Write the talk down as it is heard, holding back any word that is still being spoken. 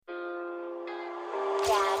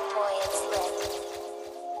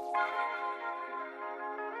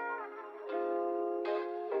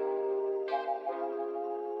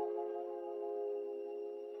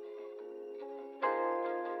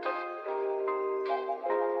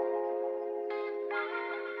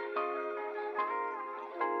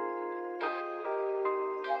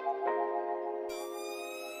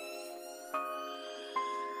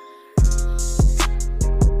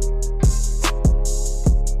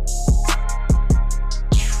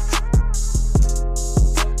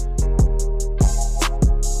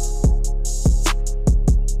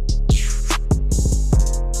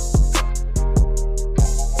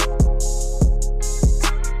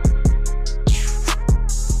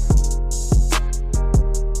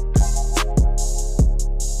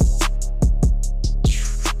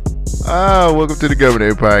Welcome to the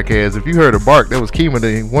Governor Podcast. If you heard a bark, that was Kima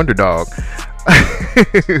the Wonder Dog.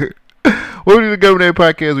 Welcome to the Governor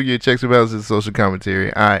Podcast with your checks and balances and social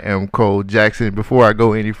commentary. I am Cole Jackson. Before I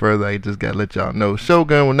go any further, I just got to let y'all know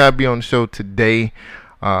Shogun will not be on the show today.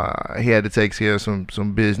 He had to take care of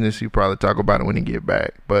some business. He'll probably talk about it when he get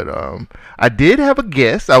back. But I did have a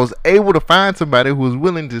guest. I was able to find somebody who was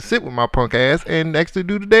willing to sit with my punk ass and actually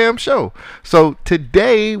do the damn show. So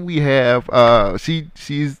today we have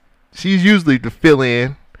she's usually the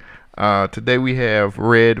fill-in. Today we have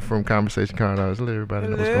Red from Conversation Corridors. Let everybody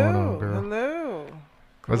know what's going on, girl. Hello.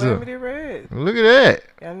 What's Calamity up? Red. Look at that.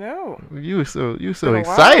 I know. You so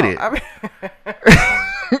excited.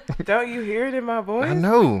 Don't you hear it in my voice? I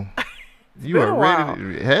know. You are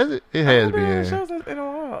ready. Has it? It has been. It's been a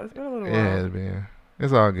while. It's been a little while. It has been.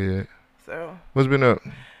 It's all good. So. What's been up?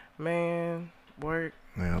 Man, work.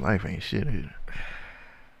 Man, life ain't shit either.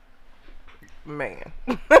 Man,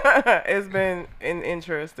 it's been an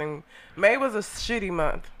interesting. May was a shitty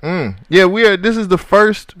month. Yeah, this is the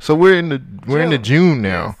first, so we're in the June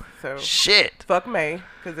now. Yes, so shit. Fuck May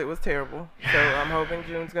because it was terrible. So I'm hoping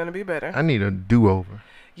June's gonna be better. I need a do-over.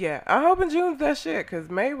 Yeah, I'm hoping June's that shit because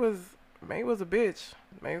May was a bitch.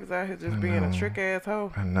 May was out here just being a trick ass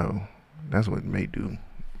hoe. I know. That's what May do.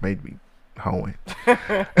 Made me hoeing.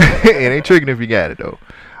 It ain't tricking if you got it though.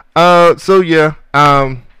 So yeah.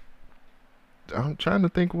 I'm trying to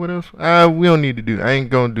think what else. We don't need to do. I ain't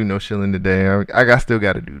gonna do no shilling today. I still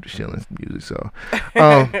got to do the shilling music. So,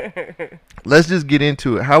 let's just get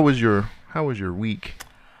into it. How was your week,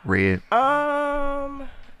 Red? So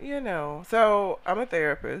I'm a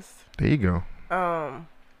therapist. There you go.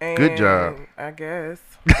 And good job. I guess.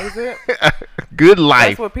 Is it? Good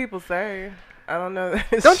life. That's what people say. I don't know.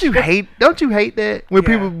 Don't you hate that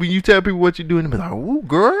when you tell people what you do and they be like, "Ooh,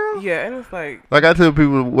 girl." Yeah, and it's like I tell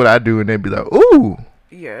people what I do and they be like, "Ooh."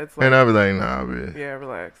 Yeah, it's like, and I be like, "Nah, man. Yeah,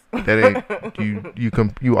 relax. That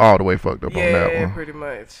ain't you all the way fucked up on that one." Yeah, pretty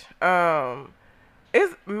much.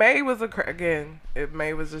 May was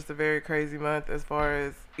May was just a very crazy month as far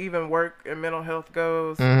as even work and mental health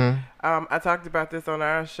goes. Mm-hmm. I talked about this on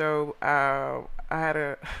our show. I had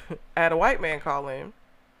a white man call in.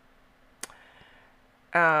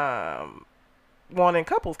 Wanting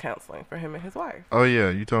couples counseling for him and his wife. Oh yeah,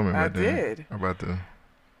 you told me about that. I did. About the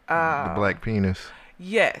black penis.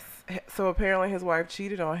 Yes. So apparently his wife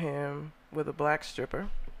cheated on him with a black stripper.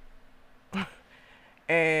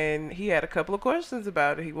 And he had a couple of questions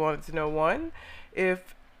about it. He wanted to know, one,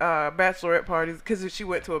 if bachelorette parties, because she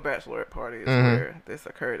went to a bachelorette party is where this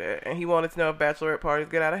occurred at, and he wanted to know if bachelorette parties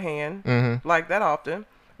get out of hand like that often,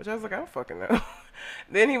 which I was like, I don't fucking know.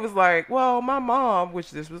 Then he was like, well, my mom,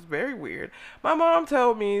 which this was very weird, my mom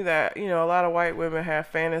told me that, a lot of white women have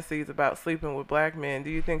fantasies about sleeping with black men.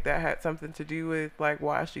 Do you think that had something to do with,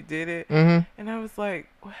 why she did it? And I was like,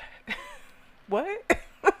 what? What?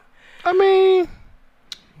 I mean...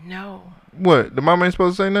 No. What? The mom ain't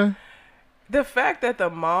supposed to say nothing? The fact that the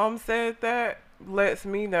mom said that lets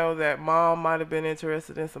me know that mom might have been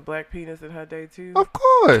interested in some black penis in her day too. Of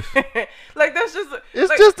course. That's just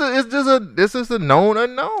it's just a known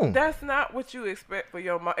unknown. That's not what you expect for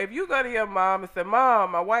your mom. If you go to your mom and say,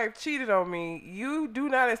 "Mom, my wife cheated on me," you do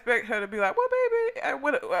not expect her to be like, "Well,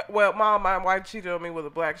 baby, mom, my wife cheated on me with a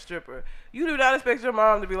black stripper." You do not expect your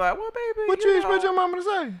mom to be like, "Well, baby, what you expect your mama to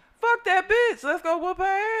say? Fuck that bitch. Let's go whoop her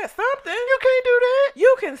ass." Something. You can't do that.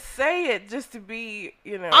 You can say it just to be,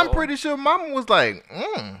 I'm pretty sure mama was like,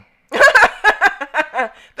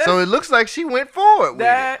 So it looks like she went forward with it.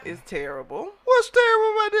 That is terrible. What's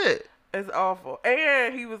terrible about that? It's awful.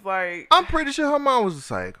 And he was like... I'm pretty sure her mom was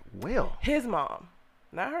just like, well. His mom.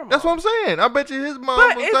 Not her mom. That's what I'm saying. I bet you his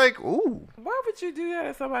mom was like, ooh. Why would you do that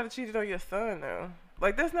if somebody cheated on your son, though?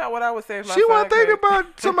 That's not what I would say if my son... She wasn't thinking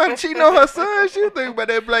about somebody cheating on her son. She was thinking about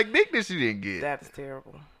that black dick that she didn't get. That's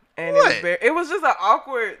terrible. And What? it was just an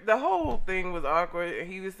awkward. The whole thing was awkward.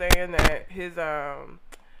 And he was saying that his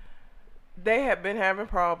they had been having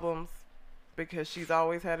problems because she's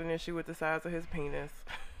always had an issue with the size of his penis.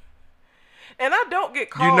 And I don't get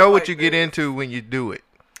called. You know what like you this. get into when you do it.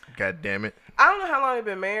 God damn it. I don't know how long they've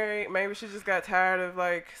been married. Maybe she just got tired of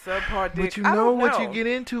like subpar dick. But you know what you get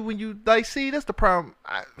into when you like. See, that's the problem.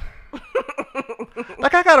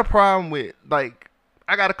 Like I got a problem with like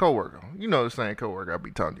I got a coworker. You know the same coworker I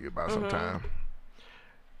be talking to you about sometime.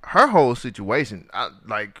 Her whole situation,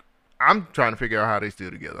 I'm trying to figure out how they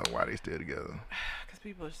still together and why they still together. Because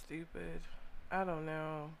people are stupid. I don't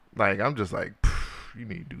know. Like I'm just like, you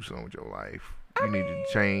need to do something with your life. You need to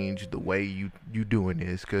change the way you doing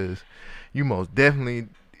this because you most definitely.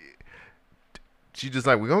 She just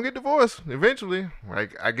like, we're gonna get divorced eventually.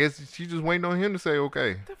 Like I guess she just waiting on him to say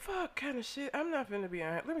okay. The fuck kind of shit? I'm not finna be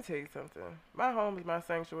unhappy. Let me tell you something. My home is my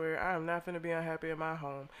sanctuary. I am not finna be unhappy in my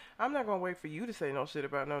home. I'm not gonna wait for you to say no shit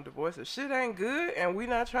about no divorce. If shit ain't good and we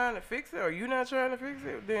not trying to fix it or you not trying to fix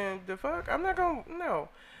it, then the fuck, I'm not gonna, no.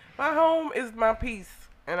 My home is my peace.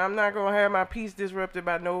 And I'm not gonna have my peace disrupted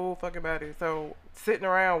by no fucking body. So sitting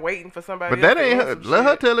around waiting for somebody. But that ain't her. Let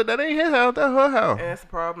her tell it. That ain't his house. That's her house. And that's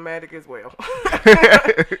problematic as well.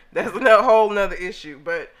 That's a whole nother issue.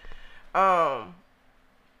 But I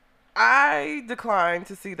declined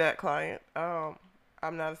to see that client.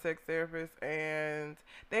 I'm not a sex therapist, and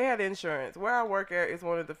they had insurance. Where I work at is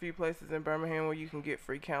one of the few places in Birmingham where you can get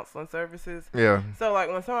free counseling services. Yeah. So,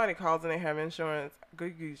 like, when somebody calls and they have insurance, go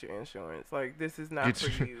use your insurance. Like, this is not for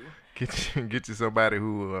you. Get you somebody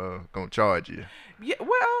who gonna charge you. Yeah,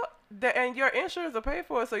 well, and your insurance will pay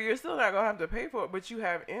for it, so you're still not gonna have to pay for it, but you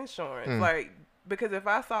have insurance. Like, because if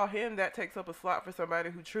I saw him, that takes up a slot for somebody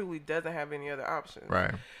who truly doesn't have any other options.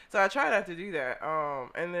 Right. So I try not to do that.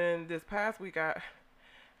 And then this past week,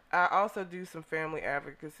 I also do some family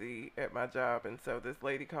advocacy at my job, and so this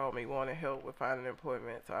lady called me wanting help with finding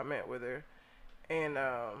employment, so I met with her, and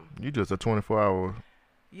you just a 24-hour.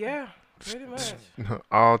 Yeah, pretty much.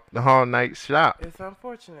 all night shop. It's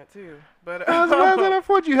unfortunate too, but why is that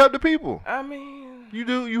unfortunate? You help the people. I mean,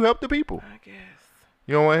 you help the people. I guess.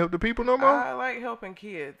 You don't want to help the people no more. I like helping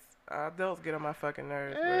kids. Adults get on my fucking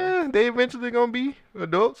nerves. They eventually gonna be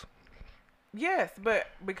adults. Yes, but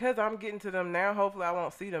because I'm getting to them now, hopefully I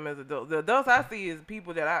won't see them as adults. The adults I see is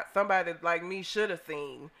people that somebody like me should have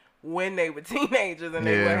seen when they were teenagers and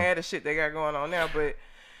they would have had the shit they got going on now. But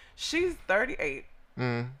she's 38.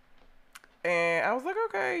 And I was like,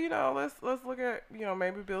 okay, let's look at,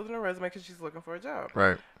 maybe building a resume because she's looking for a job.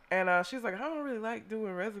 Right. And she's like, I don't really like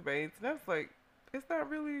doing resumes. And that's like, it's not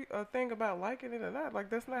really a thing about liking it or not. Like,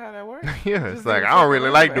 that's not how that works. Yeah, it's like, I don't really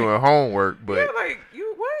like doing homework, but. Yeah, like,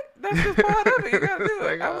 you what? That's just part of it. You gotta do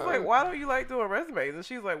it. I was like, why don't you like doing resumes? And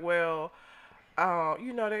she's like, well, I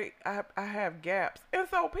have gaps. And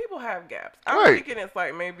so people have gaps. I'm thinking it's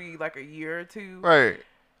like maybe like a year or two. Right.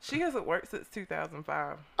 She hasn't worked since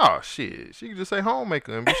 2005. Oh, shit. She can just say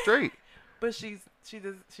homemaker and be straight. But she's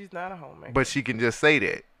not a homemaker. But she can just say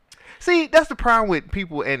that. See, that's the problem with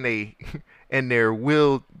people and their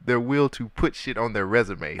will to put shit on their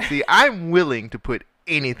resume. See, I'm willing to put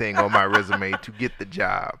anything on my resume to get the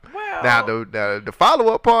job. Well, now the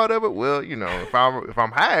follow up part of it, well, if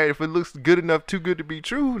I'm hired, if it looks good enough, too good to be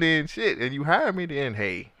true, then shit, and you hire me, then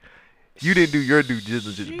hey, you didn't do your due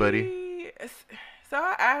diligence, buddy. So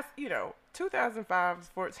I asked, 2005 is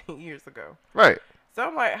 14 years ago. Right. So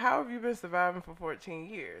I'm like, how have you been surviving for 14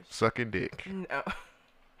 years? Sucking dick.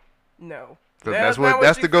 No. That's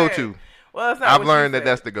the go-to. Well, that's not I've what learned she that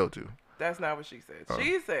that's the go-to. That's not what she said.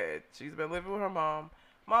 She said she's been living with her mom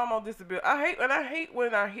on disability. I hate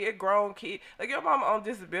when I hear grown kids, like your mom on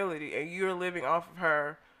disability and you're living off of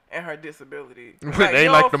her and her disability. But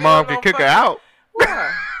ain't like the mom can kick her out.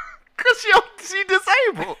 Why? Cause she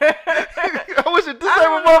disabled. I wish a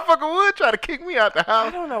disabled motherfucker would try to kick me out the house.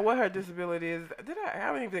 I don't know what her disability is. I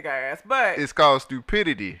don't even think I asked, but it's called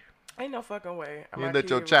stupidity. Ain't no fucking way. You let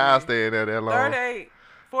your child stay in there that long. 38,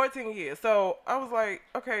 14 years. So I was like,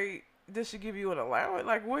 okay, does she give you an allowance?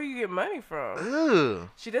 Like, where do you get money from? Ugh.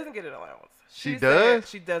 She doesn't get an allowance. She does?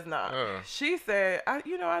 She does not. She said, I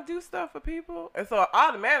do stuff for people. And so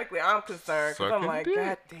automatically I'm concerned because I'm like,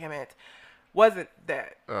 God damn it. Wasn't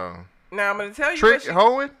that. Oh. Now I'm going to tell you Trick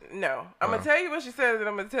hoeing? No. I'm going to tell you what she said and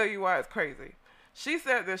I'm going to tell you why it's crazy. She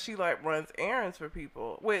said that she like runs errands for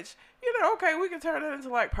people, which, okay, we can turn it into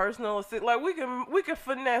like personal assist. Like we can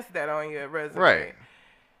finesse that on your resume. Right.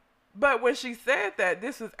 But when she said that,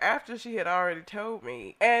 this was after she had already told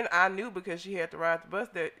me, and I knew because she had to ride the bus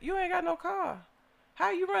that you ain't got no car. How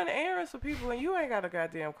you run errands for people and you ain't got a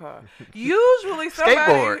goddamn car? Usually somebody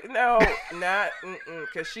Skateboard. no, not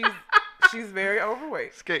because she's very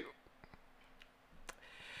overweight.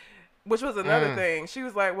 Which was another thing. She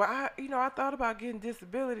was like, "Well, I thought about getting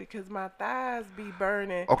disability because my thighs be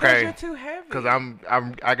burning. Okay, you're too heavy." Because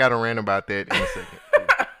I got a rant about that in a second.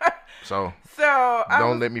 So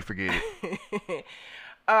don't let me forget it.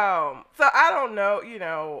 So I don't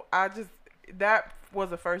know. That was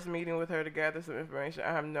the first meeting with her to gather some information.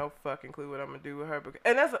 I have no fucking clue what I'm gonna do with her.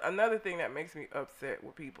 And that's another thing that makes me upset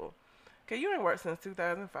with people. Okay, you ain't worked since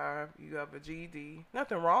 2005. You have a GED.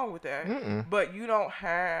 Nothing wrong with that. But you don't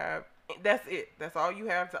have. That's it. That's all you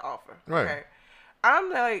have to offer. Right. Okay. I'm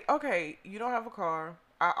like, okay, you don't have a car.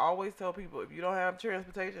 I always tell people, if you don't have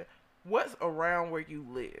transportation, what's around where you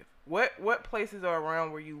live? What places are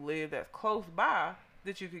around where you live that's close by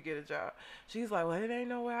that you could get a job? She's like, well, it ain't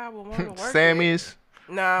nowhere I would want to work. Sammy's.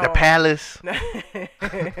 No. The Palace.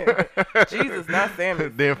 Jesus, not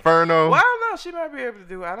Sammy's. The Inferno. Well, I don't know. She might be able to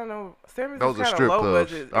do it. I don't know. Sammy's Those is are kind strip of low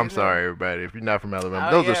clubs. budget. I'm sorry, everybody. If you're not from Alabama,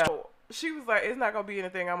 Oh, those yeah. are. She was like, it's not gonna be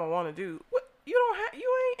anything I'm gonna want to do. What? You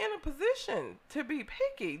ain't in a position to be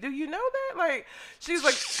picky. Do you know that? Like, she's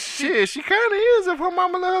like, Shit, she kind of is if her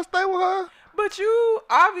mama let her stay with her. But you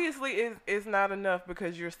obviously is not enough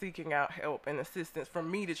because you're seeking out help and assistance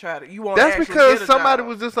from me to try to. You want. That's because get a somebody job.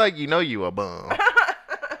 was just like, you a bum.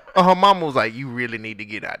 Or her mama was like, you really need to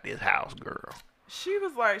get out this house, girl. She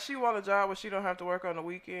was like, she want a job where she don't have to work on the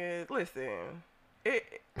weekends. Listen,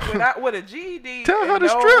 with a GED. Tell her to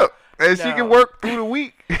strip, and she can work through the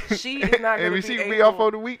week. She is not going to be she able. be off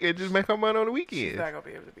on the week and just make her money on the weekend. She's not going to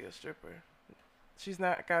be able to be a stripper. She's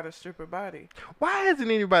not got a stripper body. Why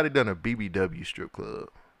hasn't anybody done a BBW strip club?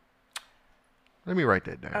 Let me write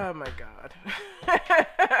that down. Oh my God.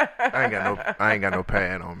 I ain't got no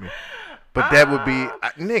pad on me. But that would be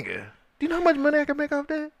nigga. Do you know how much money I can make off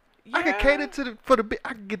that? Yeah. I can cater for the big.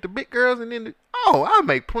 I can get the big girls and then I'll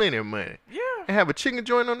make plenty of money. Yeah. And have a chicken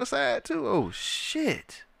joint on the side too. Oh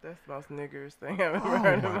shit. That's the most niggers thing I've ever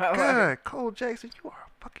heard in my God, life. Cole Jackson, you are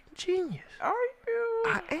a fucking genius. Are you?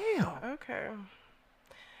 I am. Okay.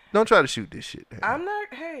 Don't try to shoot this shit down. I'm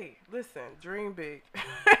not. Hey, listen. Dream big.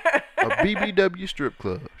 A BBW strip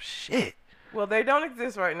club. Shit. Well, they don't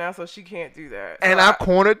exist right now, so she can't do that. And so I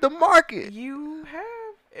cornered the market. You have,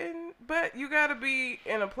 but you got to be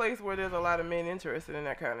in a place where there's a lot of men interested in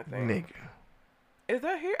that kind of thing. Nigga. Is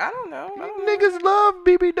that here? I don't know. Niggas love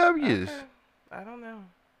BBWs. Okay. I don't know.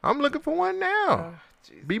 I'm looking for one now. Oh,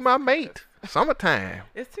 Jesus. Be my mate. Summertime.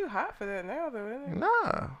 It's too hot for that now, though, isn't it?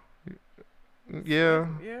 Nah. Yeah.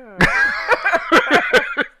 Yeah.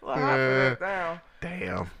 It's a little hot for that now.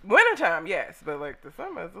 Damn. Wintertime, yes, but like the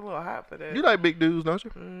summer is a little hot for that. You like big dudes, don't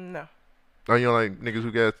you? No. Or you don't like niggas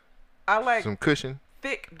who got I like some cushion?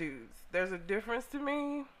 thick dudes. There's a difference to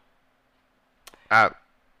me.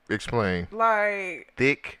 Explain. Like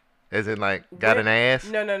Thick? As in like got an ass?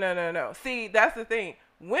 No. See, that's the thing.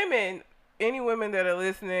 Women, any women that are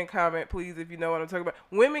listening, comment please if you know what I'm talking about.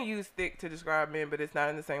 Women use thick to describe men, but it's not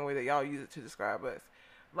in the same way that y'all use it to describe us.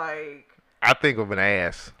 Like, I think of an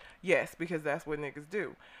ass. yes, because that's what niggas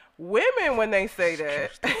do. Women, when they say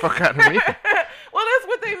that, Fuck out of me. well, that's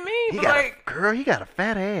what they mean. But like, girl, he got a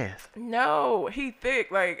fat ass. no, he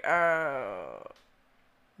thick. Like,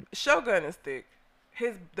 Shogun is thick.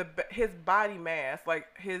 His body mass, like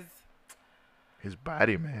his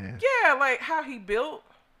body, man. yeah, like how he built.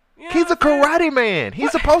 You know He's a what I'm saying? karate man.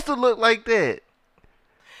 He's supposed to look like that.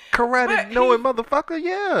 Karate But knowing motherfucker,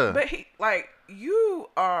 yeah. But he, like, you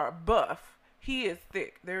are buff. He is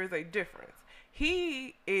thick. There is a difference.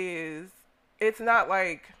 He is. It's not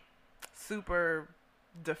like super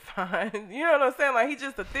defined. You know what I'm saying? Like, he's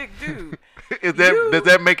just a thick dude. Does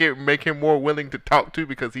that make him more willing to talk to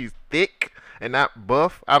because he's thick and not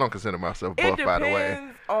buff? I don't consider myself buff, by the way.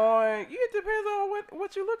 It depends on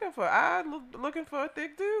what you're looking for. Looking for a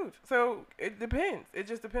thick dude. So it depends. It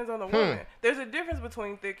just depends on the woman. There's a difference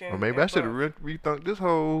between thick and. Well, maybe and I should have buff. rethunk this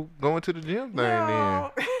whole going to the gym thing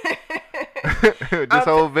No. then. This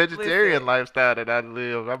whole vegetarian listen. lifestyle that I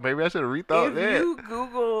live. Maybe I should have rethought that. If you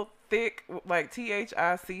Google thick, like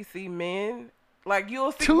THICC men, like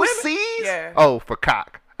you'll see Two women. C's? Yeah. Oh, for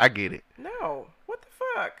cock. I get it. No. What the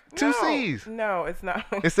fuck? Two No. C's. No, it's not.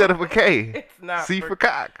 Instead of a K. It's not. C for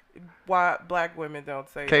cock. Why black women don't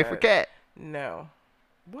say K that. for cat. No.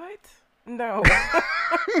 What? No.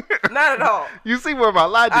 Not at all. You see where my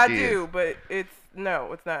logic I is. do, but it's not.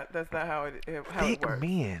 That's not how it Thick works.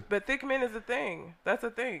 men. But thick men is a thing. That's a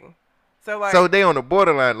thing. So like So they on the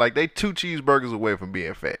borderline, like they 2 cheeseburgers away from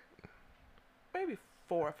being fat. maybe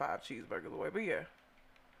 4 or 5 cheeseburgers away, but yeah.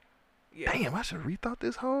 Yeah. Damn, I should have rethought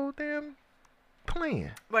this whole damn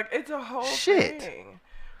playing? Like, it's a whole Shit. thing.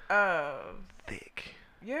 Thick.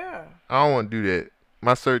 Yeah. I don't want to do that.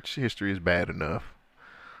 My search history is bad enough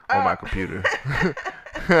on my computer.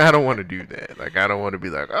 I don't want to do that. Like, I don't want to be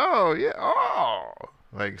like, oh, yeah, oh.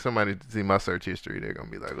 Like, somebody to see my search history, they're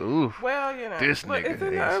going to be like, ooh. Well, you know. This But nigga. it's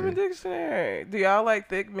in the Urban Dictionary. Do y'all like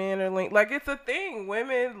thick men or lean? Like, it's a thing.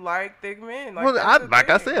 Women like thick men. Like, Well, that's I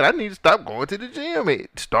a thing. said, I need to stop going to the gym and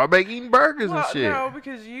start back eating burgers and shit. No,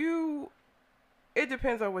 because it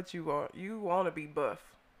depends on what you want. You want to be buff.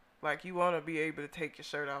 Like, you want to be able to take your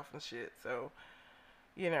shirt off and shit. So,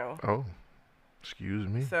 you know. Oh, excuse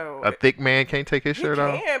me. So a thick man can't take his shirt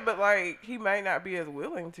off? He can, but, like, he might not be as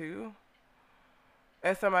willing to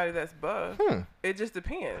as somebody that's buff. It just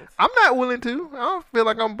depends. I'm not willing to. I don't feel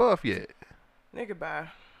like I'm buff yet. Nigga, bye.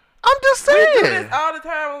 I'm just saying. We do this all the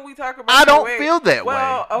time when we talk about I don't weight. feel that way.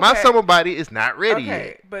 Okay. My summer body is not ready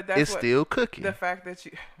yet. But that's it's still cooking. The fact that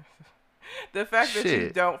you... The fact that you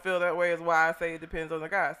don't feel that way is why I say it depends on the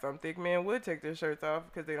guy. Some thick men would take their shirts off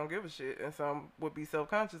because they don't give a shit, and some would be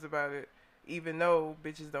self-conscious about it, even though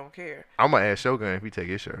bitches don't care. I'm gonna ask Shogun if he take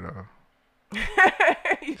his shirt off.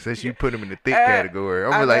 Since you put him in the thick category,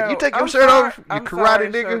 I'm like, you take your shirt off, you karate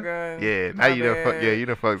nigga. Shogun. Yeah, now you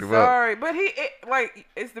done fucked him up. Sorry, but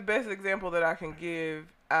it's the best example that I can give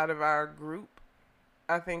out of our group.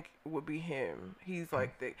 I think would be him. He's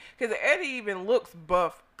like thick. Because Eddie even looks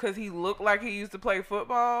buff because he looked like he used to play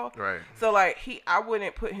football. Right. So, like, I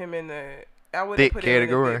wouldn't put him in the... I wouldn't thick put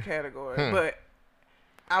category. him in the thick category. But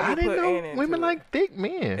I would didn't put know Ann into women it. like thick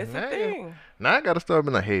men. It's a thing. Now I got to start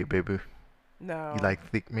being like, hey, baby. No. You like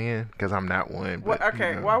thick men? Because I'm not one. But, okay,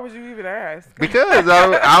 you know. why would you even ask? Because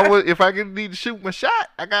I would, if I could need to shoot my shot,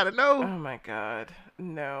 I got to know. Oh, my God.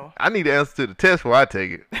 No. I need the answer to the test before I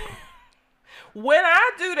take it. When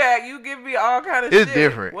I do that, you give me all kind of shit. It's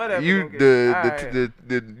different. Whatever.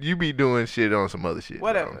 You be doing shit on some other shit.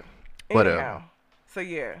 Whatever. Whatever. Anyhow, so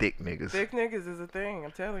yeah. Thick niggas. Thick niggas is a thing.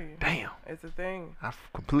 I'm telling you. Damn. It's a thing. I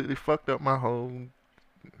completely fucked up my whole.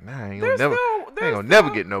 Nah, I ain't gonna never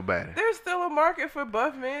get nobody. There's still a market for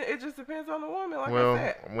buff men. It just depends on the woman. Like I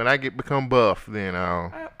said. When I become buff, then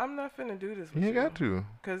I'm not finna do this with you. You got to.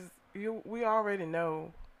 Because we already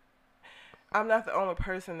know. I'm not the only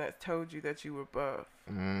person that's told you that you were buff.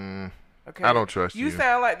 Okay. I don't trust you. You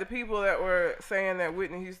sound like the people that were saying that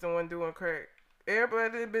Whitney Houston wasn't doing crack.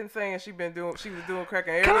 Everybody had been saying she was doing crack,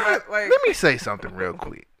 and everybody let me say something real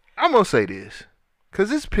quick. I'm gonna say this because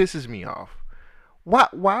this pisses me off. Why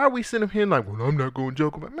are we sitting here like, well, I'm not gonna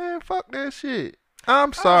joke about, man, fuck that shit.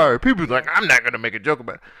 I'm sorry. People like, I'm not gonna make a joke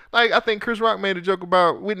about it. Like, I think Chris Rock made a joke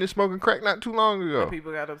about Whitney smoking crack not too long ago. And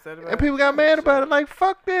people got upset about it. And people got mad about it. Like,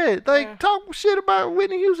 fuck that. Like, talk shit about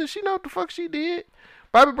Whitney Houston. She know what the fuck she did.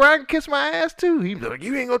 Bobby Brown can kiss my ass too. He be like,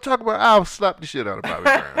 you ain't gonna talk about it. I'll slap the shit out of Bobby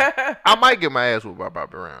Brown. I might get my ass whooped by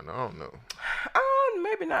Bobby Brown. I don't know.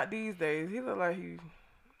 Maybe not these days. He look like he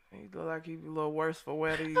a little worse for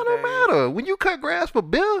wear these days. That don't matter. When you cut grass for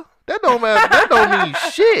Bill, that don't matter. That don't mean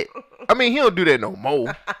shit. I mean, he don't do that no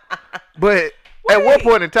more. But at one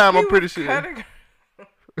point in time, I'm pretty sure.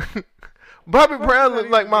 Bobby Brown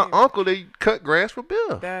looked like my uncle. They cut grass for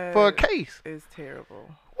Bill for a case. It's terrible.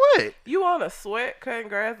 What? You want to sweat cutting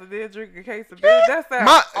grass and then drink a case of beer? That sounds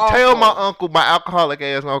awful. Tell my uncle, my alcoholic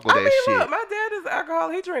ass uncle, that shit. Look, my dad is an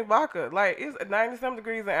alcoholic. He drink vodka. Like, it's 90-some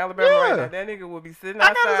degrees in Alabama right now. That nigga would be sitting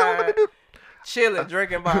outside, chilling,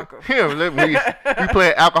 drinking vodka. We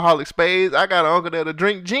play alcoholic spades. I got an uncle that'll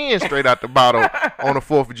drink gin straight out the bottle on the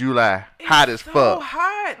 4th of July. Hot as fuck. So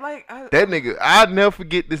hot. Like, that nigga, I'll never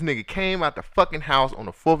forget this nigga came out the fucking house on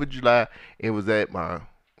the 4th of July. It was at my...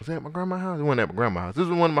 Was that my grandma's house? It wasn't at my grandma's house. This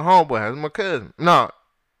was one of my homeboy houses. My cousin. No.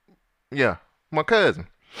 Yeah. My cousin.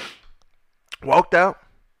 Walked out.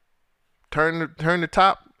 Turned the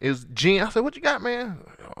top. It was gin. I said, what you got, man?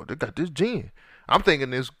 Oh, they got this gin. I'm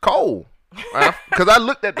thinking it's cold. Because I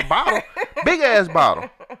looked at the bottle. Big ass bottle.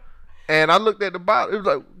 And I looked at the bottle. It was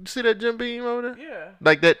like, you see that Jim Beam over there? Yeah.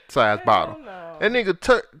 Like that size bottle. No. That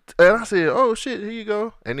nigga and I said, oh shit, here you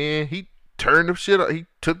go. And then he turned the shit up. He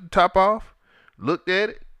took the top off. Looked at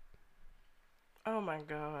it. Oh my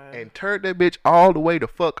God. And turned that bitch all the way the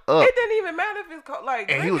fuck up. It didn't even matter if it's cold.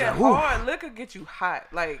 Like, and he was like, hard liquor get you hot.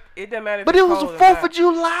 Like, it didn't matter if but it's it was cold the 4th of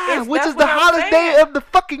July, which is the hottest day of the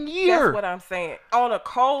fucking year. That's what I'm saying. On a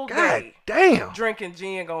cold day, damn, drinking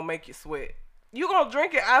gin gonna make you sweat. You gonna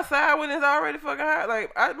drink it outside when it's already fucking hot?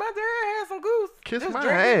 Like, my dad had some goose. Kiss my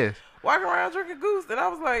ass. Walking around drinking goose. And I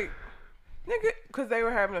was like, nigga, because they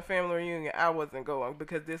were having a family reunion. I wasn't going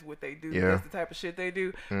because this is what they do. Yeah. That's the type of shit they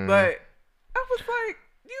do. But I was like,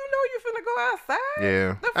 you know you finna go outside?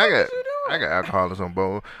 Yeah. The fuck is you I got alcoholics on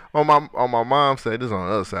both. On my mom's side, this is on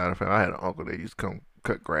the other side of the family. I had an uncle that used to come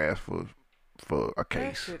cut grass for a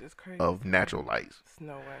case of natural lights. It's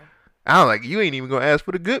no way. I was like, you ain't even gonna ask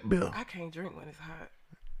for the good bill. I can't drink when it's hot.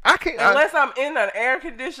 I can't unless I'm in an air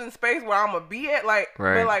conditioned space where I'm gonna be at. Like,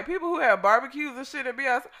 right. But like people who have barbecues and shit and be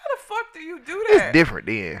out, how the fuck do you do that? It's different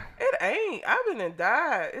then. It ain't. I've been and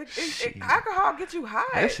died. Alcohol get you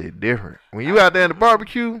high. That shit different. When you out there in the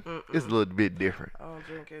barbecue, it's a little bit different. I'm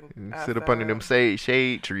drinking. You sit up under them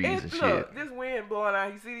shade trees and shit. Look, this wind blowing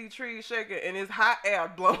out. You see these trees shaking, and it's hot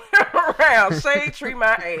air blowing around. Shade tree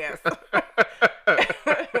my ass.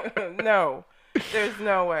 No. There's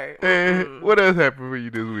no way. And what else happened for you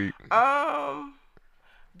this week? That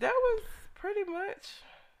was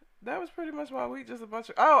pretty much my week. Just a bunch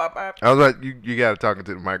of I was like, you got to talk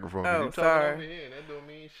into the microphone. Oh, you sorry. Over here, that don't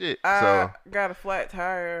mean shit. I got a flat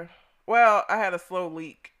tire. Well, I had a slow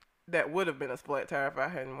leak that would have been a flat tire if I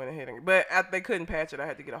hadn't went ahead and. But they couldn't patch it. I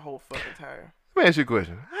had to get a whole fucking tire. Let me ask you a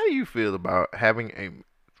question. How do you feel about having a?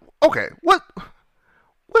 Okay, what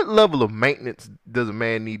level of maintenance does a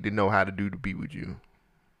man need to know how to do to be with you?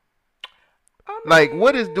 Like,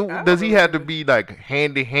 what does he have to be like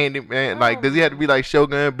handy man? Like, does he have to be like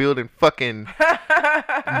Shogun building fucking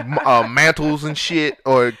mantles and shit,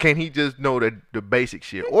 or can he just know the basic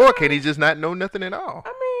shit, or can he just not know nothing at all? I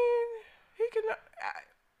mean, he can.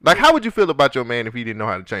 Like, how would you feel about your man if he didn't know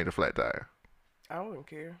how to change a flat tire? I wouldn't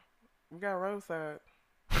care. We got roadside.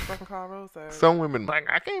 Fucking call roadside. Some women like,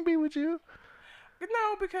 I can't be with you.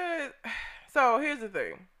 No, because so here's the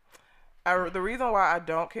thing. The reason why I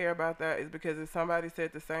don't care about that is because if somebody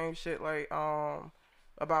said the same shit like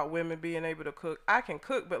about women being able to cook, I can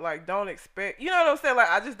cook, but like don't expect, you know what I'm saying?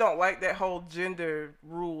 Like I just don't like that whole gender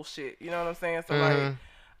rule shit. You know what I'm saying? So like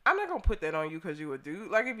I'm not gonna put that on you because you a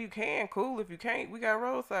dude. Like if you can, cool. If you can't, we got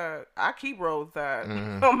roadside. I keep roadside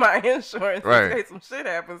on my insurance in case some shit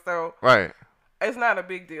happens. So it's not a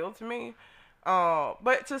big deal to me.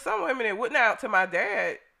 But to some women it would. Now to my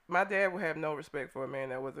dad would have no respect for a man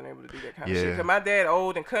that wasn't able to do that kind of shit. Cause my dad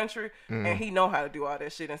old and country, and he know how to do all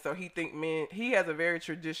that shit, and so he think he has a very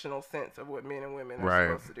traditional sense of what men and women are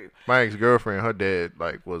supposed to do. My ex-girlfriend, her dad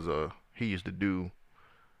like he used to do,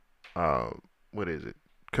 what is it?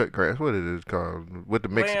 Cut grass. What is it called? What the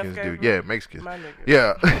Mexicans do? Yeah, Mexicans.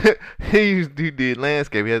 Yeah, he did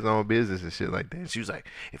landscape. He has his own business and shit like that. And she was like,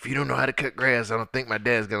 "If you don't know how to cut grass, I don't think my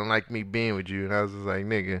dad's gonna like me being with you." And I was just like,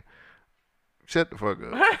 "Nigga, shut the fuck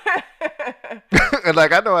up." And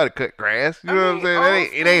like I know how to cut grass. You know what I'm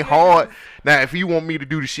saying? It ain't hard. Now if you want me to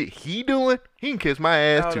do the shit he doing, he can kiss my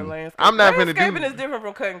ass too. I'm not finna do. Landscaping is different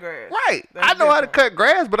from cutting grass. Right. I know how to cut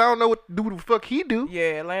grass, but I don't know what to do the fuck he do.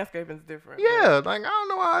 Yeah, landscaping is different. Yeah, like I don't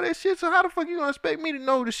know all that shit. So how the fuck you gonna expect me to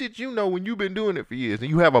know the shit you know when you've been doing it for years and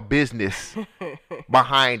you have a business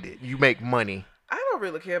behind it? You make money. I don't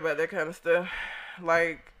really care about that kind of stuff.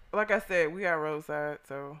 Like I said, we got roadside,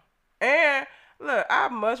 so and. Look,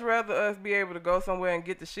 I'd much rather us be able to go somewhere and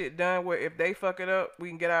get the shit done where if they fuck it up, we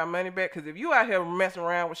can get our money back. Because if you out here messing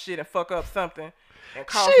around with shit and fuck up something and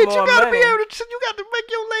cost more money. You gotta be able to, you got to make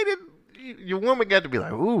your lady, your woman got to be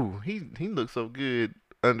like, ooh, he looks so good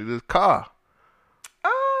under this car.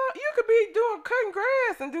 You could be cutting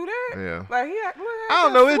grass and do that. Yeah. Like, I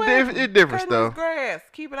don't know, it's different stuff. Grass,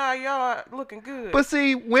 keeping our yard looking good. But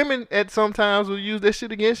see, women at sometimes will use that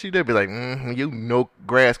shit against you. They'll be like, you know,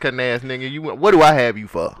 grass cutting ass nigga. What do I have you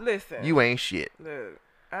for? Listen. You ain't shit. Look,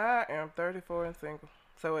 I am 34 and single.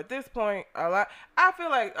 So at this point, I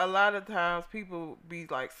feel like a lot of times people be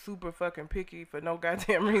like super fucking picky for no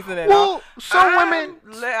goddamn reason at all. Well, some women,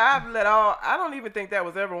 I don't even think that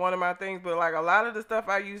was ever one of my things, but like a lot of the stuff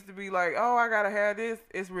I used to be like, oh, I gotta have this.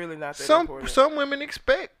 It's really not that important. Some women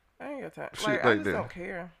expect. I ain't got time. Like I just don't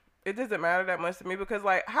care. It doesn't matter that much to me because,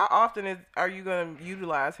 like, how often are you gonna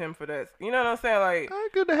utilize him for that? You know what I'm saying? Like,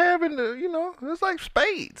 it's good to have it's like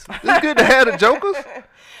spades. It's good to have the jokers.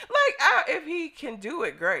 Like, if he can do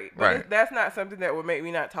it, great. But that's not something that would make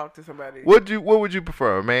me not talk to somebody. What would you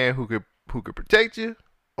prefer? A man who could protect you,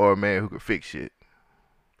 or a man who could fix shit?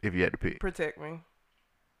 If you had to pick, protect me.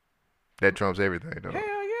 That trumps everything, though. Hell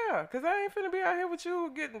yeah, because I ain't finna be out here with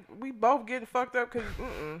you we both getting fucked up because,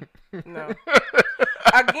 no.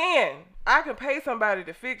 Again, I can pay somebody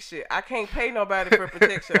to fix shit. I can't pay nobody for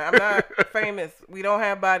protection. I'm not famous. We don't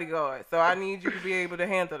have bodyguards, so I need you to be able to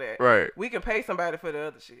handle that. Right. We can pay somebody for the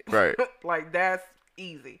other shit. Right. Like, that's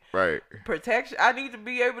easy. Right. Protection. I need to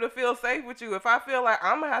be able to feel safe with you. If I feel like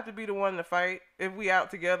I'm gonna have to be the one to fight if we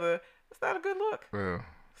out together, it's not a good look. Yeah.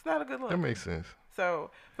 It's not a good look. That makes sense.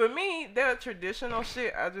 So, for me, that traditional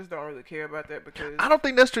shit, I just don't really care about that because... I don't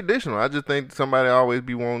think that's traditional. I just think somebody always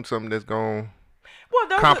be wanting something that's going...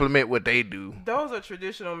 compliment what they do. Those are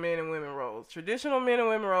traditional men and women roles. Traditional men and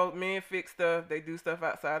women roles. Men fix stuff. They do stuff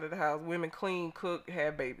outside of the house. Women clean, cook,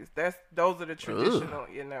 have babies. Those are the traditional.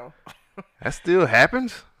 You know. That still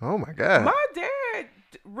happens? Oh my God. My dad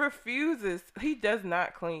refuses. He does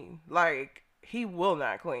not clean. Like, he will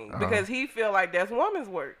not clean because he feel like that's woman's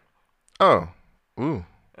work. Oh. Ooh.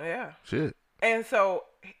 Yeah. Shit. And so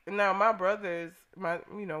now my brothers,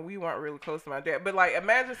 we weren't really close to my dad, but like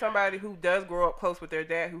imagine somebody who does grow up close with their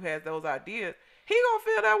dad who has those ideas. He gonna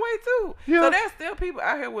feel that way too. Yeah. So there's still people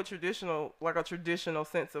out here with a traditional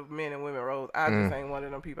sense of men and women roles. I just ain't one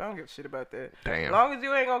of them people. I don't give a shit about that. Damn. As long as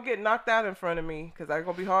you ain't gonna get knocked out in front of me, because it's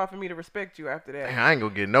gonna be hard for me to respect you after that. Damn, I ain't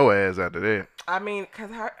gonna get no ass after that. I mean,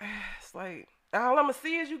 it's like all I'm gonna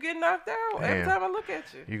see is you get knocked out every time I look at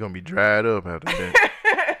you. You're gonna be dried up after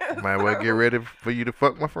that. Might well get ready for you to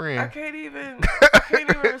fuck my friend. I can't even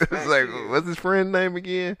respect it's like, you. What's his friend's name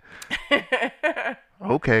again?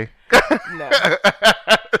 Okay. No.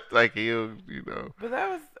 Like he'll, you know. But that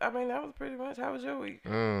was pretty much. How was your week?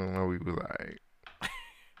 My week was alright.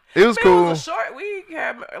 It was cool. It was a short week.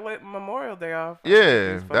 Had like Memorial Day off.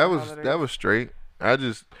 Yeah, that was straight. I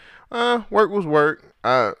just work was work.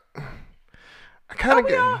 I kind of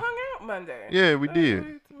we all hung out Monday. Yeah, we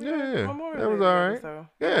did. Yeah, that was alright. So.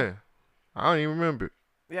 Yeah, I don't even remember it.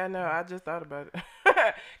 Yeah, no, I just thought about it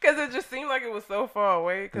because it just seemed like it was so far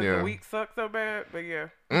away because the week sucked so bad. But yeah,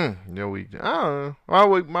 your week. I don't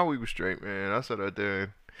know. My week was straight, man. I sat out there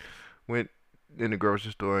and went in the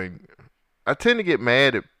grocery store. And I tend to get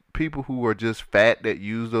mad at people who are just fat that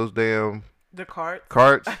use those damn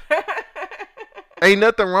carts. Ain't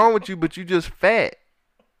nothing wrong with you, but you just fat.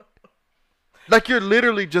 Like you're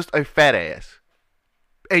literally just a fat ass,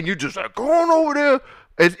 and you just like go on over there.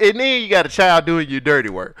 And then you got a child doing your dirty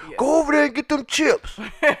work. Yes. Go over there and get them chips.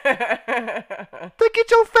 Then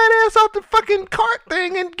get your fat ass off the fucking cart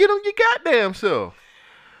thing and get on your goddamn self.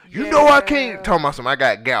 You know I can't. Talking about I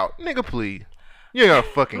got gout. Nigga, please. You ain't got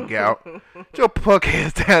fucking gout. Get your punk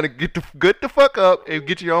ass down and get the fuck up and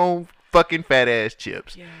get your own fucking fat ass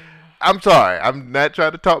chips. Yeah. I'm sorry. I'm not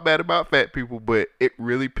trying to talk bad about fat people, but it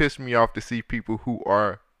really pissed me off to see people who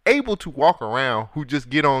are able to walk around who just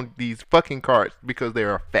get on these fucking carts because they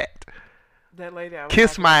are fat. That lady I was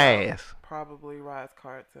kiss my ass. Probably rides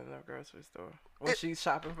carts in the grocery store when she's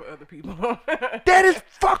shopping for other people. That is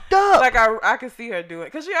fucked up. Like I can see her do it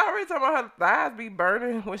because she already talking about her thighs be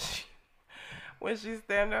burning when she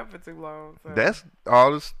stand up for too long. So. That's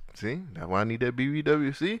all this. See, that's why I need that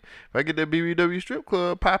BBW. See, if I get that BBW strip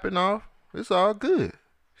club popping off, it's all good.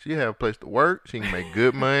 She have a place to work. She can make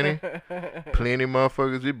good money. Plenty of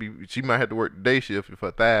motherfuckers. She might have to work the day shift if her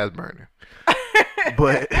thighs burning.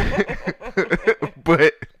 but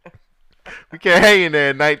we can't hang in there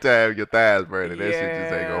at nighttime with your thighs burning. That shit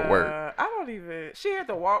just ain't gonna work. I don't even. She had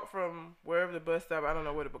to walk from wherever the bus stop. I don't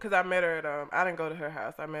know where because I met her at I didn't go to her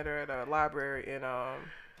house. I met her at a library in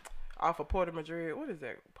off of Puerto Madrid. What is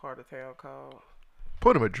that part of town called?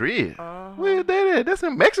 Puerto Madrid. Where's that at? That's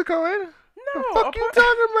in Mexico, ain't it? No, what the fuck you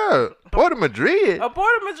talking about? Puerto Madrid.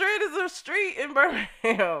 Puerto Madrid is a street in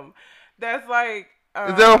Birmingham. That's like.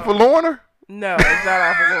 Is that off of Lorna? No, it's not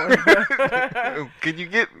off of Lorna. Can you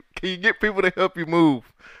get people to help you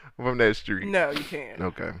move from that street? No, you can't.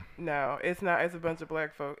 Okay. No, it's not. It's a bunch of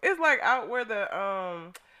black folk. It's like out where the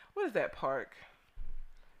what is that park?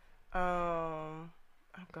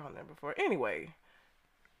 I've gone there before. Anyway,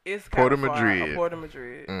 it's Puerto Madrid. Puerto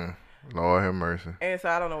Madrid. Lord have mercy. And so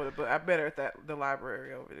I don't know what I bet her at the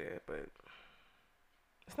library over there, but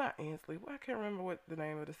it's not Ansley. I can't remember what the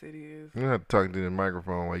name of the city is. You don't have to talk to the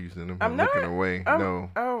microphone while you sitting there looking away. No.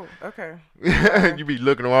 Oh, okay. You be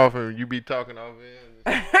looking off and you be talking off in.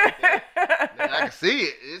 I can see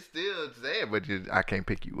it. It's still there, but I can't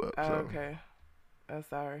pick you up. So. Okay. I'm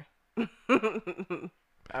sorry.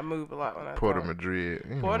 I move a lot when I Puerto talk.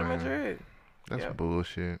 Madrid. Puerto Madrid. That's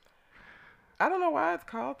bullshit. I don't know why it's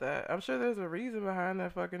called that. I'm sure there's a reason behind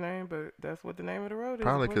that fucking name, but that's what the name of the road is.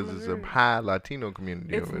 Probably because it's a high Latino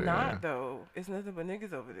community over there. It's not, though. It's nothing but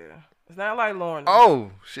niggas over there. It's not like Lorna.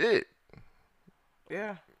 Oh, shit.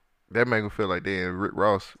 Yeah. That make me feel like they in Rick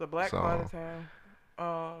Ross It's a black part of town.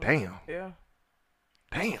 Damn. Yeah.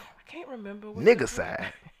 Damn. I can't remember. Nigga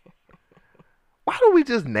side. Why don't we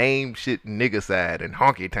just name shit nigga side and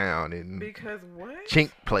honky town and because what?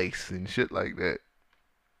 Chink place and shit like that?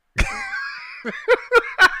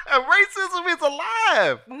 Racism is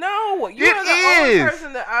alive. No, you're the only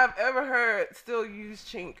person that I've ever heard still use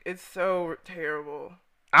chink. It's so terrible.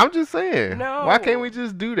 I'm just saying. No, why can't we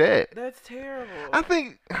just do that? That's terrible. I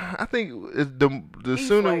think it's the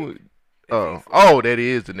sooner. Oh, that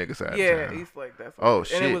is the nigga side. Yeah, of town. Eastlake. That's what Oh, it is.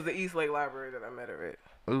 shit. And it was the Eastlake Library that I met her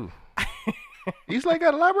at. Ooh. Eastlake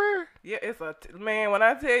got a library? Yeah, it's man. When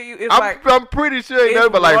I tell you, it's I'm pretty sure ain't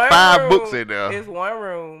nothing but like 5 books in there. It's one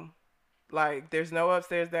room. Like, there's no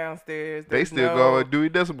upstairs, downstairs. They still go with Dewey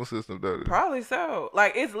Decimal System, though. Probably so.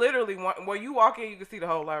 Like, it's literally one where you walk in, you can see the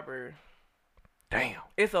whole library. Damn.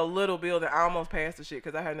 It's a little building. I almost passed the shit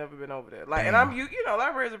because I had never been over there. Like, and you know,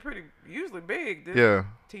 libraries are usually big. This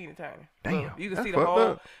teeny tiny. Damn. Look, you can see the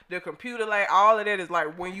whole, the computer, like, all of that is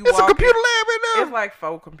like when you walk in. It's a computer lab in there. It's like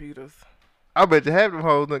 4 computers. I bet you half them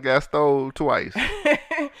hoes done got stole twice. There were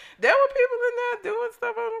people in there doing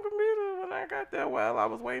stuff on the computer when I got there. Well, I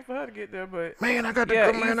was waiting for her to get there, but man, I got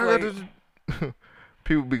this.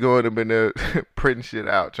 People be going up in there printing shit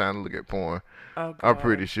out, trying to look at porn. Oh, I'm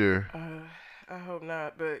pretty sure. I hope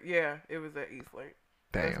not, but yeah, it was at Eastlake.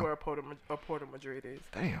 Damn. That's where a Port of Madrid is.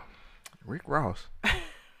 Damn. Rick Ross.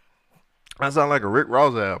 That sounds like a Rick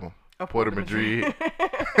Ross album. Port of Madrid.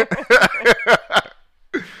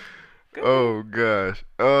 Oh gosh.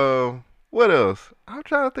 What else? I'm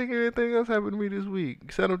trying to think of anything else happened to me this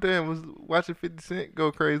week. Son of Dan was watching 50 Cent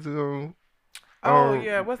go crazy on.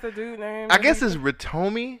 Yeah, what's the dude name? I guess it's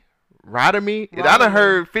Ratomi. Ratomi. I done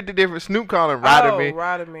heard 50 different Snoop calling Ratomi.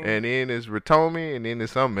 Ratomi. And then it's Ratomi, and then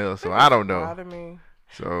it's something else. So I don't know. Ratomi.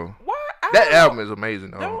 So what? That album is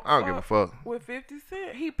amazing though. I don't give a fuck. With 50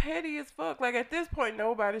 Cent, he petty as fuck. Like at this point,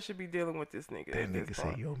 nobody should be dealing with this nigga. That nigga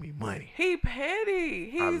say you owe me money. He petty.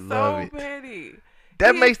 He's so petty.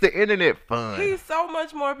 That makes the internet fun. He's so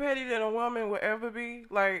much more petty than a woman would ever be.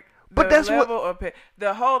 Like, but that's level of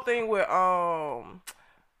the whole thing with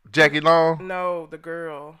Jackie Long? No, the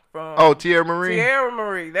girl from Tierra Marie. Tierra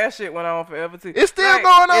Marie. That shit went on forever too. It's still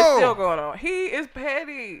going on. It's still going on. He is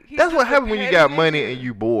petty. That's what happens when you got money and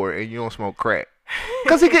you bored and you don't smoke crack.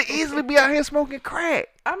 Because he could easily be out here smoking crack.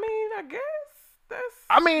 I mean, I guess that's.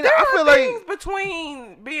 I feel like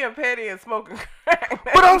between being petty and smoking crack.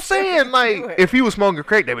 But I'm saying, like, if he was smoking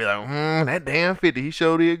crack, they'd be like, that damn 50, he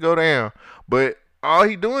showed it go down. But all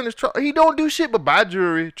he doing is he don't do shit but buy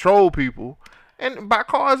jewelry, troll people, and buy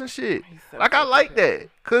cars and shit. Like, I like that.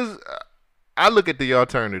 Because I look at the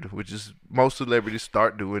alternative, which is most celebrities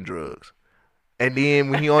start doing drugs. And then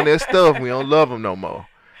when he on that stuff, we don't love him no more.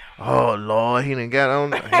 Oh, Lord, he done got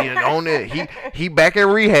on it. He back in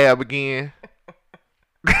rehab again.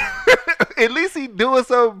 At least he doing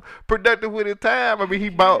something productive with his time. I mean, he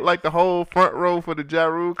bought like the whole front row for the Ja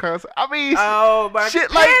Rule concert. I mean, shit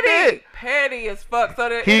petty, like that. Petty as fuck. So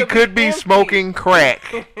that he could be smoking crack.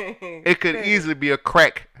 It could easily be a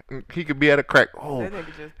crack. He could be at a crack. Oh,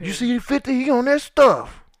 you see 50? He on that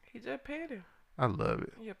stuff. He just petty. I love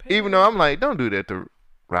it. Even though I'm like, don't do that to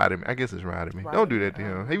Ride-Me. I guess it's Ride-Me. Don't do that to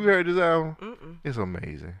him. Have you heard this album? It's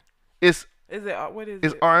amazing. What is it?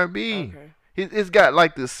 It's R&B. Okay. It's got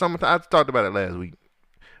like this summertime. I talked about it last week.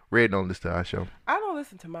 Red don't listen to our show. I don't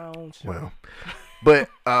listen to my own show. Well, but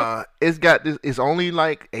it's got this. It's only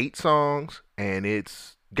like 8 songs, and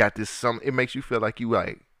it's got this. It makes you feel like you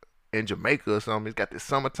like in Jamaica or something. It's got this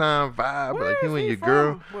summertime vibe. Where like you and your from?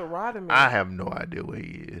 girl. With Rodman? I have no idea where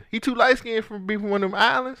he is. He too light skinned for being from one of them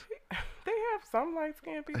islands. They have some light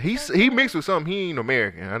skinned people. He mixed with something. He ain't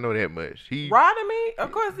American. I know that much. Rodman?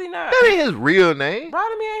 Of course he not. That ain't his real name.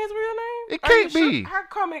 Rodman ain't his real name? It can't be. Sure? How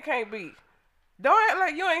come it can't be? Don't act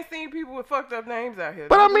like you ain't seen people with fucked up names out here.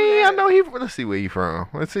 But I mean, I know let's see where he from.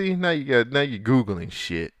 Let's see. Now you're Googling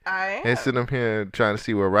shit. I am. And sitting up here trying to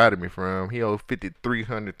see where Rodman from. He owes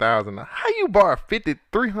 $5,300,000. How you borrow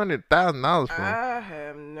 $5,300,000 from? I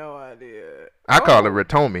have no idea. I call it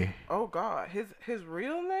Ratomi. Oh God, his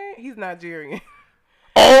real name? He's Nigerian.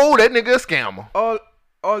 Oh, that nigga a scammer.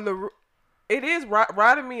 It is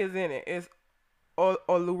Rodman is in it. It's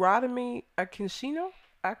Oluwadimi Akinshino.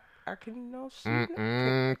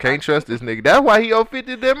 Can't trust this nigga. That's why he owe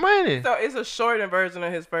 50 that money. So it's a shortened version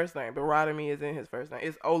of his first name, but Rodamy is in his first name.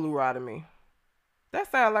 It's Oluwadimi. That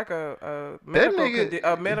sounds like a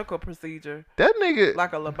medical procedure. That nigga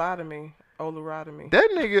like a lobotomy. Oluwadimi. That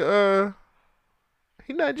nigga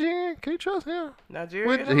he Nigerian. Can't trust him.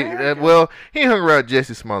 Nigerian. Well, he hung around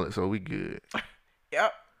Jesse Smollett, so we good.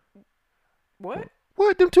 Yep. What?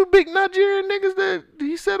 What, them 2 big Nigerian niggas that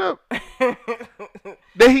he set up?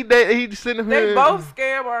 he sent him here. They both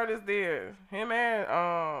scam artists there. Him and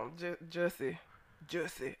Jussie.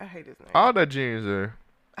 I hate his name. All Nigerians are.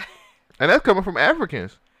 And that's coming from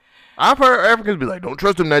Africans. I've heard Africans be like, don't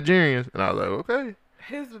trust them Nigerians. And I was like, okay.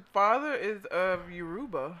 His father is of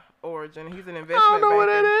Yoruba origin. He's an investment banker. I don't know what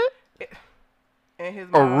that is. And his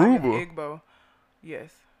mom is Igbo.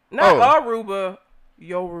 Yes. Not Aruba,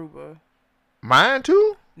 Yoruba. Mine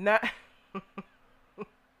too? Not.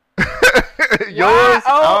 Yours?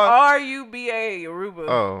 Y-O-R-U-B-A, Aruba.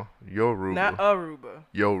 Oh, Yoruba. Not Aruba.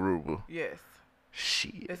 Yoruba. Yes.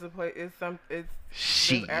 Shit. It's a place. It's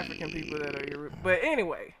Shit. African people that are Yoruba. But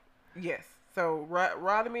anyway, yes. So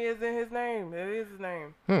Rotimi is in his name. It is his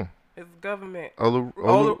name. It's government.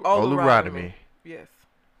 Oluwadimi. Yes.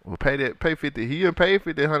 Well, pay 50. He didn't pay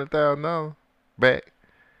 $100,000 back.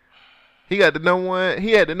 He got the number one.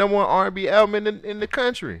 He had the number one R&B album in the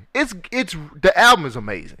country. It's the album is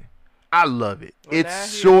amazing. I love it. Well,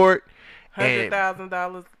 it's short.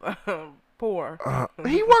 $100,000 poor.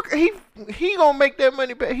 He gonna make that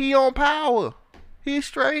money back. He on Power. He's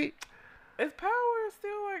straight. Is Power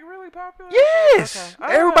still like really popular? Yes.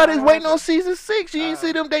 Okay. Everybody's waiting on season 6. You didn't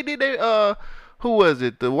see them? They did who was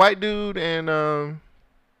it? The white dude and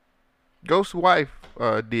Ghost's wife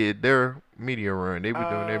did their media run. They were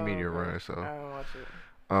doing their media run. So I don't watch it.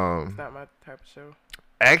 It's not my type of show.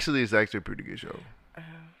 Actually, it's actually a pretty good show.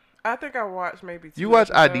 I think I watched maybe 2 You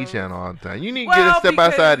watch episodes. ID Channel all the time. You need to get a step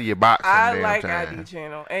outside of your box. I like ID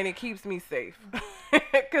Channel, and it keeps me safe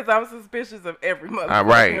because I'm suspicious of every mother.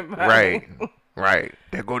 Right.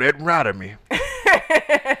 There go that Rotimi.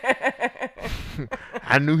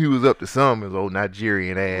 I knew he was up to something, his old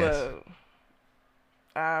Nigerian ass. Well,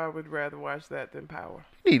 I would rather watch that than Power.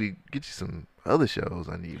 You need to get you some other shows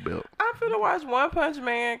I need built. I'm finna watch One Punch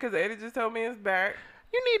Man because Eddie just told me it's back.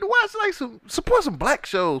 You need to watch support some black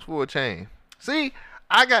shows for a change. See,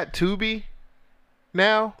 I got Tubi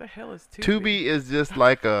now. The hell is Tubi? Tubi is just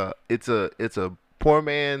like it's a poor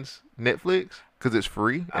man's Netflix because it's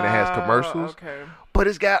free and it has commercials. Okay. But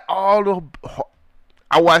it's got all the.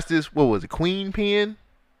 I watched this. What was it? Queen Pen.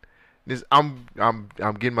 This I'm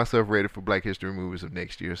getting myself ready for Black History movies of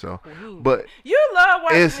next year. So, but you love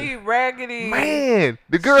watching these raggedy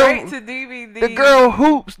the girl straight to DVD. The girl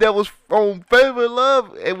Hoops that was on Favorite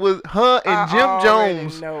Love. It was her and Jim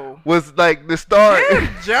Jones was like the star. Jim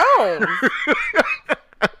Jones.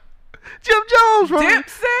 Jim Jones from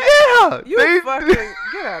Dipset? Yeah. You fucking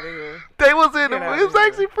get out of here. They was in it. It was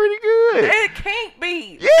actually pretty good. It can't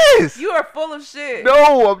be. Yes. You are full of shit.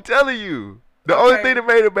 No, I'm telling you. The only thing that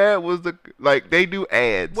made it bad was they do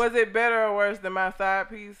ads. Was it better or worse than My Side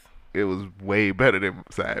Piece? It was way better than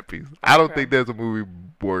Side Piece. I don't think there's a movie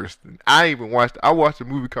worse than. I watched a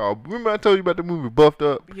movie called. Remember I told you about the movie Buffed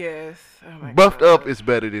Up? Yes. Oh my Buffed Up is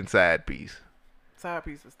better than Side Piece. Side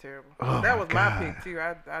Piece was terrible. That was my pick too.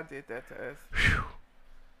 I did that to us. Whew.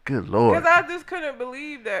 Good Lord. Because I just couldn't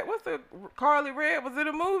believe that. What's the Carly Red was in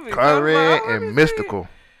a movie? Carly Red and Mystical.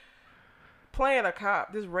 Playing a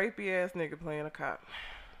cop. This rapey ass nigga playing a cop.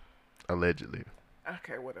 Allegedly.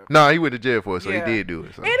 Okay, whatever. No, he went to jail for it, so he did do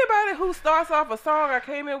it. So. Anybody who starts off a song, I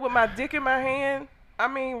came in with my dick in my hand. I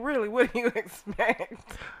mean, really, what do you expect?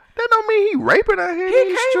 That don't mean he raping out here. He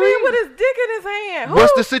came in with his dick in his hand.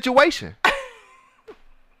 What's the situation?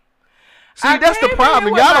 See, that's the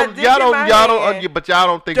problem. Y'all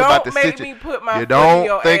don't think about the situation. You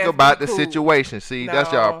don't think about the situation. See,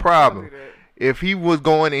 that's y'all problem. If he was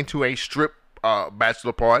going into a strip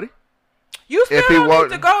bachelor party, you still don't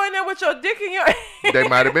need to go in there with your dick in your hand. They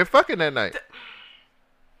might have been fucking that night.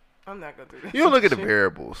 I'm not gonna do this. You don't look at the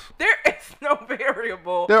variables. There is no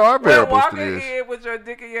variable. There are variables to walking this. in with your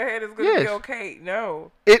dick in your head is gonna be okay.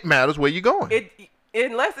 No. It matters where you're going.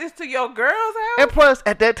 Unless it's to your girl's house. And plus,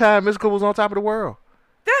 at that time, Mystical was on top of the world.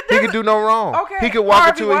 He could do no wrong. Okay. He could walk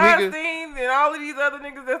Harvey into it. Weinstein and all of these other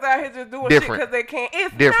niggas that's out here just doing shit because they can't.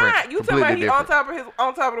 It's not. You talking about he on top of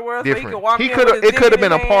the world so he could walk in with his dick in his hand? It could have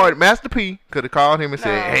been a party. Master P could have called him and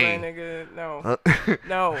said, "Hey, nigga, no,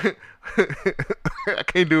 no." I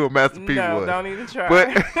can't do a Master P No, voice. don't even try.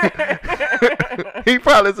 But he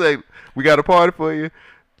probably said, "We got a party for you.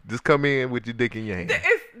 Just come in with your dick in your hand."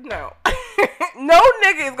 No. No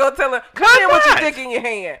nigga is gonna tell him, come in with your dick in your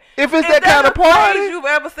hand. If it's that kind of party, you've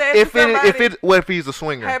ever said to somebody, what if he's a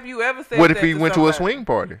swinger? Have you ever said what if he went to a swing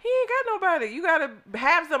party? He ain't got nobody. You gotta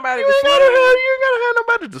have somebody you to swing. You ain't gotta have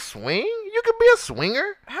nobody to swing. You can be a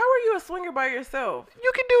swinger. How are you a swinger by yourself?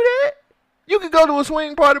 You can do that. You can go to a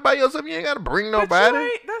swing party by yourself. You ain't gotta bring nobody.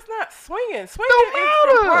 That's not swinging. Swinging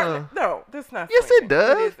don't matter. No, that's not. Yes, swinging. it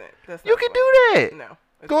does. It isn't. That's you can swinging. do that.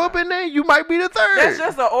 No. Go up in there. You might be the third. That's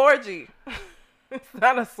just an orgy. It's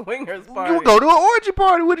not a swingers party. You go to an orgy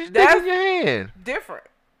party with your dick in your hand. Different.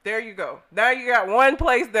 There you go. Now you got one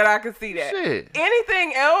place that I can see that. Shit.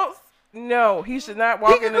 Anything else? No, he should not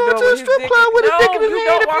walk in the door with his dick. He can go to a strip club with his dick in his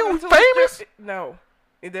hand if you famous. No.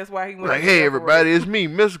 That's why he went. Like, hey, everybody, it's me,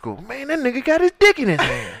 Mystical. Man, that nigga got his dick in his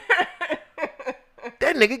hand.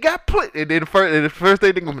 That nigga got put. And then the first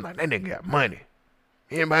thing they gonna be like, that nigga got money.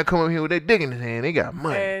 Anybody come up here with their dick in his hand, they got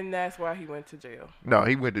money. And that's why he went to jail. No,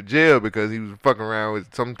 he went to jail because he was fucking around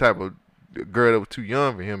with some type of a girl that was too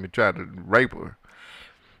young for him and tried to rape her.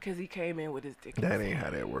 Cause he came in with his dick. That ain't how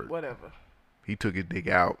that works. Whatever. He took his dick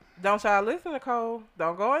out. Don't y'all listen to Cole.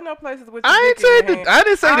 Don't go in no places with your I dick in your hand. I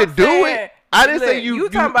didn't say to do it. I didn't say you. You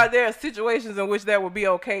talking about there are situations in which that would be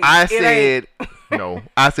okay. I said no.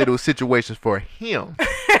 I said it was situations for him.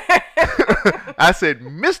 I said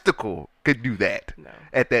Mystical could do that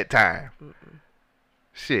at that time.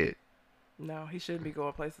 Shit. No, he shouldn't be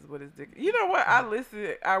going places with his dick. You know what? I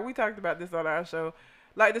listened. We talked about this on our show.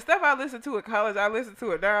 Like, the stuff I listened to at college, I listened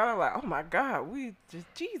to it now. I'm like, oh, my God. We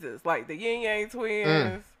just Jesus. Like, the Yin Yang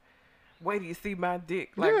Twins. Wait till you see my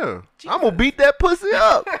dick. Like, yeah. Jesus. I'm going to beat that pussy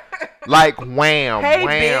up. Like, wham, hey,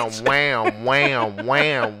 wham, bitch. wham, wham,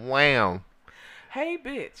 wham, wham. Hey,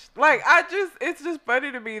 bitch. Like, it's just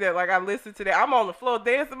funny to me that, like, I listen to that. I'm on the floor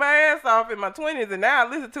dancing my ass off in my 20s, and now I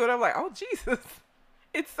listen to it. I'm like, oh, Jesus.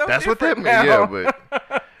 It's so That's what that different means. now. Yeah,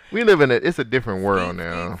 but we live in it's a different world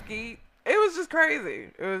now. Skeet. It was just crazy.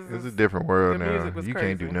 It's a different world the now. music was You crazy.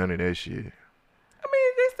 can't do none of that shit. I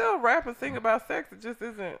mean, they still rap and sing about sex. It just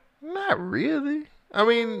isn't. Not really. I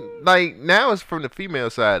mean, like, now it's from the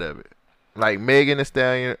female side of it. Like, Megan Thee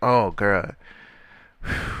Stallion. Oh, girl.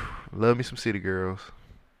 Love me some City Girls.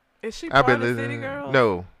 Is she part of City Girls?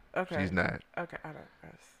 No, okay. she's not. Okay, I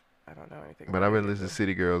don't know anything. But I've been listening to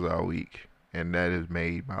City Girls all week, and that has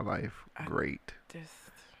made my life great.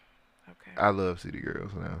 Okay. I love City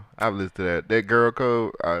Girls now. I've listened to that girl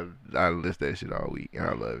code. I listen to that shit all week, and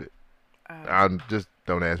I love it. I just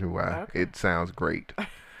don't ask me why. Okay. It sounds great. All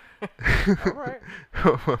right.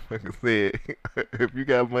 Like I said, if you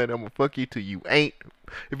got money, I'm gonna fuck you till you ain't.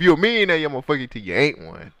 If you're a millionaire, I'm gonna fuck you till you ain't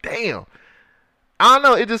one. Damn. I don't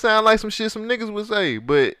know. It just sounds like some shit some niggas would say,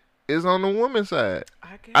 but it's on the woman's side.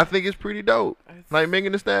 I think it's pretty dope. Like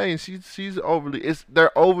Megan Thee Stallion, she's overly.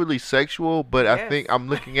 They're overly sexual, but I think I'm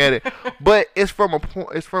looking at it. But it's from a point.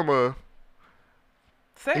 It's from a.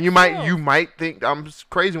 And you might think I'm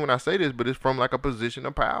crazy when I say this, but it's from like a position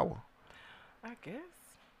of power. I guess.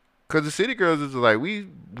 Cause the City Girls is like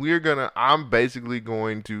I'm basically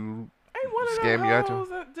going to scam you out to.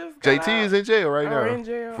 JT is in jail right now in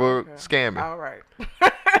jail? for scamming. All right.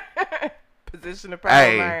 Position of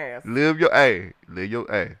power, my ass. Live your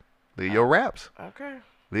raps. Okay.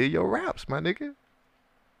 Live your raps, my nigga.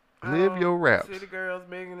 Live your raps. City Girls,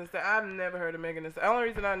 Megan Thee Stallion. I've never heard of Megan Thee Stallion. The only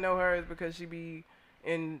reason I know her is because she be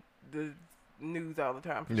in the news all the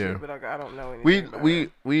time for shit, but I don't know anything about her.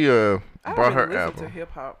 We bought her album. I don't listen to album.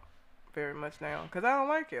 hip hop very much now because I don't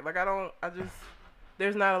like it. Like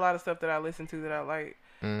there's not a lot of stuff that I listen to that I like.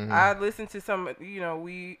 Mm-hmm. I listened to some,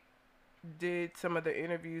 we did some of the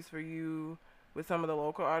interviews for you with some of the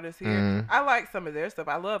local artists here. Mm-hmm. I like some of their stuff.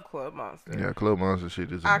 I love Club Monster. Yeah, Club Monster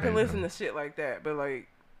shit is amazing. I can listen to shit like that, but like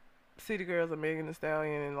City Girls and Megan Thee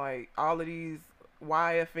Stallion and like all of these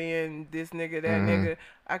YFN, this nigga, that nigga,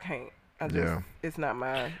 I can't. It's not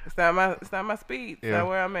my speed. It's not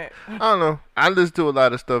where I'm at. I don't know. I listen to a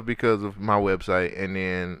lot of stuff because of my website, and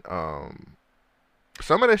then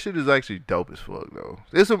some of that shit is actually dope as fuck though.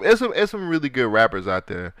 It's some really good rappers out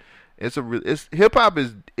there. It's hip hop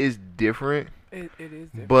is different. It is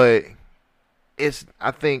different. But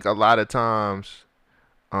I think a lot of times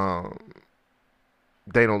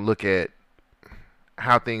they don't look at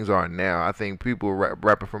how things are now. I think people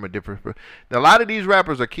rapping from a different. A lot of these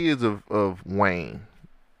rappers are kids of Wayne,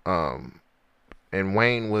 and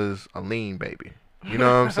Wayne was a lean baby. You know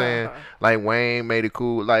what I'm saying? Like Wayne made it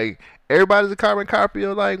cool. Like everybody's a carbon copy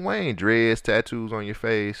of like Wayne. Dreads, tattoos on your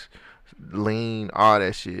face, lean, all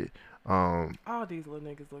that shit. All these little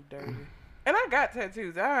niggas look dirty. And I got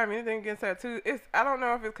tattoos. I don't have anything against tattoos. I don't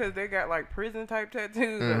know if it's because they got like prison type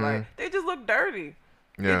tattoos or like they just look dirty.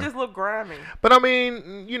 Yeah. They just look grimy. But I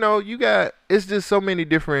mean, it's just so many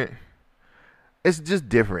different. It's just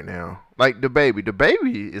different now. Like the baby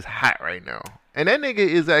is hot right now, and that nigga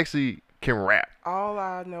is actually can rap. All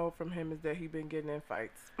I know from him is that he been getting in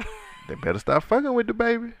fights. They better stop fucking with the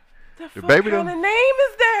baby. The baby kind of name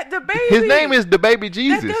is that? The baby. His name is the baby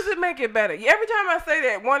Jesus. That doesn't make it better. Every time I say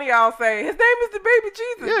that, one of y'all say his name is the baby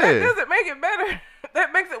Jesus. Yeah. That doesn't make it better.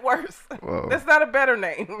 That makes it worse. Whoa. That's not a better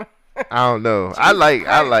name. I don't know. I like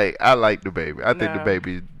the baby. I think the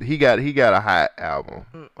baby he got a hot album.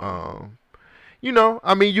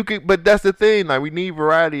 I mean you could, but that's the thing. Like we need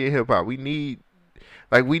variety in hip hop. We need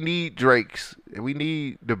Drakes. We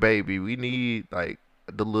need the baby. We need like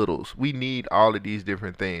the Littles. We need all of these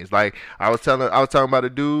different things. Like I was talking about a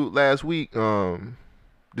dude last week.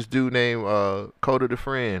 This dude named Coda the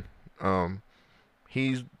Friend.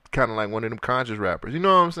 He's kind of like one of them conscious rappers. You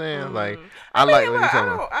know what I'm saying? Like I like when he's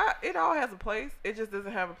talking. it all has a place. It just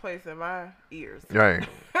doesn't have a place in my ears. Right.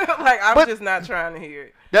 Like, I'm just not trying to hear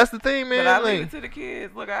it. That's the thing, man. But I like, leave it to the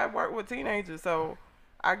kids. Look, I work with teenagers, so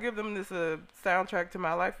I give them this soundtrack to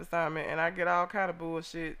my life assignment, and I get all kind of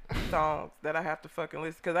bullshit songs that I have to fucking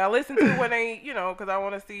listen. Because I listen to when they, because I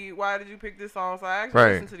want to see, why did you pick this song? So I actually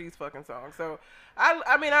listen to these fucking songs. So,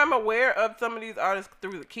 I mean, I'm aware of some of these artists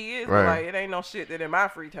through the kids, but like, it ain't no shit that in my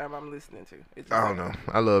free time I'm listening to. I don't know.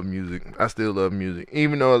 I love music. I still love music.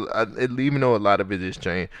 Even though a lot of it is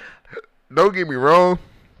changed. Don't get me wrong.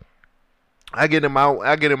 I get in my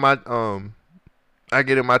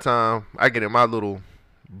little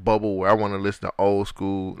bubble where I want to listen to old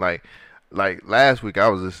school. Like last week I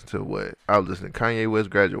was listening to Kanye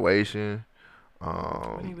West Graduation.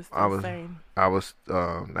 When he was still sane. I was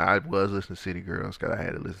listening to City Girls because I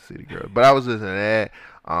had to listen to City Girls. But I was listening to that.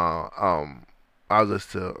 I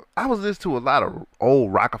was listening to a lot of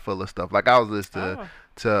old Rockefeller stuff. Like I was listening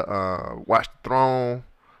to Watch the Throne,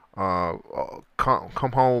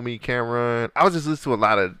 Come Home with Me, Cameron. I was just listening to a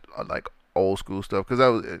lot of like old school stuff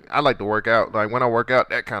because I like to work out. Like when I work out,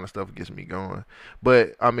 that kind of stuff gets me going.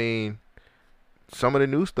 But I mean, some of the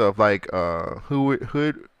new stuff like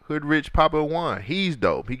Hood Rich Papa One, he's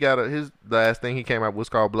dope. He got his last thing he came out with was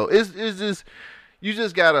called Blow. It's just you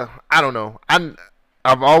just gotta. I don't know.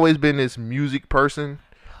 I've always been this music person.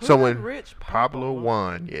 So when Rich Pablo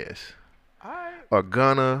One, yes, right. Or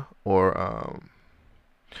Gunna, or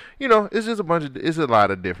it's just it's a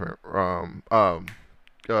lot of different.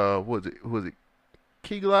 Was it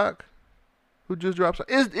Key Glock who just dropped?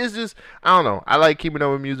 It's just I don't know. I like keeping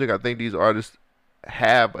up with music. I think these artists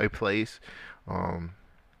have a place.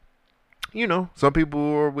 Some people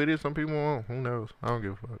are with it, some people won't. Who knows? I don't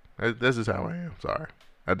give a fuck. That's just how I am. Sorry.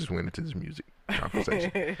 I just went into this music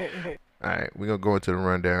conversation. All right, we're going to go into the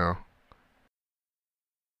rundown.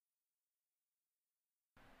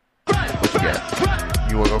 What you got?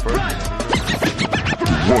 You want to go first?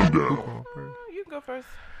 Rundown. You can go first.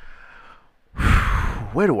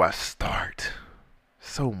 Where do I start?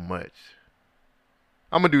 So much.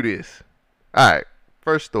 I'm going to do this. All right,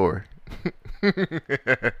 first story.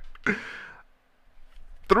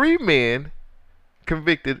 3 men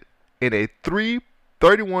convicted in a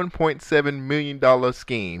 $31.7 million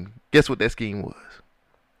scheme. Guess what that scheme was?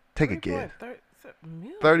 Take a guess.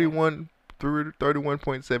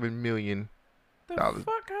 $31.7 million. The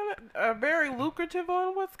fuck kind of very lucrative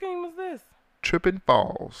one? What scheme was this? Trip and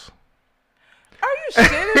falls. Are you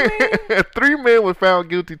shitting me? 3 men were found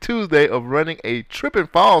guilty Tuesday of running a trip and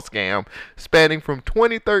fall scam spanning from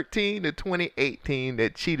 2013 to 2018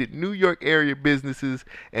 that cheated New York area businesses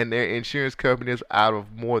and their insurance companies out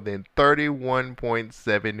of more than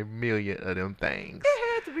 31.7 million of them things.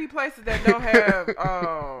 It had to be places that don't have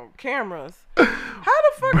cameras. How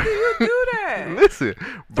the fuck do you do that? Listen,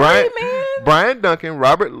 Brian Duncan,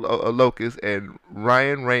 Robert Locust, and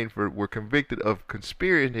Ryan Rainford were convicted of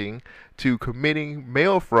conspiring to committing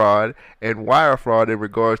mail fraud and wire fraud in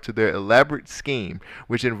regards to their elaborate scheme,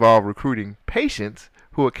 which involved recruiting patients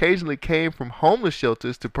who occasionally came from homeless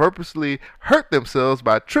shelters to purposely hurt themselves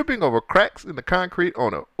by tripping over cracks in the concrete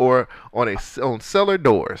on cellar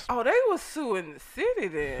doors. Oh, they was suing the city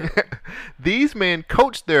then. These men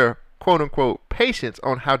coached their quote-unquote patients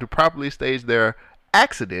on how to properly stage their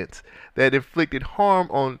accidents that inflicted harm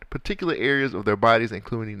on particular areas of their bodies,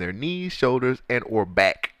 including their knees, shoulders, and or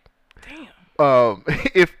back. Damn.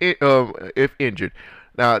 If injured.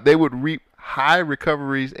 Now, they would reap high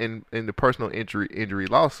recoveries in the personal injury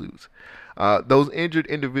lawsuits. Those injured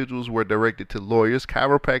individuals were directed to lawyers,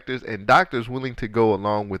 chiropractors, and doctors willing to go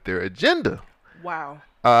along with their agenda. Wow.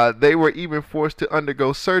 They were even forced to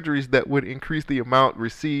undergo surgeries that would increase the amount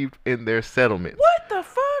received in their settlements. What the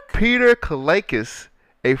fuck? Peter Kalakis,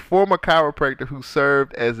 a former chiropractor who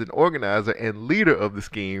served as an organizer and leader of the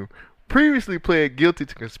scheme, previously pled guilty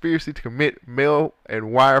to conspiracy to commit mail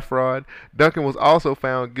and wire fraud. Duncan was also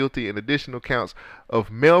found guilty in additional counts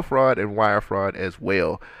of mail fraud and wire fraud as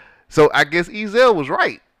well. So I guess Ezel was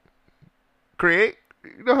right. Craig,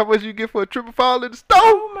 you know how much you get for a trip and fall in the stove?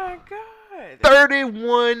 Oh my God.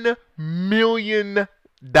 $31 million. These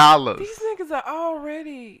niggas are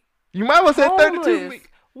already You might well say homeless. 32 million.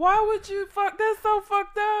 Why would you fuck? That's so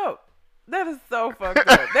fucked up. That is so fucked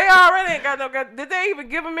up. They already ain't got no. Did they even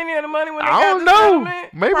give them any of the money when they got the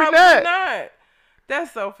settlement? Maybe Probably not.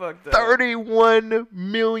 That's so fucked up. $31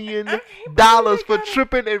 million for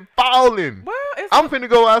tripping and falling. Well, I'm finna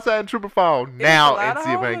go outside and trip and fall now and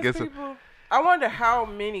see if I can get some. I wonder how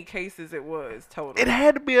many cases it was total. It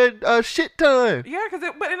had to be a shit ton. Yeah, because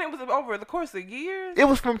it was over the course of years. It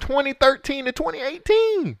was from 2013 to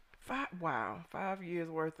 2018. Wow, 5 years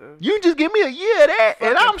worth of. You just give me a year of that,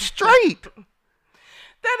 and I'm straight.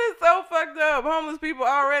 That is so fucked up. Homeless people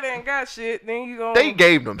already ain't got shit. Then you go. They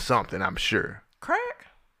gave them something, I'm sure. Crack?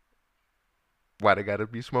 Why they gotta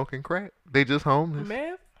be smoking crack? They just homeless.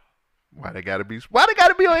 Meth? Why they gotta be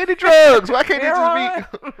on any drugs? Why can't they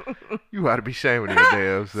just be? You ought to be shaming your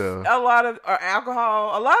damn self. A lot of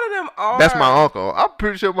alcohol. A lot of them are. That's my uncle. I'm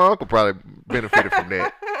pretty sure my uncle probably benefited from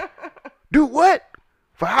that. Dude, what?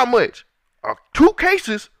 For how much? 2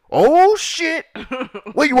 cases? Oh shit!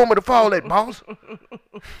 Where you want me to fall at, boss?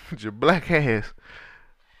 Your black ass.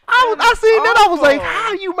 I seen that. I was like,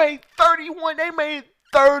 how you made 31? They made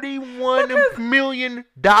 $31 million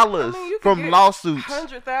from lawsuits.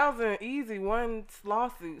 100,000 easy one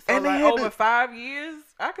lawsuit. So and like over 5 years,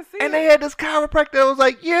 I could see. And they had this chiropractor that was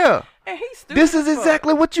like, yeah. And he's stupid. This is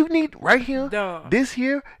exactly what you need right here. Dumb. This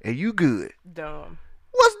here, and you good. Dumb.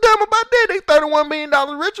 What's dumb about that? They $31 million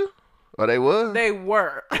richer. Oh, they was? They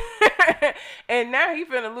were. And now he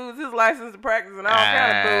finna lose his license to practice and all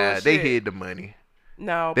kind of bullshit. They hid the money.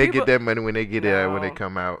 No. They get that money when they get it when they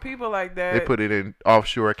come out. People like that. They put it in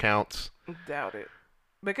offshore accounts. Doubt it.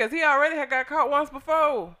 Because he already had got caught once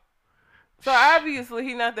before. So obviously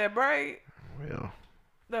he not that bright. Well.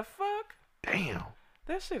 The fuck? Damn.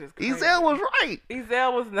 That shit is crazy. Ezell was right.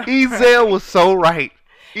 Ezell was not Ezell was so right.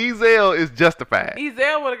 Ezell is justified.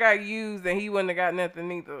 Ezell would have got used and he wouldn't have got nothing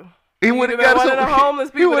either. He would have got one of the homeless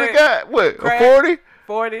people. He would have got what? Crack, a 40?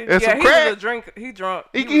 40. And yeah, some he crack? was a drink. He drunk.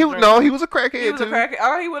 He was a crackhead He was too. a crackhead.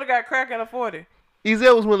 Oh, he would have got crack and a 40.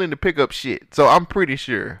 Ezell was willing to pick up shit, so I'm pretty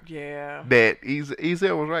sure. Yeah. That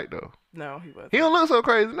Ezell was right though. No, he wasn't. He don't look so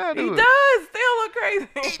crazy now, He do does still look crazy.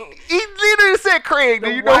 He literally said Craig. Do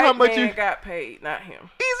you know how much you got paid? Not him.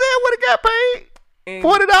 Ezell would have got paid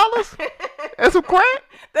 $40 and some crack.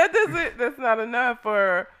 That's not enough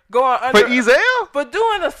for going under for Ezell for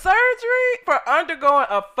doing a surgery for undergoing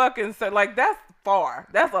a fucking like that's far.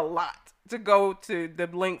 That's a lot to go to the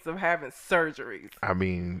lengths of having surgeries. I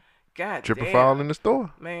mean, God triple damn. fall in the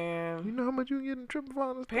store. Man. You know how much you get in triple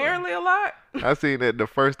fall in the store? Apparently a lot. I seen that. The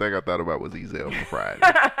first thing I thought about was Ezell for Friday.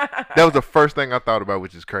 That was the first thing I thought about,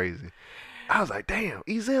 which is crazy. I was like, damn,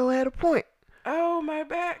 Ezell had a point. Oh, my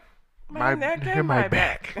back. My neck and my my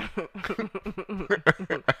back.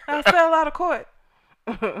 I sell a lot of court.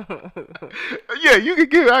 Yeah,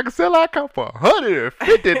 I can sell our cup for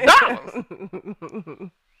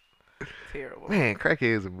 $150. Terrible. Man,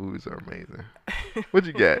 crackheads in movies are amazing. What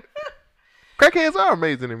you got? Crackheads are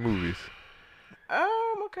amazing in movies.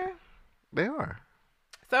 Okay. They are.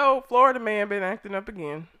 So, Florida man been acting up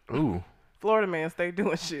again. Ooh. Florida man stay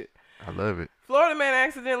doing shit. I love it. Florida man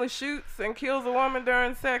accidentally shoots and kills a woman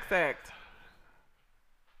during sex act.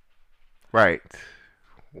 Right.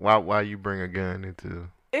 Why you bring a gun into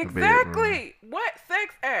exactly what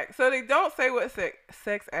sex act? So they don't say what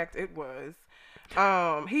sex act it was.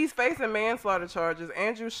 He's facing manslaughter charges.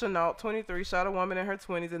 Andrew Chenault, 23, shot a woman in her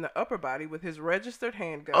 20s in the upper body with his registered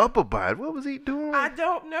handgun. Upper body? What was he doing? I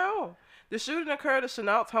don't know. The shooting occurred at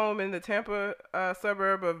Chenault's home in the Tampa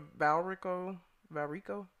suburb of Valrico. I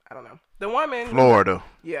don't know. The woman, Florida.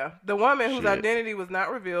 The woman whose identity was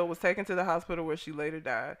not revealed was taken to the hospital where she later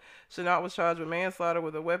died. Chenault was charged with manslaughter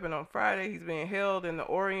with a weapon on Friday. He's being held in the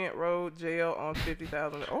Orient Road jail on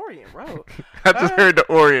 50,000 Orient Road. I just heard the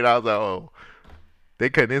Orient. I was like, oh, they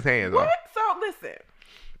cutting his hands off. So listen,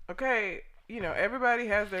 okay, everybody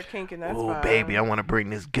has their kink and that's fine. Oh, baby, I want to bring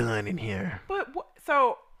this gun in here. But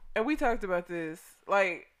and we talked about this,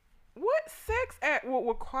 like, what sex act would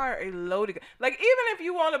require a loaded gun? Like, even if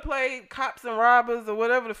you want to play cops and robbers or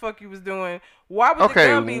whatever the fuck you was doing, why would the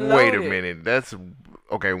gun be loaded? Wait a minute. That's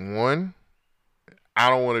okay. One, I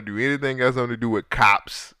don't want to do anything else to do with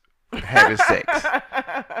cops having sex.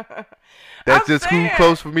 That's just too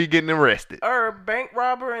close for me getting arrested. Or bank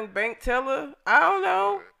robber and bank teller. I don't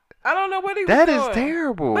know what he was doing. That is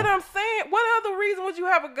terrible. But I'm saying, what other reason would you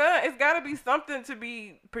have a gun? It's got to be something to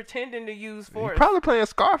be pretending to use for. You're probably playing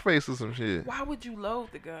Scarface or some shit. Why would you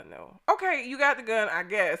load the gun though? Okay, you got the gun, I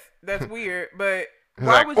guess. That's weird, but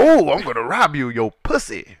why would you? Oh, I'm gonna rob you, your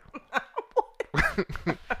pussy. Okay.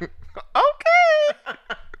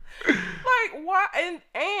 Like, why?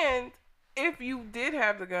 And if you did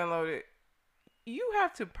have the gun loaded, you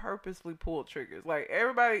have to purposely pull triggers. Like,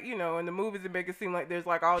 everybody, in the movies, it make it seem like there's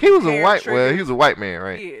like all. He was a white man,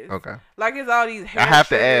 right? He is. Okay. Like, it's all these hair I have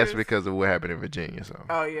triggers. to ask because of what happened in Virginia. So.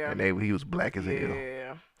 Oh yeah. And he was black as hell.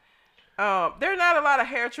 Yeah. There's not a lot of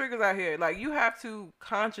hair triggers out here. Like, you have to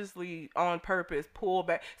consciously, on purpose, pull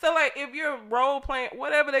back. So, like, if you're role playing,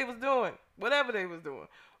 whatever they was doing,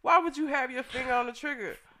 why would you have your finger on the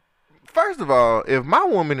trigger? First of all, if my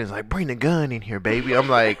woman is like, bring the gun in here, baby, I'm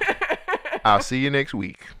like, I'll see you next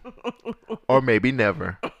week. Or maybe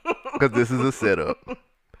never. Because this is a setup.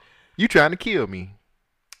 You trying to kill me.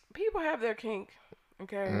 People have their kink.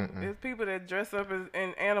 Okay? There's people that dress up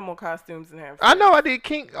in animal costumes and have sex. I know I did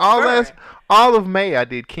kink. All of May I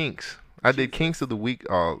did kinks. I did kinks of the week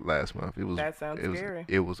all last month. That sounds scary.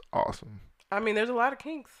 It was awesome. I mean, there's a lot of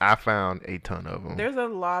kinks. I found a ton of them. There's a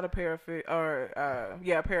lot of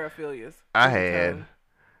paraphilias. I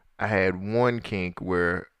had one kink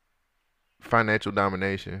where financial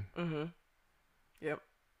domination. Yep.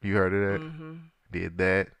 You heard of that? Did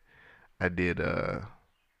that. I did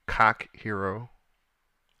cock hero.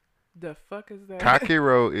 The fuck is that? Cock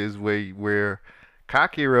hero is where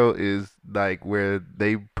cock hero is like where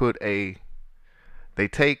they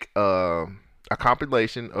take a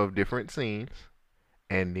compilation of different scenes,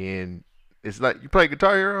 and then it's like you play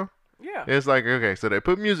Guitar Hero. Yeah. It's like, okay, so they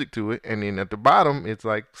put music to it, and then at the bottom it's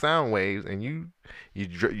like sound waves, and you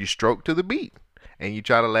stroke to the beat, and you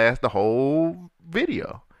try to last the whole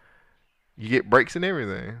video. You get breaks and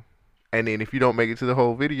everything, and then if you don't make it to the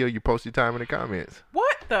whole video, you post your time in the comments.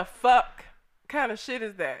 What the fuck kind of shit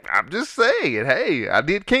is that? I'm just saying, hey, I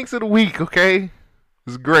did kinks of the week, okay? It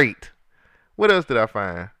was great. What else did I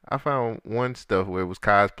find? I found one stuff where it was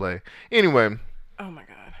cosplay. Anyway. Oh my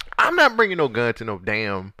god. I'm not bringing no gun to no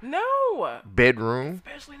damn bedroom.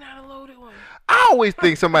 Especially not a loaded one. I always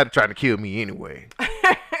think somebody trying to kill me anyway.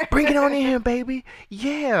 Bring it on in here, baby.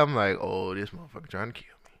 Yeah. I'm like, oh, this motherfucker trying to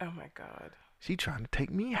kill me. Oh my god. She trying to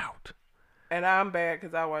take me out. And I'm bad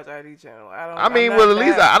because I watch ID channel. At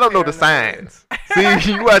least I don't know the signs.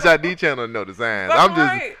 See, you watch ID channel and know the signs.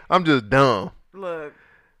 I'm just dumb. Look.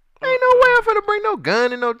 Ain't no way I'm finna bring no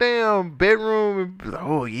gun in no damn bedroom. And be like,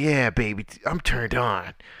 oh yeah, baby, I'm turned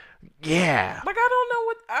on. Yeah. Like I don't know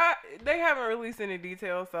what they haven't released any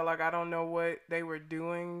details, so like I don't know what they were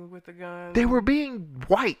doing with the gun. They were being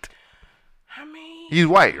white. I mean, he's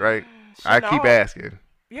white, right? Chenault. I keep asking.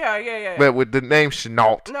 Yeah. But with the name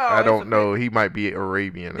Chenault, no, I don't know. He might be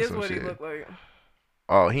Arabian or some shit. This is what he look like.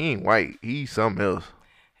 Oh, he ain't white. He's something else.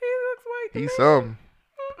 He looks white. He's something.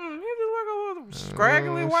 He just like a little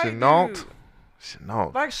scraggly white Chenault. dude.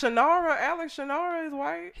 Chenault. Like Shannara. Alex Shannara is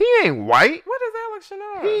white. He ain't white. What is Alex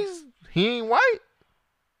Shannara? He ain't white.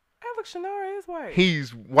 Alex Shannara is white. He's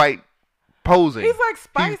white posing. He's like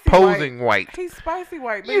spicy He's posing white. He's spicy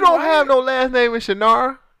white. You don't have no last name in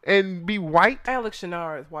Shannara and be white. Alex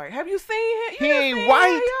Shannara is white. Have you seen him? He ain't white.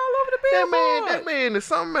 He all over the billboard. That man is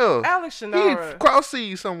something else. Alex Shannara. He cross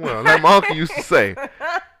seas somewhere, like my uncle used to say.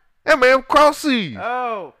 That man cross seas.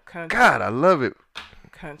 Oh, country. God, I love it.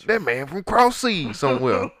 Country. That man from cross seas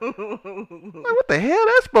somewhere. Like, what the hell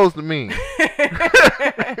that's supposed to mean?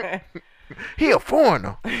 He a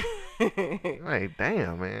foreigner. Like,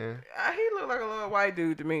 damn, man. He look like a little white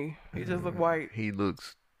dude to me. He just look white. He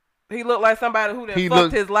looked like somebody who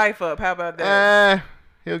fucked his life up. How about that?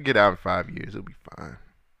 He'll get out in 5 years. He'll be fine.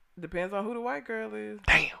 Depends on who the white girl is.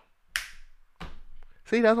 Damn.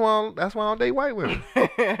 See, that's why I don't date white women.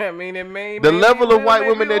 I mean, the level of white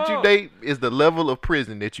women that you date is the level of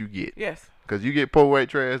prison that you get. Yes. Because you get poor white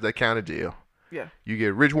trash, that count of jail. Yeah. You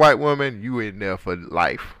get rich white woman, you in there for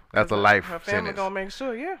life. That's a life sentence. Her family sentence. gonna make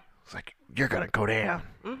sure, yeah. It's like, you're gonna go down.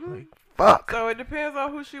 Mm-hmm. Like, fuck. So it depends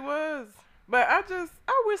on who she was. But I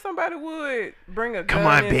wish somebody would bring a gun. Come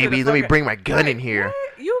on, baby, let me bring my gun in here. What?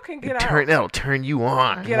 You can get out. That'll turn you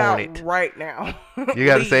on. Get out right now. You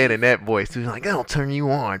gotta say it in that voice too. Like, that'll turn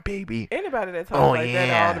you on, baby. Anybody that talks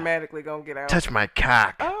that automatically gonna get out. Touch my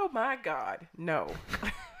cock. Oh my God, no.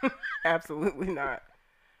 Absolutely not.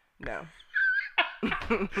 No.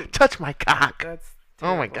 Touch my cock. That's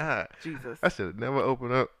terrible. Oh my God. Jesus. I should have never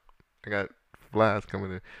opened up. I got flies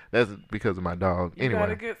coming in. That's because of my dog. You anyway.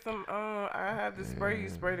 gotta get some. I have this spray you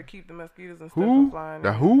spray to keep the mosquitoes and stuff from flying.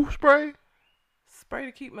 The who spray? Spray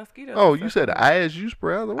to keep mosquitoes. Oh, you said the ISU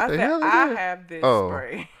spray. I was like, what the hell is I that? have this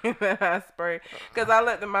spray that I spray because I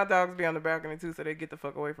let my dogs be on the balcony too, so they get the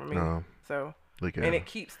fuck away from me. So look at and him. It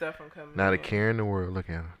keeps stuff from coming. Not in. a care in the world. Look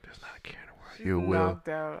at him. There's not a care in the world.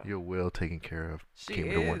 You're well taken care of. She Kima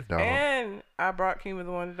is, the Wonder Dog. And I brought Kima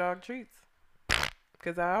the Wonder Dog treats.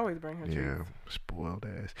 Because I always bring her treats. Yeah, spoiled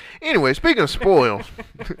ass. Anyway, speaking of spoiled,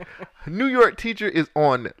 New York teacher is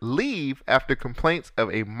on leave after complaints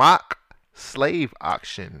of a mock slave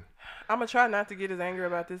auction. I'm going to try not to get as angry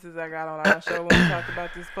about this as I got on our show when we talked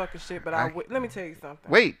about this fucking shit, but let me tell you something.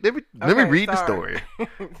 Wait, let me read the story.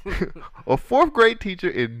 A fourth grade teacher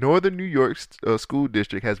in northern New York school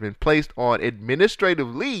district has been placed on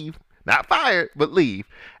administrative leave not fired, but leave,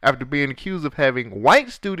 after being accused of having white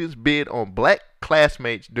students bid on black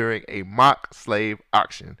classmates during a mock slave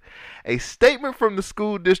auction. A statement from the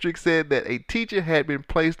school district said that a teacher had been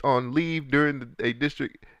placed on leave during a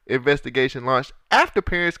district investigation launched after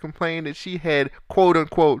parents complained that she had, quote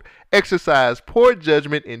unquote, exercised poor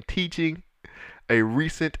judgment in teaching a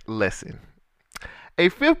recent lesson. A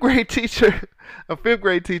fifth grade teacher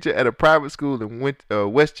at a private school in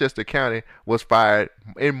Westchester County was fired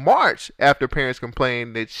in March after parents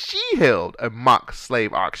complained that she held a mock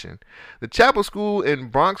slave auction. The Chapel School in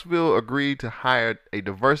Bronxville agreed to hire a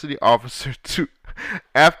diversity officer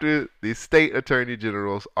after the state attorney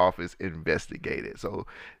general's office investigated. So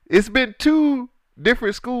it's been 2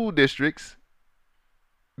 different school districts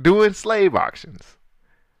doing slave auctions.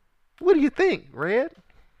 What do you think, Red?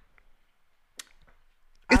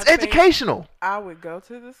 It's educational. I would go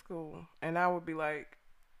to the school and I would be like,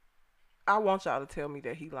 I want y'all to tell me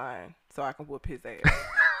that he lying so I can whoop his ass.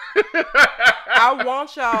 I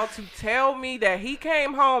want y'all to tell me that he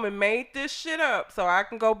came home and made this shit up so I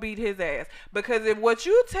can go beat his ass. Because if what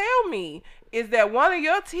you tell me is that one of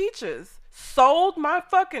your teachers sold my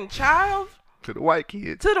fucking child to the white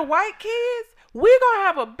kids, we're gonna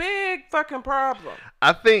have a big fucking problem.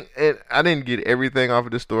 I think, and I didn't get everything off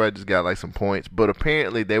of this story, I just got like some points, but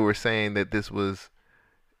apparently they were saying that this was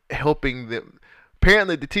helping them.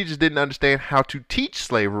 Apparently the teachers didn't understand how to teach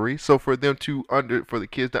slavery, so for the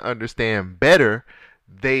kids to understand better,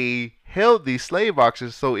 they held these slave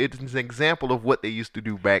auctions, so it's an example of what they used to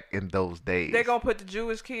do back in those days. They're gonna put the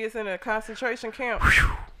Jewish kids in a concentration camp.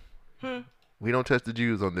 We don't touch the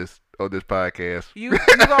Jews on this podcast. You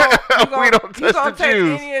gonna we don't touch the take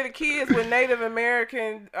Jews. Any of the kids with Native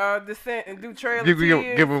American descent and do Trail of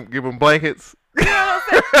Tears? Give them blankets. You know what I'm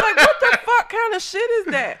saying? Like, what the fuck kind of shit is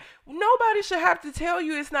that? Nobody should have to tell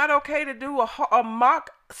you it's not okay to do a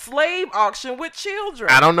mock slave auction with children.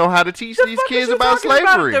 I don't know how to teach these kids about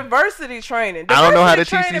slavery. About diversity training. I don't know how to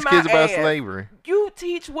teach these kids about slavery. You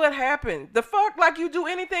teach what happened. The fuck, like you do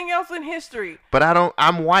anything else in history. But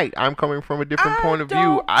I'm white. I'm coming from a different point of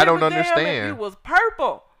view. I don't understand. If you was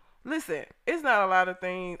purple. Listen, it's not a lot of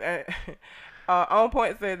things. On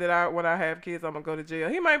Point said that when I have kids, I'm gonna go to jail.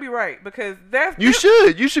 He might be right because you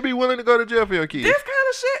should be willing to go to jail for your kids. This kind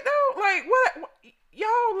of shit though, like what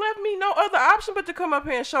y'all left me no other option but to come up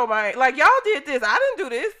here and show my like y'all did this. I didn't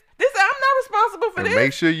do this. I'm not responsible for this.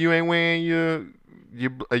 Make sure you ain't wearing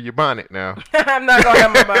your bonnet now. I'm not gonna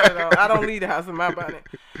have my bonnet on. I don't leave the house in my bonnet.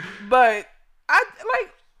 But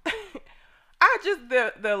I just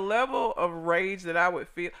the level of rage that I would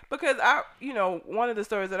feel because one of the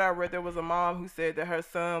stories that I read, there was a mom who said that her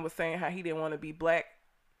son was saying how he didn't want to be black.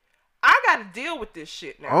 I got to deal with this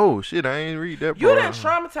shit now. Oh shit, I ain't read that. You didn't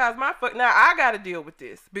traumatize my fuck. Now I got to deal with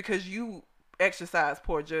this because you exercise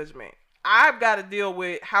poor judgment. I've got to deal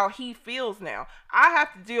with how he feels now. I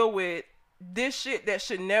have to deal with this shit that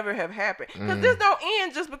should never have happened. Because this don't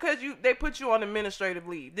end just because they put you on administrative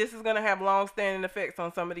leave. This is going to have long-standing effects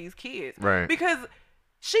on some of these kids. Right. Because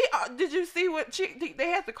did you see they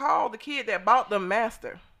had to call the kid that bought them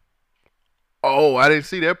master? Oh, I didn't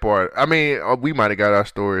see that part. I mean, we might have got our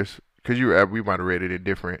stories because we might have read it in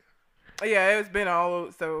different. Yeah, it's been all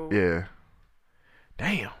over, so. Yeah.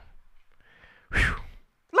 Damn. Whew.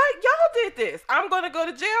 Like, y'all did this. I'm going to go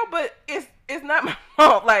to jail, but it's not my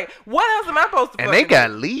fault. Like, what else am I supposed to And they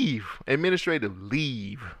got leave. Administrative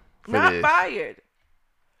leave. Not fired.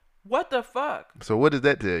 What the fuck? So what does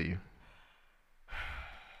that tell you?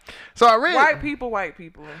 So I read... White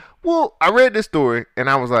people. Well, I read this story, and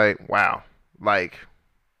I was like, wow. Like...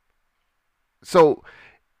 So...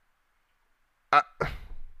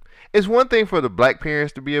 It's one thing for the black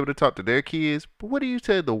parents to be able to talk to their kids, but what do you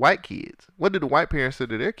tell the white kids? What did the white parents say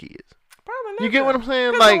to their kids? Probably nothing. You get what I'm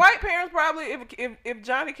saying? Like the white parents probably, if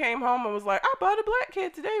Johnny came home and was like, I bought a black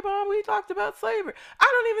kid today, Mom, we talked about slavery. I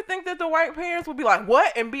don't even think that the white parents would be like,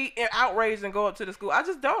 what? And be outraged and go up to the school. I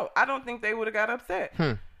just don't. I don't think they would have got upset.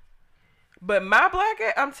 But my black,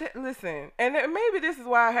 listen, and maybe this is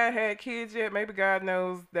why I hadn't had kids yet. Maybe God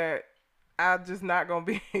knows that I'm just not going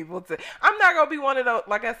to be able to. I'm not going to be one of those,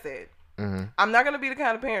 like I said. Mm-hmm. I'm not going to be the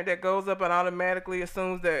kind of parent that goes up and automatically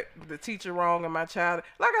assumes that the teacher wrong and my child.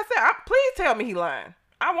 Like I said, please tell me he lying.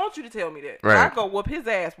 I want you to tell me that. Right. I go whoop his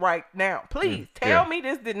ass right now. Please tell me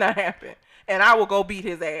this did not happen. And I will go beat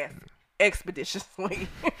his ass expeditiously.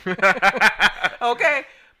 Okay?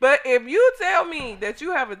 But if you tell me that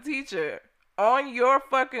you have a teacher on your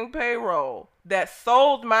fucking payroll that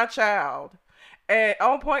sold my child, and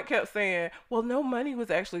On Point kept saying, well, no money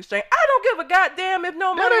was actually exchanged. I don't give a goddamn if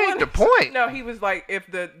no money was. That ain't the point. No, he was like,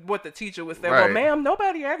 what the teacher would say, right. Well, ma'am,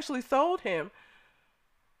 nobody actually sold him.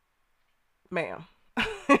 ma'am.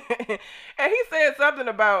 And he said something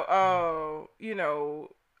about, you know,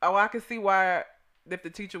 oh, I can see why. If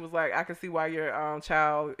the teacher was like, I can see why your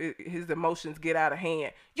child, his emotions get out of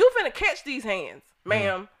hand. You finna catch these hands,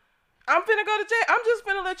 ma'am. I'm finna go to jail. I'm just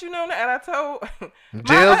finna let you know that. And I told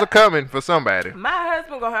jails are coming for somebody. My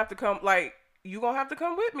husband gonna have to come. Like, you gonna have to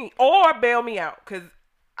come with me or bail me out, because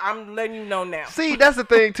I'm letting you know now. See, that's the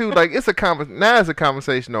thing too. Like, it's a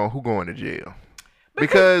conversation on who going to jail.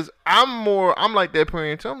 Because I'm like that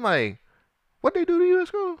parent too. I'm like, what they do to you at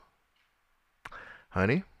school,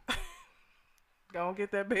 honey? Go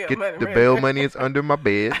get that bail money. The ready. Bail money is under my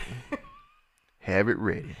bed. Have it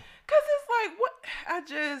ready. Cause it's like, what?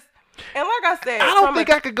 And like I said, I don't think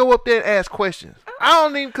I could go up there and ask questions. I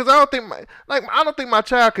don't think my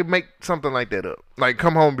child could make something like that up. Like,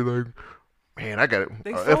 come home and be like, man, I got an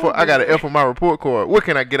F on my report card. What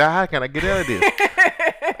can I get out? How can I get out of this?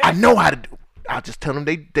 I know how to do. I'll just tell them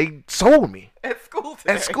they sold me at school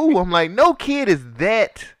today. At school, I'm like, no kid is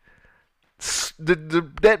that.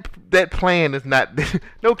 That plan is not.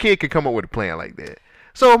 No kid can come up with a plan like that.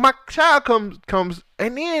 So my child comes,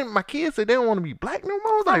 and then my kids say they don't want to be black no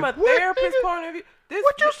more. From like, a therapist point of view,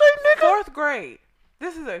 what you say, nigga? 4th grade.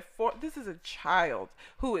 This is a child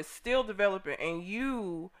who is still developing, and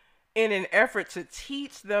you, in an effort to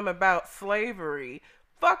teach them about slavery,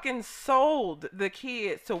 fucking sold the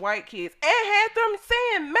kids to white kids and had them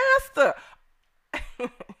saying master.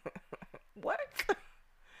 What?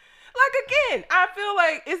 Like, again, I feel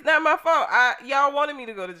like it's not my fault. Y'all wanted me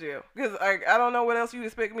to go to jail because I don't know what else you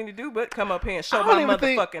expect me to do but come up here and show my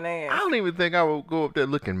motherfucking ass. I don't even think I would go up there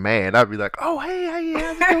looking mad. I'd be like, oh, hey,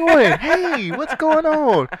 how's it going? Hey, what's going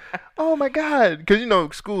on? Oh, my God. Because, you know,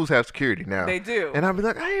 schools have security now. They do. And I'd be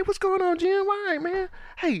like, hey, what's going on, Jim? All right, man.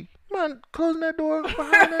 Hey, you mind closing that door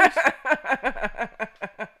behind us?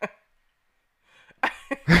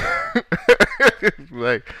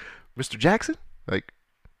 Like, Mr. Jackson? Like,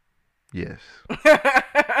 yes.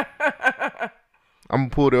 I'm gonna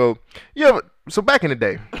pull the. Yeah, so back in the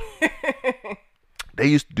day, they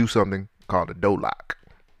used to do something called a door lock,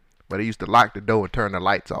 where they used to lock the door and turn the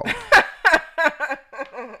lights off,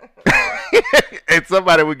 and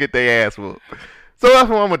somebody would get their ass whooped. So that's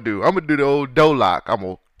what I'm gonna do. I'm gonna do the old door lock. I'm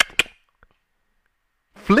gonna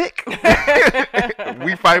flick.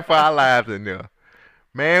 We fight for our lives in there.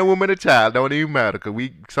 Man, woman, or child, don't even matter, because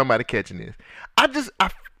somebody catching this.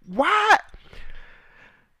 Why?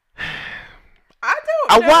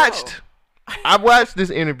 I watched this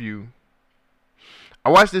interview. I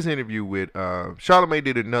watched this interview with Charlamagne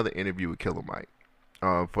did another interview with Killer Mike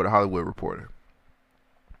for the Hollywood Reporter.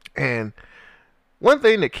 And one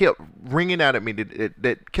thing that kept ringing out at me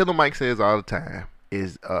that Killer Mike says all the time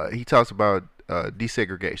is he talks about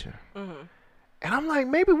desegregation. Mm-hmm. And I'm like,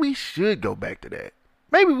 maybe we should go back to that.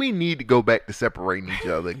 Maybe we need to go back to separating each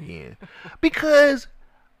other again. Because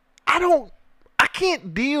I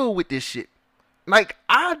can't deal with this shit. Like,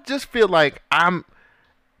 I just feel like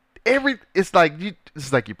it's like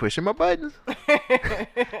you're pushing my buttons.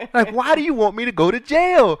 Like, why do you want me to go to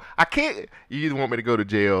jail? I can't. You either want me to go to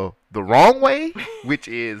jail the wrong way, which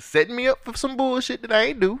is setting me up for some bullshit that I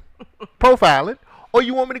ain't do, profiling, or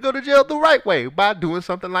you want me to go to jail the right way by doing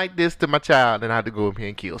something like this to my child and I have to go up here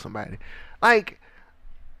and kill somebody. Like,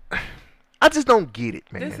 I just don't get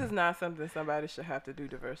it, man. This is not something somebody should have to do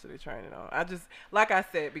diversity training on. Like I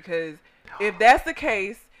said, because if that's the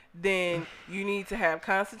case, then you need to have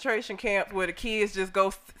concentration camps where the kids just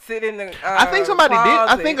go sit in the I think somebody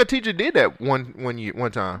closet. did. I think a teacher did that one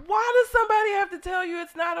time. Why does somebody have to tell you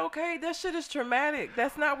it's not okay? That shit is traumatic.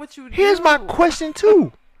 That's not what you do. Here's my question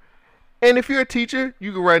too. And if you're a teacher,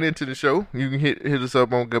 you can write into the show. You can hit us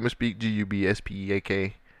up on Government Speak,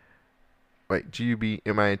 GUBSPEAK. Wait,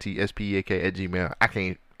 GUBMINTSPEAK at Gmail.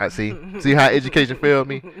 I see how education failed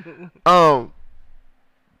me.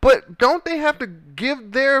 But don't they have to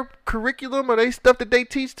give their curriculum or they stuff that they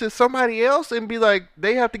teach to somebody else and be like,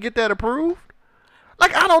 they have to get that approved?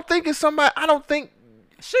 Like, I don't think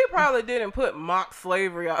she probably didn't put mock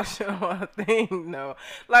slavery on a thing, no.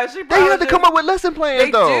 Like, she probably they had to come up with lesson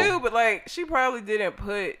plans, though. They do, but like, she probably didn't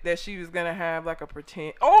put that she was gonna have like a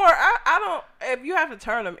pretend. Or I don't. If you have to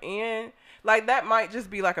turn them in, like, that might just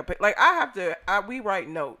be like we write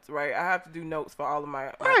notes, right? I have to do notes for all of my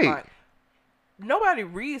clients. Nobody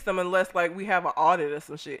reads them unless like we have an audit or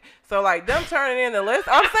some shit. So like them turning in the list,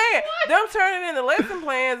 I'm saying them turning in the lesson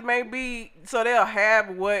plans may be so they'll have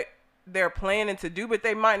what they're planning to do, but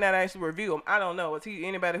they might not actually review them. I don't know.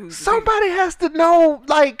 Anybody who's somebody has to know?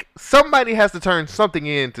 Like, somebody has to turn something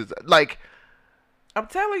into like. I'm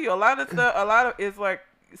telling you, a lot of it's like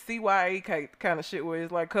CYA kind of shit where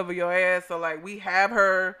it's like cover your ass. So like we have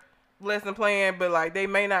her lesson plan, but like they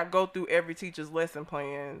may not go through every teacher's lesson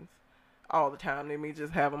plans all the time. They may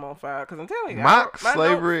just have them on file. Because I'm telling you, mock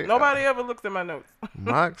slavery. Notes, nobody ever looks at my notes.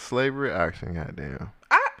 Mock slavery action, goddamn.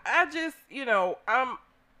 I just, you know, I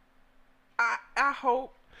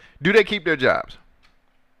hope. Do they keep their jobs?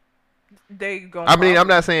 They going. I mean, I'm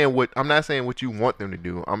not saying what you want them to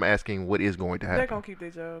do. I'm asking what is going to happen. They're gonna keep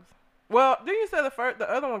their jobs. Well, didn't you say the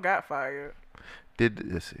other one got fired?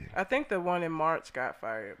 Let's see. I think the one in March got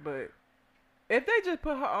fired, but if they just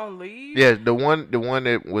put her on leave. Yeah, the one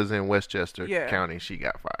that was in Westchester County, she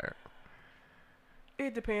got fired.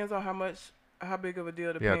 It depends on how big of a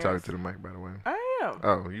deal the parents. Yeah, I'm talking to the mic, by the way. I am.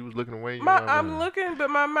 Oh, you was looking away? I'm looking, but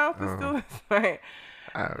my mouth is still the same.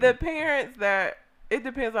 The parents that, it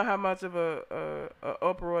depends on how much of a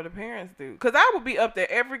uproar the parents do. Because I would be up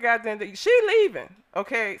there every goddamn day. She leaving,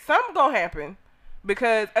 okay? Something gonna happen.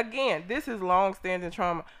 Because, again, this is long-standing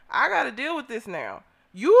trauma. I got to deal with this now.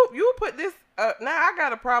 You put this, now I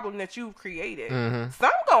got a problem that you've created. Mm-hmm.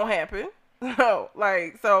 Something gonna happen.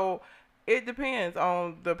 So it depends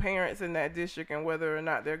on the parents in that district and whether or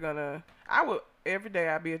not they're gonna. Every day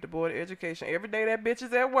I be at the Board of Education. Every day that bitch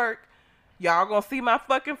is at work. Y'all gonna see my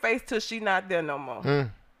fucking face till she not there no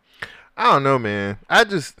more. I don't know, man. I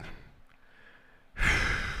just.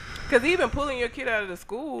 Because even pulling your kid out of the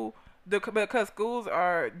school, because schools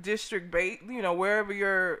are district based, you know, wherever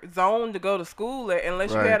you're zoned to go to school at, unless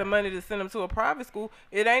you had the money to send them to a private school,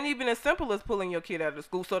 it ain't even as simple as pulling your kid out of the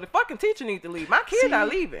school. So the fucking teacher needs to leave. My kid not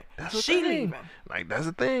leaving. She leaving. Like, that's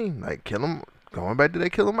the thing. Like, kill him. Going back to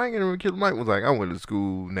that Killer Mike, and Killer Mike was like, I went to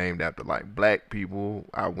school named after like black people.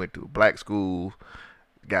 I went to a black school,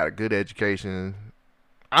 got a good education.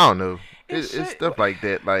 I don't know. It's stuff like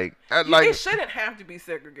that. Like, it shouldn't have to be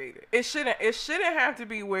segregated. It shouldn't have to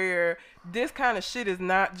be where this kind of shit is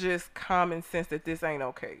not just common sense that this ain't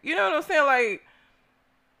okay. You know what I'm saying? Like,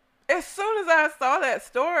 as soon as I saw that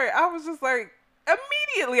story, I was just like,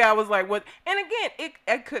 immediately I was like, what? And again,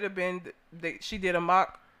 it could have been that she did a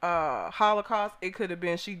mock Holocaust. It could have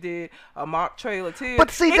been she did a mock Trail of Tears. But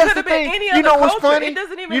see, that's the thing. You know what's funny? It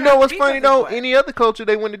doesn't even. You know what's funny though? Any other culture,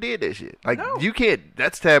 they wouldn't have did that shit. Like, you can't.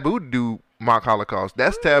 That's taboo to do mock Holocaust.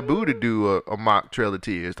 That's taboo to do a mock Trail of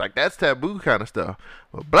Tears. Like, that's taboo kind of stuff.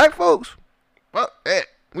 But black folks, fuck that.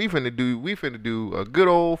 We finna do a good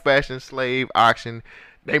old fashioned slave auction.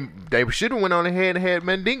 They should have went on ahead and had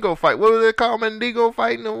Mandingo fight. What was it called? Mandingo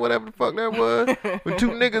fighting or whatever the fuck that was. With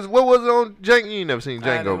two niggas. What was it on Django? You ain't never seen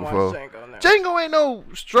Django before. Django ain't no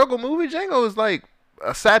struggle movie. Django is like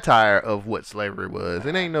a satire of what slavery was.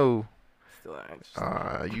 It ain't no. Still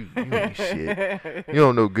ain't. You ain't shit. You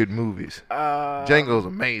don't know good movies. Django's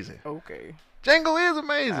amazing. Okay. Django is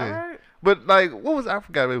amazing. Right. But like, what was I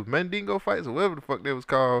forgot? It was Mandingo fights or whatever the fuck that was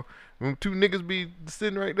called. When two niggas be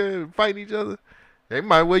sitting right there fighting each other. You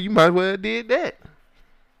might well did that.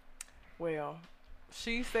 Well,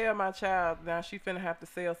 she sell my child. Now she finna have to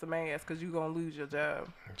sell some ass because you gonna lose your job.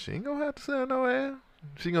 She ain't gonna have to sell no ass.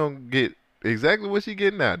 She gonna get exactly what she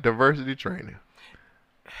getting now. Diversity training.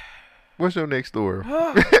 What's your next story?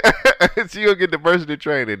 She gonna get diversity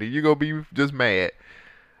training and you gonna be just mad.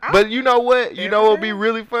 But you know what? You know what would be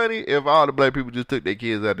really funny? If all the black people just took their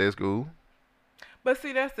kids out of their school. But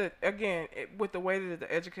see, that's with the way that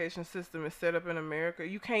the education system is set up in America,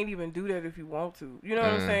 you can't even do that if you want to. You know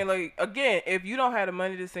what I'm saying? Like, again, if you don't have the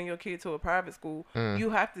money to send your kid to a private school,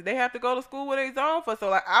 they have to go to school where they're zoned for.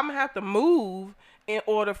 So, like, I'm going to have to move in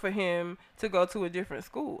order for him to go to a different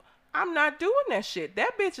school. I'm not doing that shit.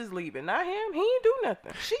 That bitch is leaving, not him. He ain't do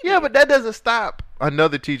nothing. But that doesn't stop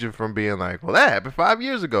another teacher from being like, well, that happened 5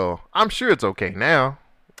 years ago. I'm sure it's okay now.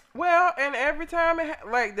 Well, and every time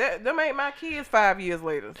them ain't my kids 5 years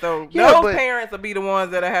later. So those parents will be the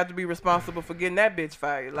ones that have to be responsible for getting that bitch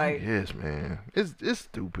fired. Like, yes, man, it's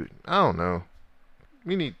stupid. I don't know.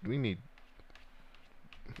 We need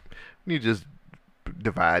to just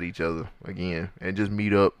divide each other again and just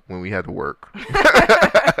meet up when we have to work.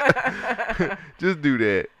 Just do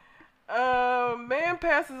that. Man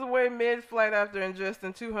passes away mid-flight after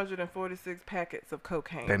ingesting 246 packets of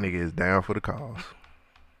cocaine. That nigga is down for the cause.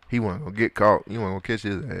 He wasn't gonna get caught. He wasn't gonna catch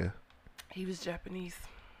his ass. He was Japanese.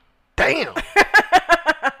 Damn.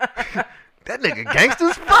 That nigga gangsta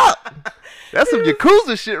as fuck. That's some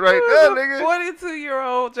Yakuza shit right there, nigga.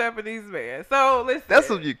 42-year-old Japanese man. So listen. That's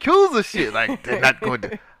some Yakuza shit. Like, they're not going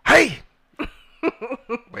to. Hey.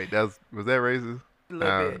 Wait, was that racist? A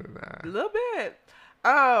little bit.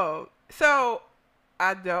 So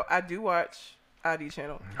I do watch ID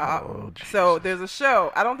channel. Oh, so there's a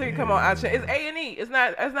show. I don't think it come on ID channel. It's A&E. It's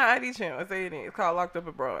not ID channel. It's A&E. It's called Locked Up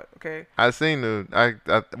Abroad. Okay. I've seen I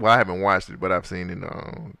haven't watched it, but I've seen it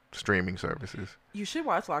on streaming services. You should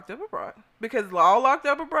watch Locked Up Abroad because all Locked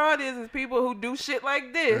Up Abroad is people who do shit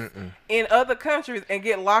like this in other countries and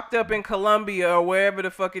get locked up in Colombia or wherever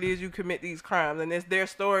the fuck it is you commit these crimes, and it's their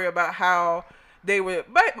story about how they were.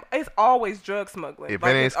 But it's always drug smuggling. If it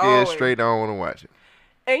ain't Scared Straight, I don't want to watch it.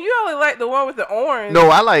 And you only like the one with the orange. No,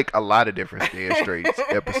 I like a lot of different Scared Straight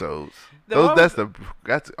episodes.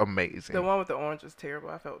 That's amazing. The one with the orange was terrible.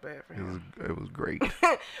 I felt bad for him. It was great.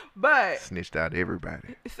 But snitched out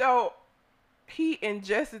everybody. So he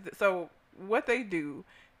ingested. So what they do,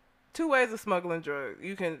 2 ways of smuggling drugs.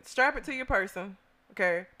 You can strap it to your person.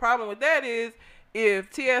 Okay. Problem with that is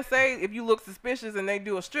if TSA, if you look suspicious and they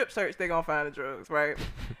do a strip search, they're gonna find the drugs, right?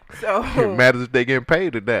 So it matters if they getting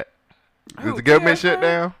paid or not. Is the government shut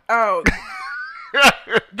down? Oh.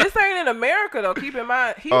 This ain't in America though. Keep in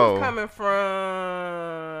mind, he was coming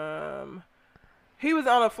from. He was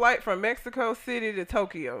on a flight from Mexico City to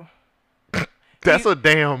Tokyo. That's a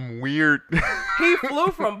damn weird. He flew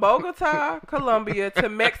from Bogota, Colombia, to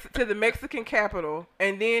the Mexican capital,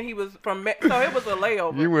 and then he was from. So it was a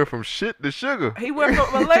layover. You went from shit to sugar. He went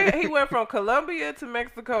from Colombia to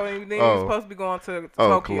Mexico, and then he was supposed to be going to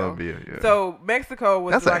Tokyo. Colombia. Yeah. So Mexico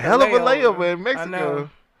was. That's like a hell of a layover in Mexico. I know.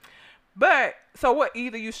 But so what?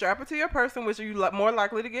 Either you strap it to your person, which are you more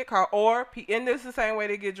likely to get caught, or and this is the same way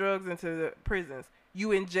they get drugs into the prisons. You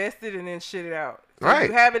ingest it and then shit it out. So right.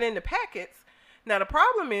 You have it in the packets. Now the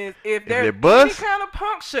problem is if there's any kind of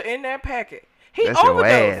puncture in that packet, he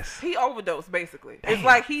overdosed. He overdosed basically. Damn. It's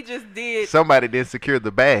like he just did. Somebody didn't secure the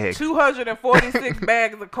bag. 246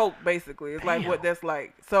 bags of coke basically. It's like what that's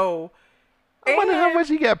like. So I wonder how much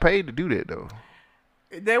he got paid to do that though.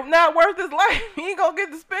 They're not worth his life. He ain't gonna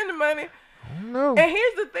get to spend the money. No. And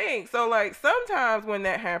here's the thing. So like sometimes when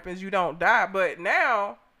that happens, you don't die, but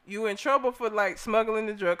now you in trouble for like smuggling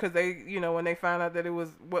the drug because they, when they find out that it was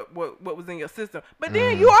what was in your system. But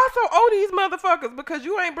then you also owe these motherfuckers because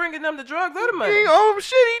you ain't bringing them the drugs or the money. He ain't owe him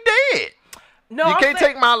shit. He dead. No, you can't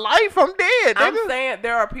take my life. I'm dead. I'm saying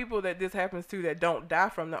there are people that this happens to that don't die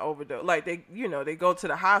from the overdose. Like they go to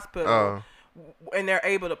the hospital. And they're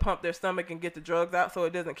able to pump their stomach and get the drugs out so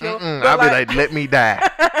it doesn't kill them. I'll be like, let me die.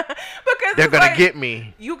 Because they're going to get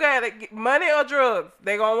me. You got to get money or drugs.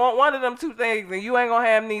 They going to want one of them two things, and you ain't going to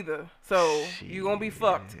have neither. So you going to be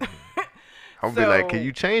fucked. I'm going to be like, can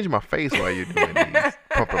you change my face while you're doing these?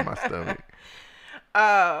 Pumping my stomach.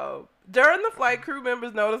 During the flight, crew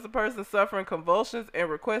members noticed a person suffering convulsions and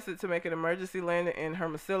requested to make an emergency landing in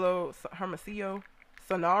Hermosillo,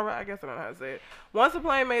 Sonora, I guess I don't know how to say it. Once the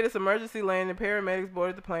plane made its emergency landing, paramedics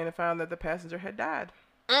boarded the plane and found that the passenger had died.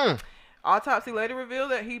 Autopsy later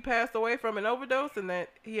revealed that he passed away from an overdose and that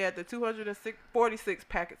he had the 246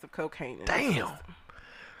 packets of cocaine in his system.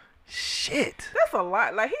 Shit. That's a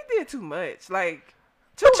lot. Like, he did too much. Like,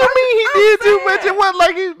 what you mean he did too much? It wasn't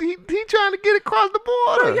like he trying to get across the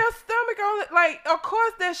border. Put your stomach on it. Like, of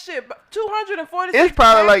course that shit. 246 It's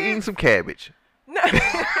probably like eating some cabbage. No.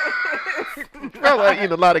 Probably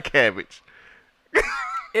eating a lot of cabbage.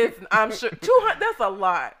 I'm sure 200. That's a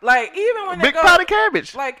lot. Like even when big pot of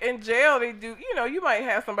cabbage. Like in jail, they do. You might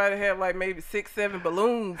have somebody have like maybe 6-7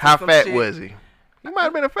 balloons. How fat was he? He might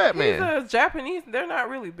have been a fat man. He's a Japanese. They're not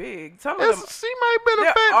really big. Some of them. He might have been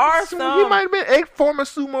a fat. He might have been a former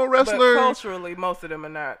sumo wrestler. But culturally, most of them are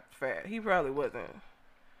not fat. He probably wasn't.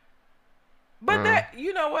 But that,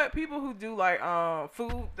 you know what? People who do like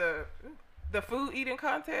food, the food eating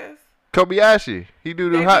contest. Kobayashi, he do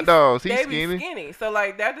the hot dogs. He's skinny. Skinny, so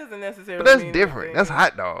like that doesn't necessarily. But that's mean different. anything. That's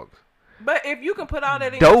hot dogs. But if you can put all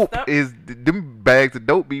that in dope your stomach, is them bags of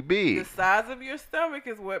dope be big. The size of your stomach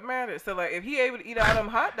is what matters. So like if he able to eat all them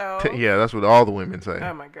hot dogs, yeah, that's what all the women say.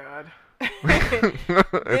 Oh my god.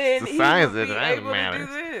 It's the science that able to do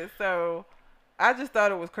this. So I just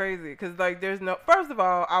thought it was crazy because like there's no. First of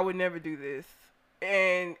all, I would never do this.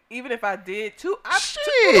 And even if I did,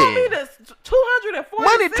 240.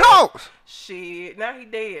 Money talks. Shit, now he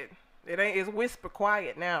dead. It's whisper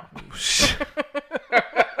quiet now. Shit,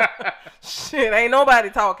 ain't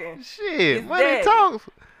nobody talking. Shit, money talks.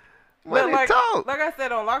 Money talks. Like I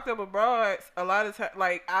said on Locked Up Abroad, a lot of times,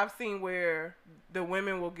 like I've seen where the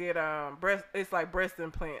women will get breast. It's like breast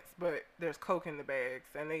implants, but there's coke in the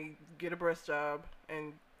bags, and they get a breast job,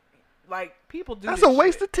 and like people do. That's a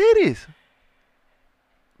waste of titties.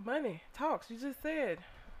 Money talks. You just said.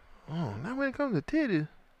 Oh, not when it comes to titties.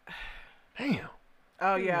 Damn.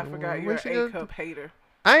 Oh yeah, I forgot. You're an A-cup hater.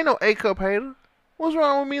 I ain't no A-cup hater. What's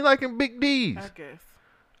wrong with me liking big D's? I guess.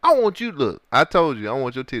 I want you to look. I told you I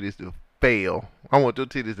want your titties to fail. I want your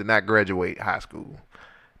titties to not graduate high school.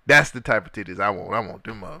 That's the type of titties I want. I want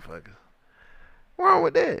them motherfuckers. What's wrong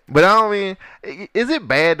with that? But I don't mean, is it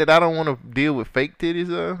bad that I don't want to deal with fake titties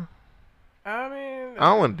though? I mean, I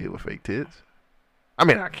don't want to deal with fake tits. I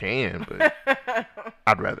mean, I can, but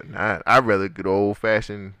I'd rather not. I'd rather good old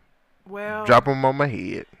fashioned. Well, drop them on my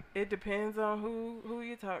head. It depends on who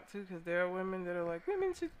you talk to, because there are women that are like,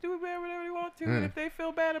 women should do whatever they want to, and if they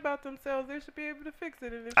feel bad about themselves, they should be able to fix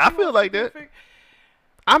it. And if I feel like that.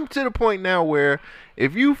 I'm to the point now where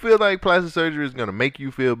if you feel like plastic surgery is gonna make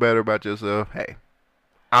you feel better about yourself, hey,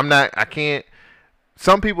 I can't.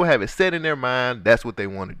 Some people have it set in their mind that's what they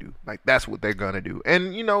want to do. Like, that's what they're gonna do.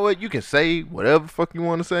 And you know what? You can say whatever the fuck you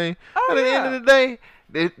want to say. But at the end of the day,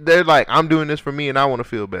 they're like, I'm doing this for me and I want to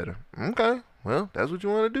feel better. Okay. Well, that's what you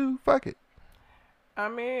want to do. Fuck it. I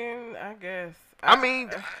mean, I guess.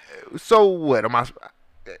 So what?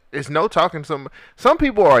 It's no talking some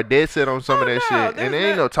people are dead set on some of that shit, and there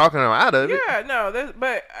ain't no talking them out of it. Yeah, no.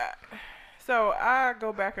 So I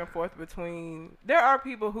go back and forth between. There are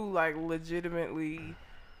people who like legitimately,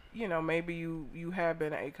 maybe you have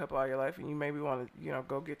been an A cup all your life, and you maybe want to,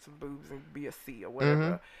 go get some boobs and be a C or whatever.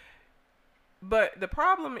 Mm-hmm. But the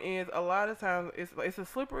problem is, a lot of times it's a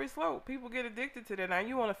slippery slope. People get addicted to that. Now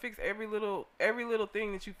you want to fix every little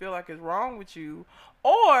thing that you feel like is wrong with you,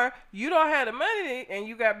 or you don't have the money and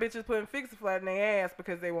you got bitches putting Fix-A-Flat in their ass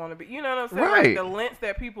because they want to be. You know what I'm saying? Right. Like, the lengths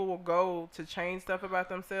that people will go to change stuff about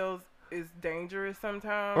themselves is dangerous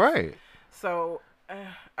sometimes. Right. So.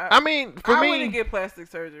 I mean, for me, I wouldn't get plastic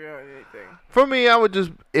surgery or anything. For me, I would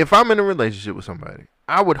just, if I'm in a relationship with somebody,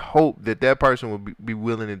 I would hope that person would be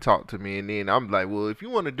willing to talk to me, and then I'm like, well, if you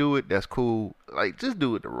want to do it, that's cool. Like, just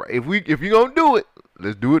do it the right. If you gonna do it,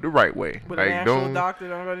 let's do it the right way. But like, an actual doctor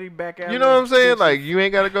don't go to back out. You know what I'm saying? Like, you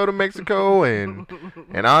ain't gotta go to Mexico and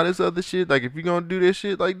all this other shit. Like, if you gonna do this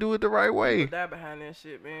shit, like, do it the right way. Die behind that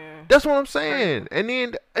shit, man. That's what I'm saying. And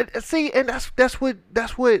then see, and that's what.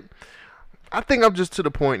 I think I'm just to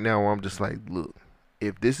the point now where I'm just like, look,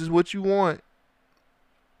 if this is what you want,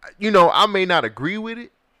 I may not agree with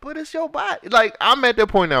it, but it's your body. Like, I'm at that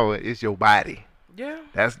point now where it's your body. Yeah.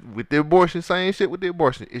 That's with the abortion, same shit with the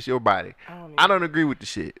abortion. It's your body. I don't agree with the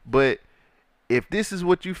shit. But if this is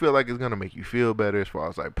what you feel like is going to make you feel better as far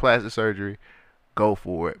as like plastic surgery, go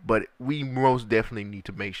for it. But we most definitely need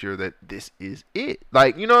to make sure that this is it.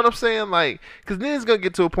 Like, you know what I'm saying? Like, because then it's going to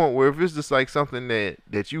get to a point where if it's just like something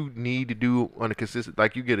that you need to do on a consistent,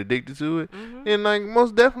 like you get addicted to it, then like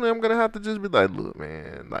most definitely I'm going to have to just be like, look,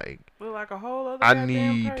 man, like a whole other I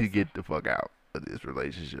need to get the fuck out of this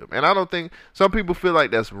relationship. And I don't think, some people feel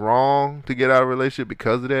like that's wrong to get out of a relationship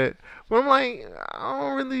because of that. But I'm like,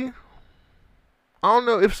 I don't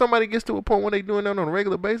know if somebody gets to a point where they doing that on a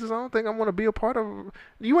regular basis. I don't think I want to be a part of.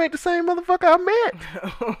 You ain't the same motherfucker I met.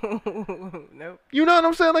 Nope. You know what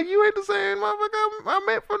I'm saying? Like, you ain't the same motherfucker I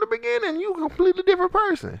met from the beginning. You a completely different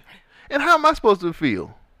person. And how am I supposed to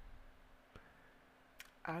feel?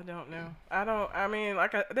 I don't know.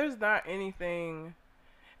 There's not anything.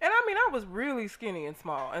 And I was really skinny and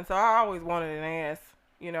small, and so I always wanted an ass.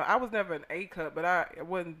 I was never an A cup, but I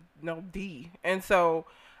wasn't no D, and so.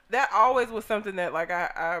 That always was something that, like,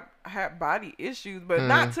 I had body issues, but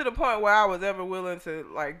not to the point where I was ever willing to,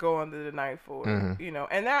 like, go under the knife for it,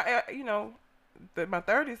 And now, my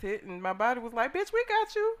 30s hit, and my body was like, bitch, we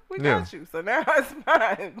got you. We got you. So now it's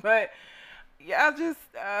fine. But, yeah, I just,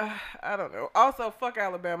 I don't know. Also, fuck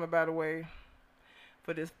Alabama, by the way,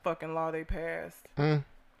 for this fucking law they passed. I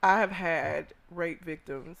have had rape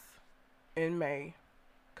victims in May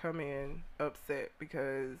come in upset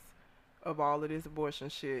because of all of this abortion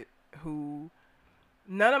shit, who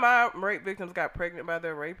none of my rape victims got pregnant by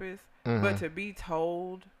their rapists, but to be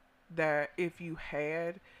told that if you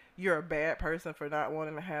had, you're a bad person for not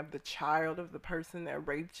wanting to have the child of the person that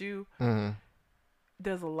raped you,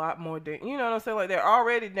 there's a lot more you know what I'm saying? Like, they're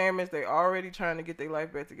already damaged, they're already trying to get their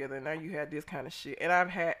life back together, and now you had this kind of shit. And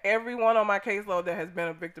I've had everyone on my caseload that has been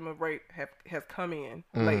a victim of rape has come in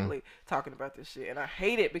lately talking about this shit, and I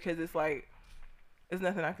hate it because it's like, there's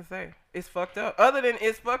nothing I can say. It's fucked up. Other than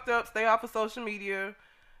it's fucked up, stay off of social media.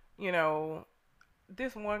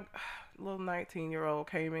 This one little 19-year-old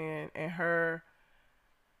came in, and her,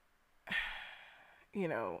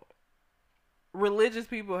 religious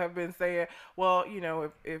people have been saying, well,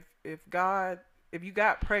 if you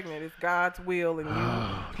got pregnant, it's God's will, and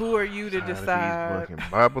who are you to decide? Fucking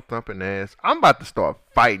Bible thumping ass. I'm about to start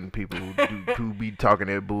fighting people who be talking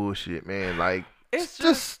that bullshit, man. Like, it's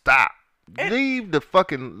just stop. leave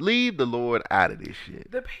the Lord out of this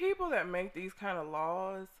shit. The people that make these kind of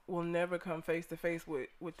laws will never come face to face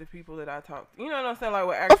with the people that I talk to. You know what I'm saying? Like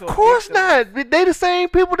with actual. Of course victims. not. They the same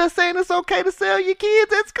people that saying it's okay to sell your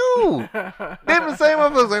kids at school. They the same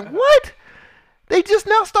motherfuckers like, what? They just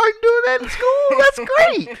now starting doing that in school? That's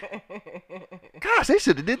great. Gosh, they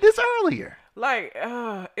should have did this earlier. Like,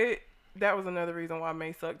 that was another reason why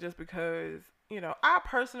May sucked, just because, you know, I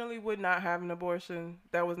personally would not have an abortion.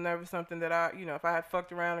 That was never something that I, you know, if I had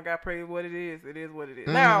fucked around and got pregnant, it is what it is.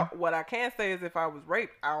 Mm-hmm. Now, what I can say is if I was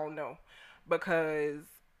raped, I don't know. Because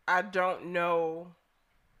I don't know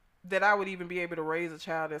that I would even be able to raise a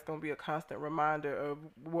child that's going to be a constant reminder of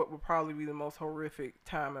what would probably be the most horrific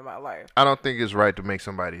time in my life. I don't think it's right to make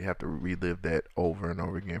somebody have to relive that over and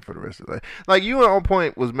over again for the rest of their life. Like you on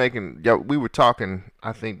point was making, we were talking,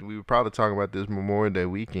 I think we were probably talking about this Memorial Day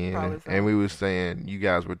weekend, and we were saying, you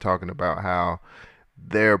guys were talking about how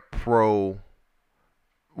they're pro,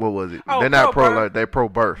 what was it? They're not pro-life, they're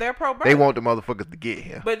pro-birth. They're pro-birth. They want the motherfuckers to get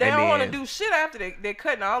here. But they don't want to do shit after they're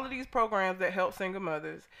cutting all of these programs that help single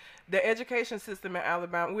mothers. The education system in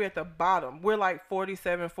Alabama, we're at the bottom. We're like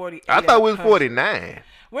 47, 48. I thought we was 49.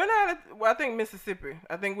 We're not, I think Mississippi.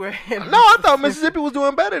 I think we're in No, I thought Mississippi was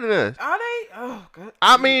doing better than us. Are they? Oh, good.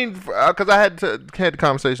 I mean, because I had the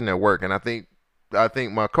conversation at work, and I think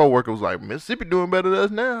my coworker was like, Mississippi doing better than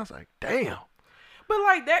us now. I was like, damn. But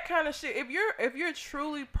like that kind of shit, if you're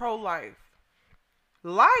truly pro-life,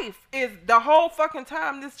 life is the whole fucking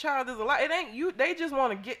time this child is alive. It ain't you. They just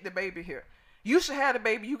want to get the baby here. You should have the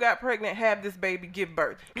baby. You got pregnant. Have this baby. Give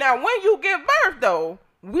birth. Now, when you give birth, though,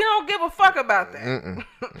 we don't give a fuck about that.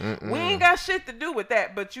 We ain't got shit to do with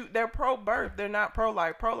that. But they're pro-birth. They're not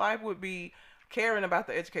pro-life. Pro-life would be caring about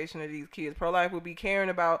the education of these kids. Pro-life would be caring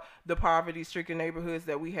about the poverty-stricken neighborhoods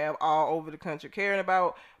that we have all over the country. Caring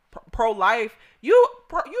about pro-life. You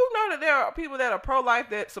know that there are people that are pro-life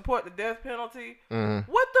that support the death penalty. What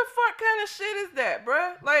the fuck kind of shit is that,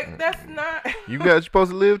 bruh? Like, that's not... You guys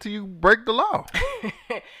supposed to live till you break the law.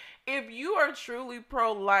 If you are truly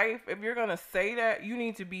pro-life, if you're going to say that, you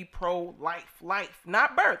need to be pro-life,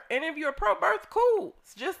 not birth. And if you're pro-birth, cool.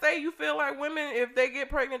 Just say you feel like women, if they get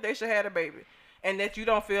pregnant, they should have a baby. And that you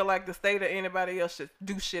don't feel like the state or anybody else should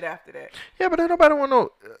do shit after that. Yeah, but nobody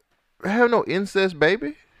want have no incest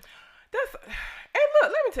baby. And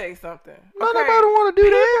look, let me tell you something. Okay? Nobody want to do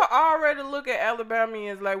that. People already look at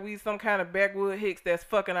Alabamians like we some kind of backwood hicks that's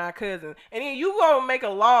fucking our cousins. And then you gonna make a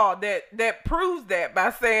law that proves that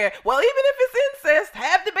by saying, well, even if it's incest,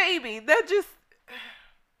 have the baby. That just...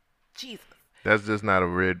 Jesus. That's just not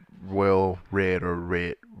a well-read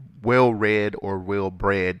or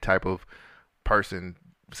well-bred type of person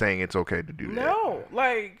saying it's okay to do that. No,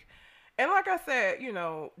 like... And like I said, you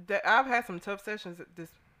know, I've had some tough sessions this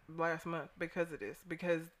last month because of this.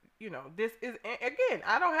 Because, you know, this is, again,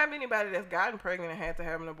 I don't have anybody that's gotten pregnant and had to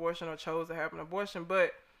have an abortion or chose to have an abortion.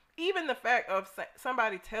 But even the fact of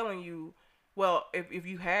somebody telling you, well, if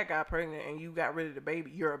you had got pregnant and you got rid of the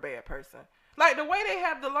baby, you're a bad person. Like, the way they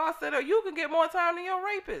have the law set up, you can get more time than your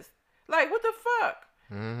rapist. Like, what the fuck?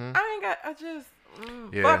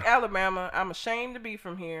 Fuck Alabama. I'm ashamed to be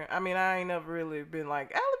from here. I mean, I ain't never really been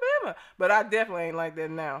like Alabama, but I definitely ain't like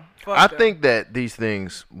that now. Fuck I them. think that these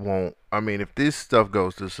things won't. I mean, if this stuff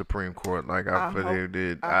goes to the Supreme Court, like I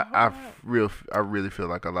really feel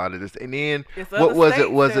like a lot of this. And then what was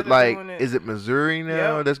it? Was it like? Is it Missouri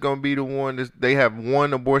now that's gonna be the one? They have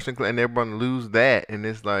one abortion and they're gonna lose that, and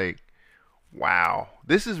it's like, wow,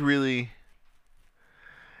 this is really.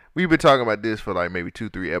 We've been talking about this for like maybe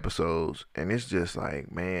 2-3 episodes, and it's just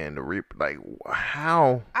like, man,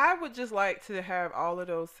 how? I would just like to have all of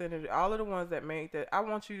those senators, all of the ones that made that. I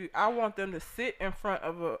want them to sit in front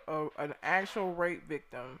of an actual rape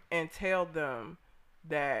victim and tell them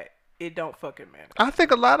that it don't fucking matter. I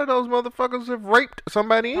think a lot of those motherfuckers have raped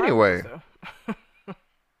somebody anyway. So.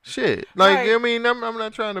 Shit, like I mean, I'm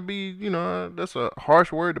not trying to be, you know, that's a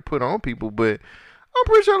harsh word to put on people, but I'm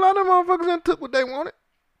pretty sure a lot of them motherfuckers done took what they wanted.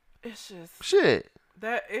 It's just shit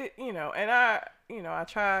that it, you know, and I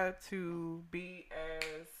try to be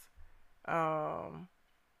as,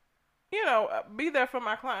 you know, be there for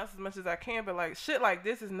my clients as much as I can, but like shit like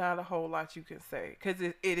this is not a whole lot you can say because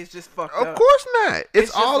it is just fucked up. Of course not.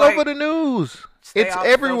 It's all like, over the news. It's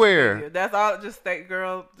everywhere. That's all. Just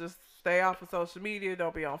stay off of social media.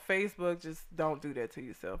 Don't be on Facebook. Just don't do that to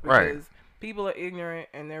yourself because people are ignorant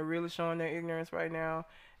and they're really showing their ignorance right now.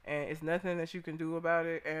 and it's nothing that you can do about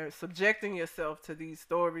it. And subjecting yourself to these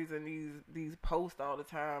stories and these posts all the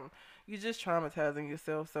time, you're just traumatizing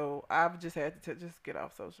yourself. So I've just had to just get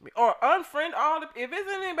off social media or unfriend all the. If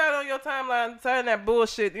it's anybody on your timeline saying that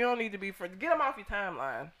bullshit, you don't need to be friends. Get them off your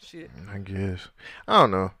timeline. Shit. I guess. I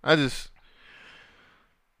don't know. I just.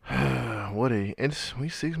 We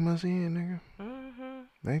 6 months in, nigga.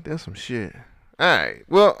 I think that's some shit. Alright.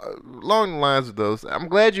 Well, along the lines of those, I'm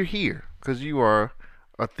glad you're here because you are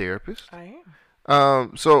a therapist. I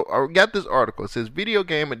am. So I got this article. It says video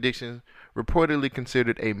game addiction reportedly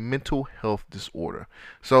considered a mental health disorder.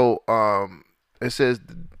 So it says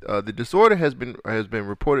the disorder has been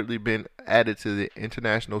reportedly been added to the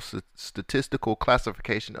International Statistical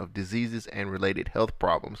Classification of Diseases and Related Health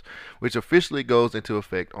Problems, which officially goes into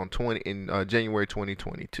effect on January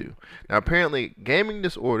 2022. Now, apparently, gaming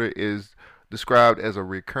disorder is described as a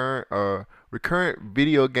recurrent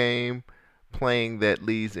video game playing that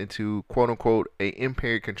leads into "quote unquote" a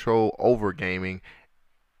impaired control over gaming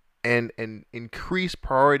and an increased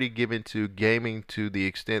priority given to gaming to the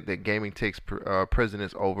extent that gaming takes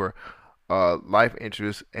precedence over life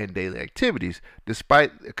interests and daily activities,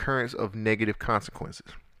 despite the occurrence of negative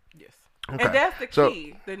consequences. Yes, okay. And that's the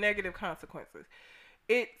key: the negative consequences.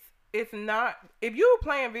 It's not if you're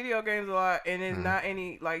playing video games a lot and it's not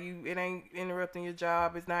any it ain't interrupting your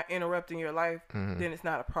job, it's not interrupting your life, then it's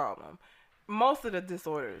not a problem. Most of the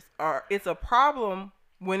disorders it's a problem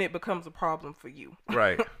when it becomes a problem for you.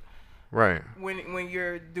 Right. Right. When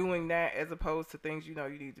you're doing that as opposed to things you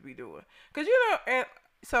need to be doing. Because and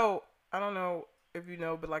so I don't know if you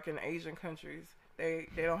know, but like in Asian countries, they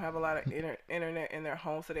don't have a lot of internet in their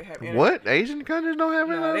home, so they have internet. What? Asian countries don't have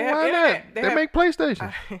internet? They have Why internet. Not? They make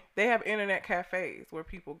PlayStation. They have internet cafes where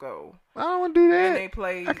people go. I don't want to do that. And they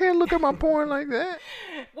play. I can't look at my porn like that.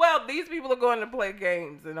 Well, these people are going to play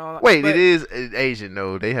games and all. Wait, it is Asian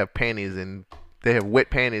though. They have panties and they have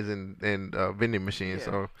wet panties and vending machines.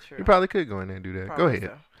 Yeah, so true. You probably could go in there and do that. Probably go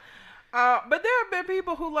ahead. So. But there have been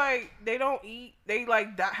people who they don't eat. They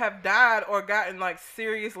have died or gotten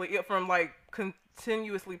seriously ill from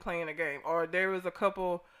continuously playing a game. Or there was a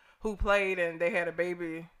couple who played and they had a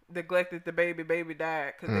baby, neglected the baby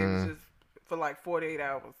died because they was just for 48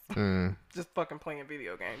 hours just fucking playing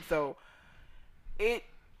video games. So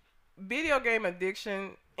video game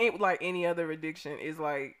addiction ain't like any other addiction. Is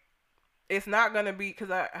it's not gonna be,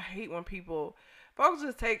 because I hate when folks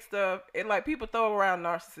just take stuff and people throw around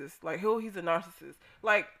narcissists. He's a narcissist.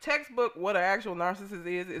 Textbook what an actual narcissist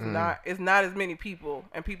is not. It's not as many people,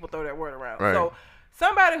 and people throw that word around. Right. So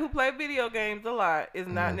somebody who plays video games a lot is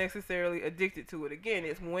not necessarily addicted to it. Again,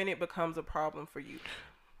 it's when it becomes a problem for you.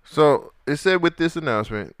 So it said with this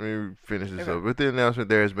announcement, let me finish this up. With the announcement,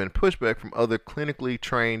 there has been pushback from other clinically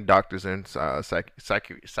trained doctors and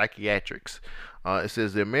psychiatrics. It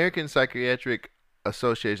says the American Psychiatric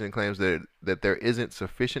Association claims that there isn't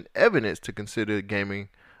sufficient evidence to consider gaming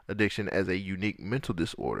addiction as a unique mental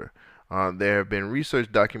disorder. There have been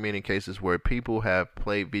research documenting cases where people have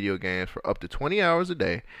played video games for up to 20 hours a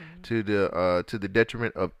day to the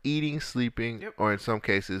detriment of eating, sleeping, or in some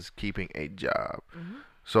cases keeping a job.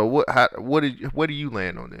 So what do you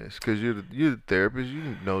land on this? Because you're the therapist,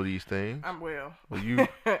 you know these things. Well, you.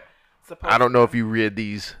 I don't know if you read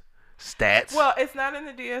these stats. Well, it's not in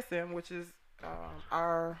the DSM, which is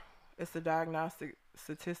it's the Diagnostic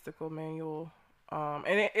Statistical Manual.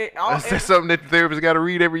 And is that something that the therapist got to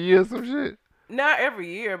read every year or some shit? Not every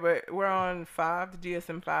year, but we're on 5. The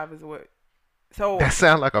DSM-5 is what. So that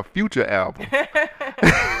sounds like a Future album.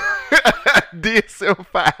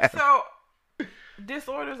 DSM-5. So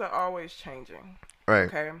disorders are always changing. Right.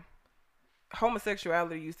 Okay.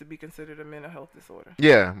 Homosexuality used to be considered a mental health disorder.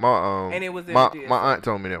 Yeah, and it was in my the DSM. My aunt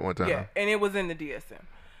told me that one time. Yeah, and it was in the DSM.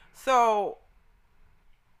 So,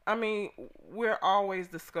 I mean, we're always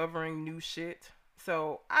discovering new shit.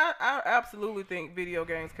 So I absolutely think video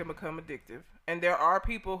games can become addictive, and there are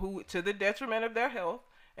people who, to the detriment of their health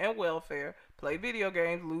and welfare, play video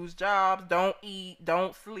games, lose jobs, don't eat,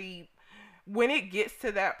 don't sleep. When it gets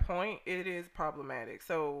to that point, it is problematic.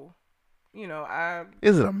 So,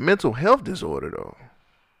 is it a mental health disorder though?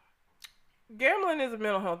 Gambling is a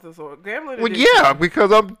mental health disorder. Gambling. Well, yeah,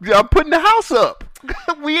 because I'm putting the house up.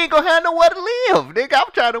 We ain't gonna have nowhere to live, nigga.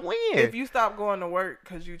 I'm trying to win. If you stop going to work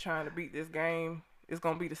because you're trying to beat this game, it's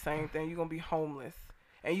gonna be the same thing. You're gonna be homeless,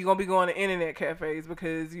 and you're gonna be going to internet cafes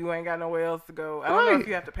because you ain't got nowhere else to go. I don't know if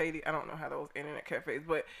you have to pay I don't know how those internet cafes,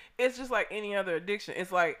 but it's just like any other addiction.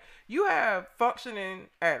 It's like you have functioning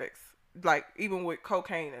addicts, even with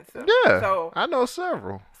cocaine and stuff. Yeah. So I know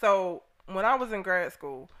several. So when I was in grad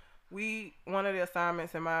school, one of the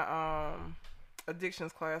assignments in my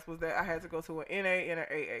addictions class was that I had to go to an NA and an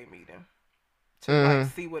AA meeting to like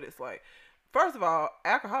see what it's like. First of all,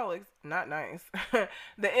 alcoholics not nice. the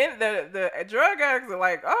drug addicts are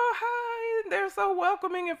like, oh hi, they're so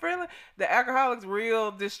welcoming and friendly. The alcoholics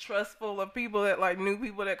real distrustful of people that like new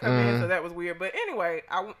people that come in, so that was weird. But anyway,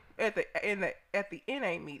 at the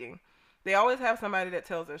NA meeting, they always have somebody that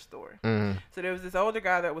tells their story. So there was this older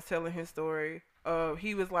guy that was telling his story.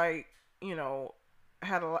 He was like, you know,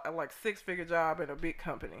 had a like 6-figure job in a big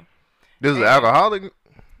company. This is an alcoholic.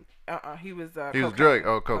 He was drug.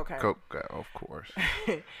 Oh, coke, of course.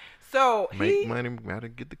 So make money, gotta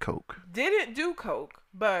get the coke. Didn't do coke,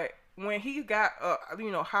 but when he got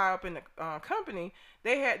high up in the company,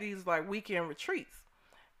 they had these like weekend retreats,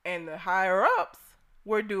 and the higher ups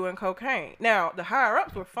were doing cocaine. Now the higher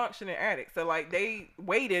ups were functioning addicts, so like they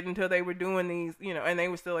waited until they were doing these, and they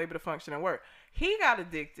were still able to function and work. He got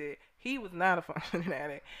addicted. He was not a functioning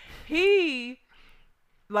addict. He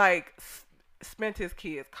like spent his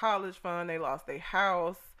kids' college fund. They lost their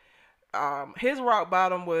house. His rock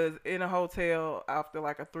bottom was in a hotel after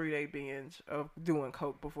like a 3-day binge of doing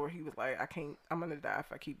coke before he was like, I'm gonna die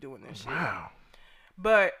if I keep doing this shit. Wow.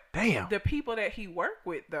 But damn, the people that he worked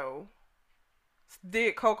with though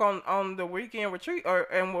did coke on the weekend retreat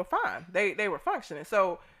and were fine. They were functioning.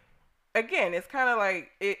 So again, it's kind of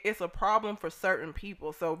like it's a problem for certain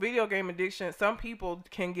people. So video game addiction, some people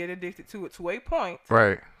can get addicted to it to a point,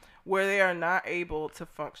 right, where they are not able to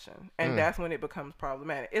function, and that's when it becomes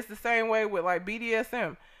problematic. It's the same way with like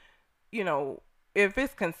BDSM. If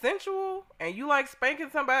it's consensual and you like spanking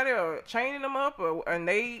somebody or chaining them up, and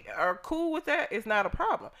they are cool with that, it's not a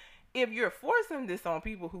problem. If you're forcing this on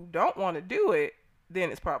people who don't want to do it,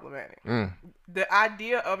 then it's problematic. The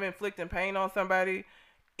idea of inflicting pain on somebody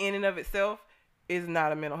in and of itself is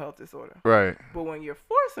not a mental health disorder. Right. But when you're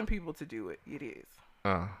forcing people to do it, it is.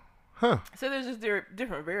 So there's just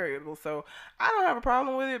different variables. So I don't have a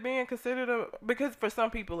problem with it being considered because for some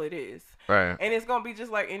people it is. Right. And it's going to be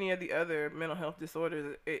just like any of the other mental health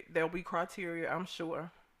disorders. There'll be criteria, I'm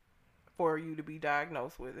sure, for you to be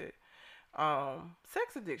diagnosed with it.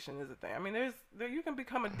 Sex addiction is a thing. I mean, you can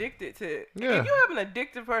become addicted to. Yeah. If you have an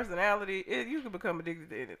addictive personality, you can become addicted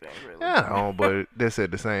to anything, really. Yeah. But they said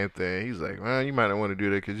the same thing. He's like, well, you might not want to do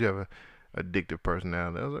that because you have an addictive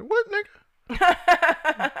personality. I was like, what, nigga?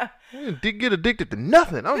 Get addicted to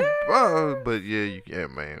nothing. But yeah,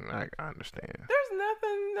 man, I understand. There's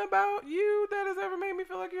nothing about you that has ever made me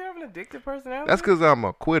feel like you have an addictive personality. That's because I'm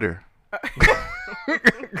a quitter.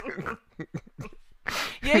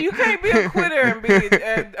 Yeah, you can't be a quitter and be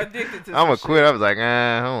addicted to. I'm a shit. quitter. I was like,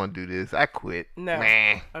 I don't want to do this. I quit. No.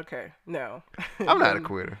 Nah. Okay. No. I'm not a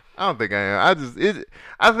quitter. I don't think I am.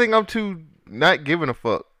 I think I'm too not giving a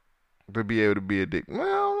fuck to be able to be addicted. Well,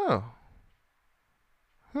 I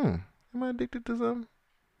don't know. Am I addicted to something?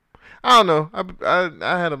 I don't know.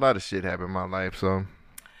 I had a lot of shit happen in my life, so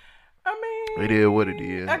I mean, it is what it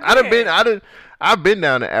is. I've been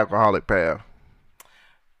down the alcoholic path.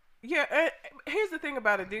 Yeah, here's the thing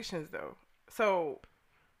about addictions, though. So,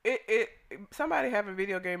 somebody having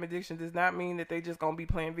video game addiction does not mean that they just gonna be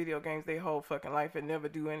playing video games their whole fucking life and never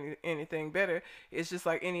do anything better. It's just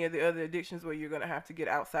like any of the other addictions where you're gonna have to get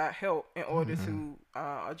outside help in order to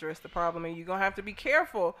address the problem, and you're gonna have to be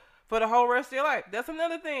careful for the whole rest of your life. That's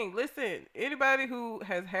another thing. Listen, anybody who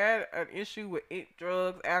has had an issue with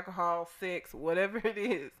drugs, alcohol, sex, whatever it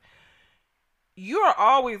is, you are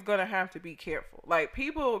always going to have to be careful. Like,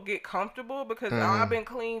 people get comfortable because I've been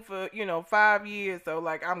clean for, 5 years. So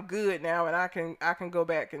like, I'm good now and I can go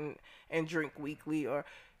back and drink weekly, or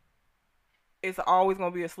it's always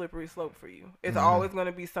going to be a slippery slope for you. It's always going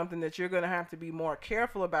to be something that you're going to have to be more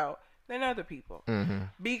careful about than other people.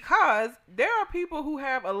 Because there are people who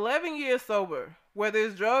have 11 years sober, whether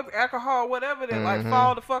it's drugs, alcohol, whatever, that like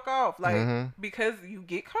fall the fuck off. Like, because you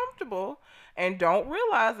get comfortable and don't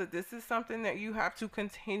realize that this is something that you have to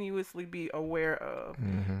continuously be aware of.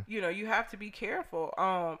 You have to be careful.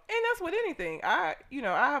 And that's with anything. I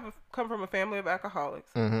have come from a family of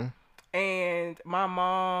alcoholics. And my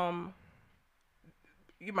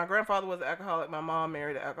grandfather was an alcoholic. My mom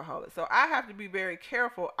married an alcoholic. So I have to be very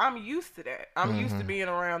careful. I'm used to that. I'm used to being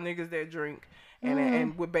around niggas that drink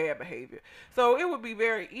and with bad behavior. So it would be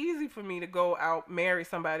very easy for me to go out, marry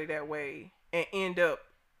somebody that way, and end up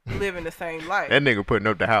living the same life. That nigga putting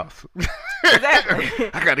up the house. Exactly.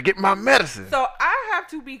 I got to get my medicine. So I have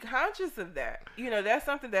to be conscious of that. That's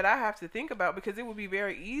something that I have to think about, because it would be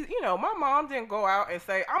very easy. My mom didn't go out and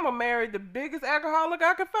say, I'm going to marry the biggest alcoholic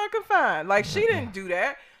I could fucking find. Like, she didn't do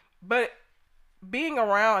that. But being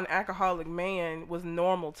around an alcoholic man was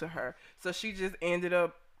normal to her. So she just ended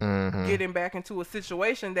up getting back into a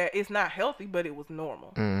situation that it's not healthy, but it was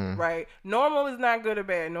normal, right? Normal is not good or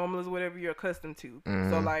bad. Normal is whatever you're accustomed to.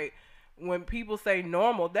 So like when people say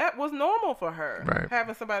normal, that was normal for her, right.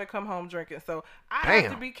 having somebody come home drinking. So I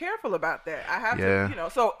have to be careful about that. I have to, you know,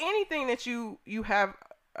 so anything that you have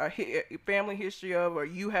a family history of, or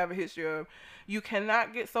you have a history of, you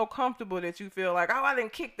cannot get so comfortable that you feel like, oh, I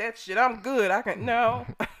didn't kick that shit, I'm good, I can, no.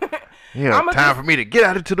 Yeah, time for me to get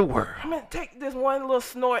out into the world. I'm gonna take this one little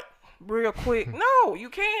snort real quick. No, you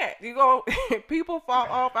can't. You go. People fall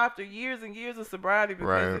off after years and years of sobriety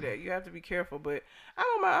because of that. You have to be careful. But I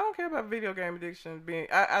don't care about video game addiction being.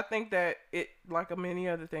 I think that it, like many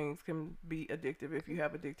other things, can be addictive if you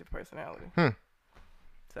have addictive personality.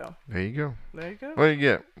 So there you go. There you go. What do you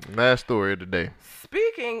get? Last story of the day.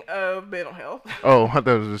 Speaking of mental health. Oh, I thought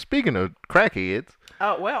it was speaking of crackheads.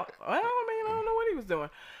 Oh well. I don't know what he was doing.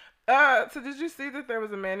 So did you see that there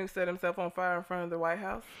was a man who set himself on fire in front of the White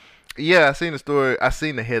House? Yeah, I seen the story. I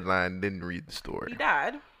seen the headline, didn't read the story. He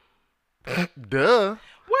died. Duh.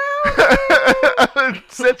 Well,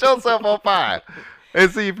 set yourself on fire and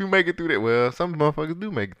see if you make it through that. Well, some motherfuckers do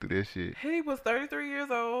make it through that shit. He was 33 years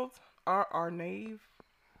old. Arnave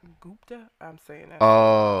Gupta. I'm saying that.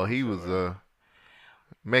 Oh, he was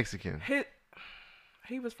Mexican.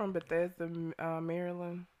 He was from Bethesda,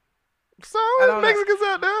 Maryland. So Mexicans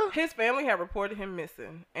out there. His family had reported him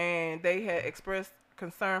missing, and they had expressed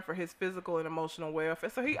concern for his physical and emotional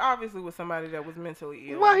welfare. So he obviously was somebody that was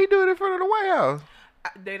mentally ill. Why he do it in front of the White House?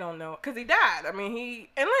 They don't know, because he died. I mean,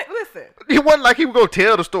 listen. It wasn't like he would go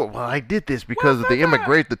tell the story. Well, I did this because of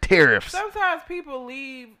the tariffs. Sometimes people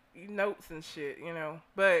leave notes and shit, you know.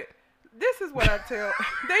 But this is what I tell.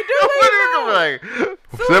 They do leave notes.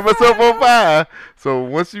 Like, set myself on fire. So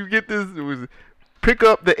once you get this, it was pick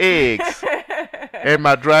up the eggs and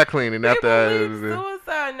my dry cleaning after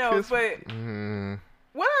suicide notes. But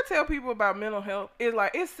what I tell people about mental health is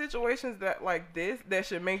like, it's situations that like this that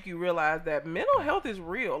should make you realize that mental health is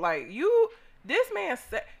real. Like this man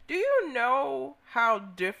said, do you know how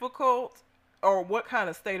difficult or what kind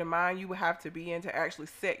of state of mind you would have to be in to actually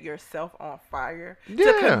set yourself on fire,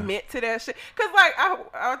 to commit to that shit? Because like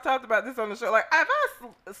I talked about this on the show. Like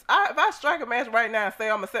if I strike a match right now and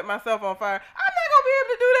say I'm gonna set myself on fire, I'm not gonna be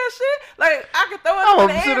able to do that shit. Like I could throw it in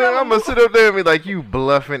the air. I'm gonna sit up there and be like, you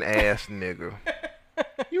bluffing ass nigga.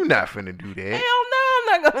 You not finna do that. Hell no, I'm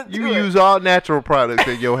not gonna do it. You use all natural products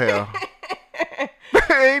in your hair.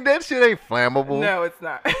 Ain't that shit ain't flammable? No, it's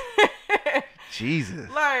not. Jesus.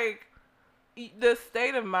 Like the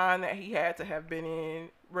state of mind that he had to have been in,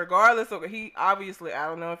 regardless of he obviously, I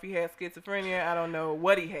don't know if he had schizophrenia, I don't know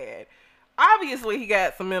what he had. Obviously, he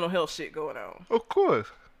got some mental health shit going on. Of course.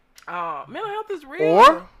 Mental health is real.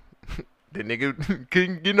 Or the nigga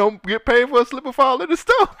can, get paid for a slip and fall in the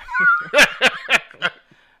store.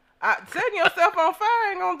 Setting yourself on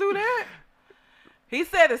fire ain't gonna do that. He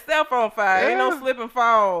set himself on fire. Ain't no slip and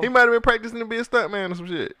fall. He might have been practicing to be a stuntman or some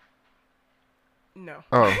shit. No.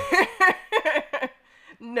 Oh.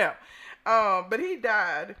 No. But he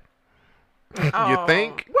died. You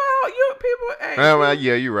think? Well, people. Hey,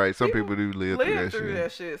 yeah, you're right. Some people do live through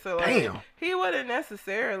that shit. So like, damn. He wouldn't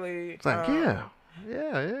necessarily. It's like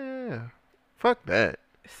yeah. Fuck that.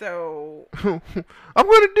 So I'm gonna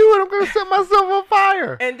do it. I'm gonna set myself on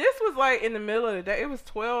fire. And this was like in the middle of the day. It was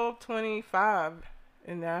 12:25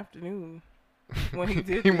 in the afternoon when he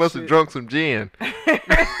did. He must have drunk some gin.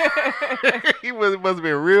 He must have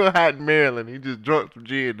been real hot in Maryland. He just drunk some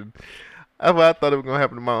gin. And that's what I thought it was gonna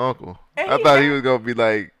happen to my uncle. I thought he was gonna be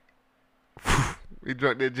like, he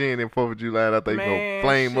drank that gin in 4th of July. And I thought he was gonna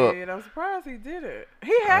flame up. I'm surprised he did it.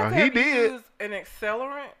 He had to use an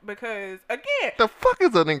accelerant because again, the fuck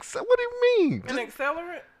is an accelerant? What do you mean? An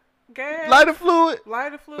accelerant? Gas? Lighter fluid?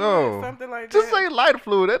 Something like that. Just say lighter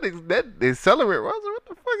fluid. That accelerant. What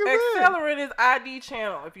the fuck is that? Accelerant is ID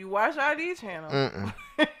channel. If you watch ID channel,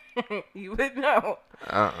 you would know.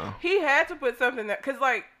 He had to put something that, cause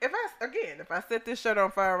like if I set this shirt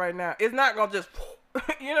on fire right now, it's not gonna just,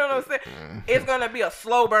 you know what I'm saying? It's gonna be a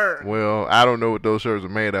slow burn. Well, I don't know what those shirts are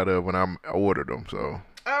made out of when I ordered them. So.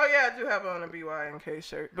 Oh yeah, I do have on a BYNK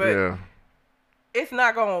shirt, but yeah. It's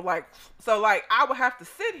not gonna I would have to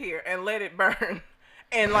sit here and let it burn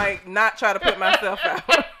and like not try to put myself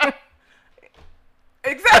out.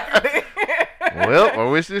 Exactly. Well,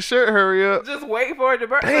 I wish this shirt hurry up. Just wait for it to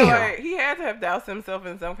burn. Damn. So, like, he had to have doused himself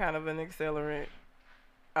in some kind of an accelerant.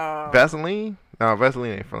 Vaseline? No,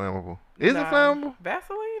 Vaseline ain't flammable. Is it flammable?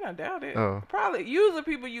 Vaseline? I doubt it. Oh. Probably. Usually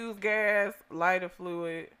people use gas, lighter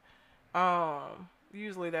fluid.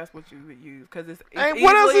 Usually that's what you would use because it's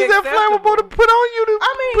what else is that flammable to put on you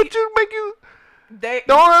to make you?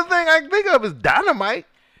 The only thing I can think of is dynamite.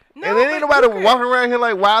 No, and then ain't nobody you walking around here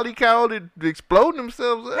like Wile E. Coyote exploding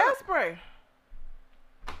themselves up. Hairspray.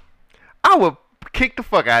 I would kick the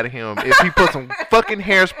fuck out of him if he put some fucking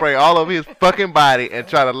hairspray all over his fucking body and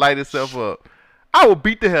try to light himself up. I would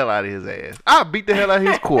beat the hell out of his ass. I would beat the hell out of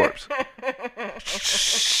his corpse.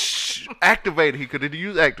 Activator. He could have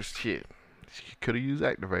used actor shit. He could have used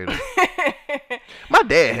activator. My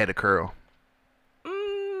dad had a curl.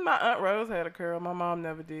 My Aunt Rose had a curl. My mom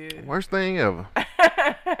never did. Worst thing ever. It's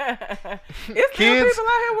Kids, still people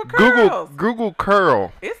out here with curls. Google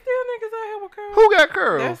curl. It's still niggas out here with curls. Who got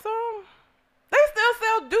curls? There's some. They still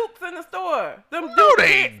sell Dukes in the store. Them No, Duke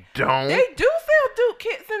they kits. don't. They do sell Duke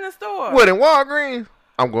kits in the store. What, in Walgreens?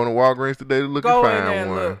 I'm going to Walgreens today to look Go and in find there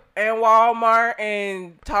and one. look. And Walmart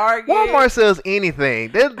and Target. Walmart sells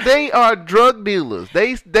anything. They are drug dealers.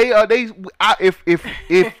 If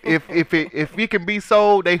it can be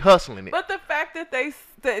sold, they hustling it. But the fact that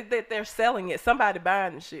they're selling it, somebody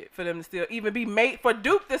buying the shit for them to still even be made, for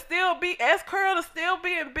Duke to still be, S Curl to still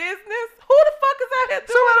be in business. Who the fuck is out here doing?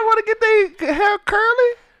 Somebody want to get their hair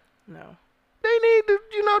curly? No. They need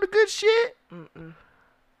the good shit.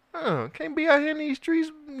 Can't be out here in these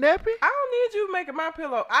streets nappy. I don't need you making my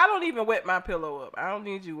pillow. I don't even wet my pillow up. I don't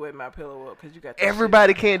need you wetting my pillow up because you got.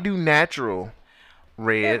 Everybody can't do natural.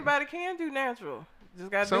 Red. Everybody can do natural.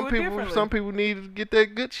 Just gotta do it differently. Some people need to get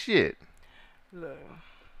that good shit. Look.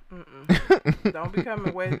 Don't be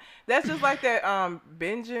coming wet. That's just like that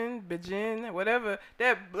Beijing, whatever.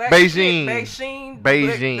 That black Beijing. Shit,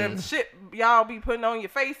 Beijing. That shit y'all be putting on your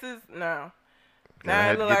faces. No. Now I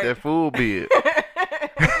have to look get like that full beard.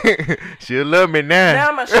 She'll love me now.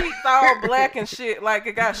 Now my sheets all black and shit, like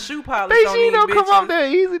it got shoe polish on Beijing these don't come bitches. off that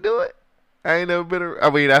easy, do it. I ain't never been.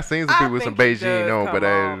 I mean, I seen some people with some Beijing on, but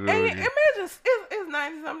I. And imagine it's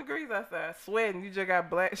 90-something degrees outside, sweating. You just got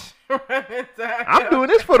black shit running down. I'm doing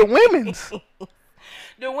this for the women's.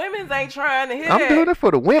 The women's ain't trying to hit I'm that. doing it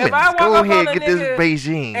for the women's. If I walk Go up ahead on a and get this nigga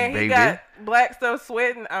Beijing, and he baby. got black stuff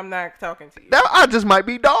sweating, I'm not talking to you. Now, I just might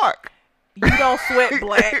be dark. You don't sweat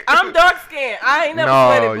black. I'm dark skinned. I ain't never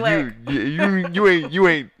sweated black.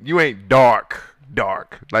 You ain't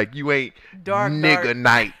dark. Like you ain't Dark, nigga dark.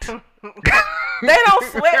 night. They don't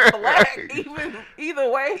sweat black either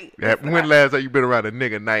way. When last time you been around a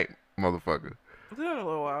nigga night, motherfucker? It's been a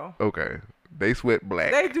little while. Okay. They sweat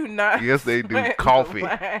black. They do not. Yes, they do. sweat Coffee.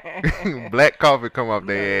 black. Black coffee come off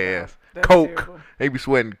their ass. That's Coke. terrible. They be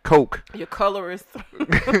sweating Coke. Your colorist. That's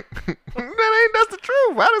the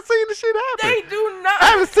truth. I done seen the shit happen. They do not. I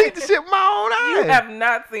haven't seen the shit with my own eyes. You have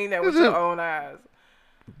not seen that with your own eyes.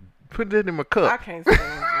 Put it in my I cup. can't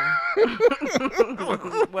stand you.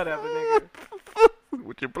 Whatever, nigga.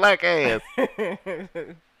 With your black ass.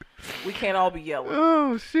 We can't all be yellow.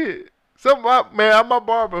 Oh shit. My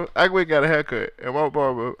barber, I went and got a haircut, and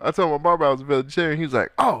I told my barber I was a vegetarian. He was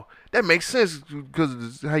like, "Oh, that makes sense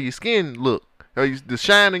because of how your skin look. The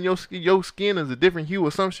shine in your skin is a different hue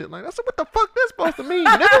or some shit like that." I said, "What the fuck that's supposed to mean,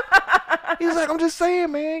 nigga?" He was like, "I'm just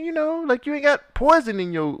saying, man. Like you ain't got poison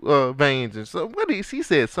in your veins and so." He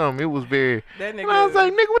said something. It was very. That nigga. And I was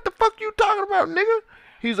like, "Nigga, what the fuck you talking about, nigga?"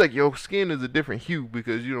 He was like, "Your skin is a different hue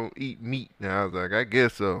because you don't eat meat." And I was like, "I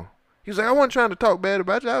guess so." He was like, "I wasn't trying to talk bad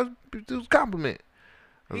about you. It was a compliment."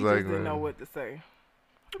 I was He like, just didn't know what to say.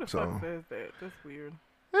 Who the fuck says that? That's weird.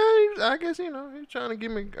 I guess he's trying to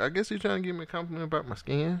give me. I guess he's trying to give me a compliment about my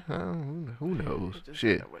skin. Who knows? He just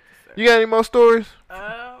Shit. didn't know what to say. You got any more stories?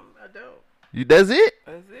 I don't. That's it.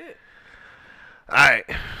 That's it. All right.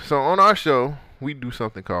 So on our show, we do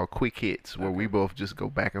something called Quick Hits, where we both just go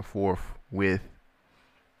back and forth with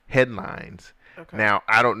headlines. Okay. Now,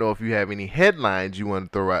 I don't know if you have any headlines you want to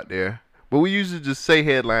throw out there, but we usually just say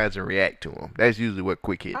headlines and react to them. That's usually what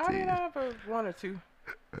Quick Hits I is. have one or two.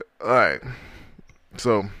 All right.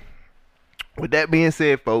 So, with that being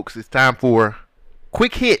said, folks, it's time for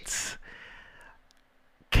Quick Hits.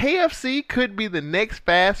 KFC could be the next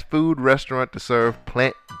fast food restaurant to serve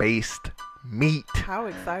plant-based meat. How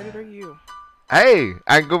excited are you? Hey,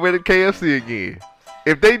 I can go back to KFC again.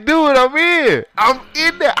 If they do it, I'm in. I'm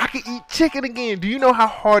in there. I can eat chicken again. Do you know how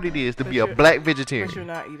hard it is to be a black vegetarian? But you're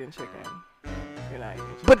not eting chicken. You're not eating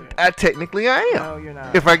chicken. But technically I am. No, you're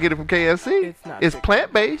not. If I get it from KFC, It's not it's chicken.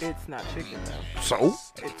 plant-based. It's not chicken, though. So,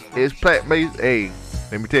 It's it's plant-based. Hey,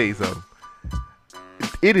 let me tell you something.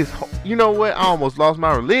 It is, you know what? I almost lost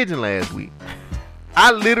my religion last week.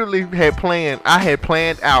 I literally had planned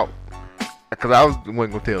out, because I wasn't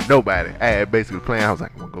going to tell nobody. I had basically planned, I was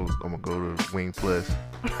like, I'm gonna go to Wing Plus.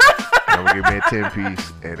 I'm going to get me a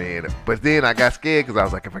 10-piece. But then I got scared because I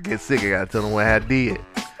was like, if I get sick, I got to tell them what I did.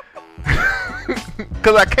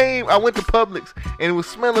 Cause I went to Publix and it was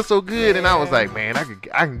smelling so good, and I was like, man, I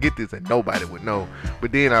can get this and nobody would know.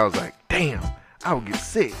 But then I was like, damn, I would get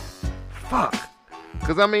sick. Fuck.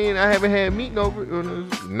 Cause I mean, I haven't had meat in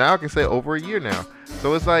now I can say over a year now.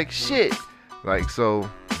 So it's like shit. Like so.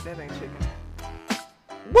 That ain't chicken.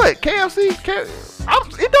 What KFC?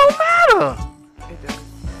 It don't matter. It does.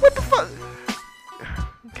 What the fuck?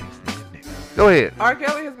 Go ahead. R.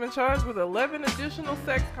 Kelly has been charged with 11 additional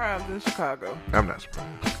sex crimes in Chicago. I'm not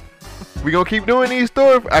surprised. We gonna keep doing these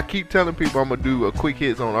stories. I keep telling people I'm gonna do a quick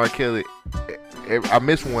hits on R. Kelly. I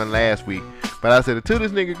missed one last week, but I said until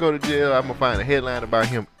this nigga go to jail, I'm gonna find a headline about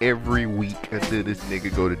him every week until this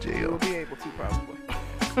nigga go to jail. We'll be able to probably.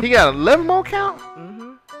 He got 11 more count? Mm-hmm.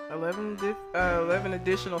 11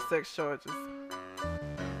 additional sex charges.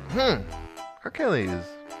 R. Kelly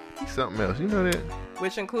he's something else. You know that?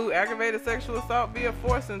 Which include aggravated sexual assault via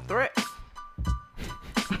force and threats.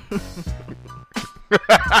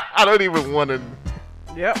 I don't even want to.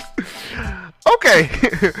 Yep. Okay.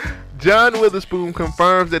 John Witherspoon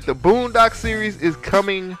confirms that the Boondock series is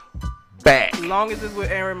coming back. As long as it's with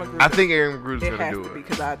Aaron McGruder. I think Aaron McGruder's gonna do it.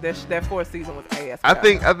 Because that fourth season was ass. I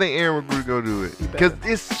think Aaron McGruder gonna do it because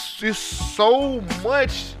it's just so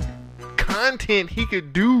much content he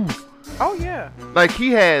could do. Oh yeah. Like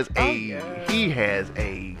he has a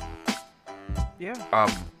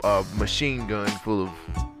machine gun full of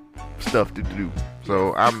stuff to do.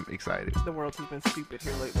 So I'm excited. The world's been stupid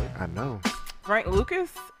here lately. I know. Frank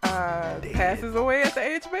Lucas passes away at the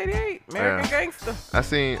age of 88. American Gangster.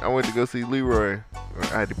 I went to go see Leroy.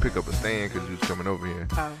 I had to pick up a stand because he was coming over here.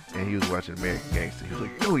 Oh. And he was watching American Gangster. He was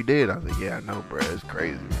like, he did. I was like, yeah, I know, bro. It's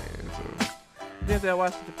crazy, man. So Denzel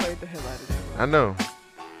Washington played the hell out of it. I know.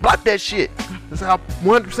 Block that shit. That's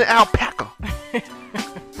 100% alpaca.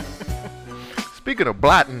 Speaking of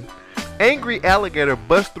blotting, angry alligator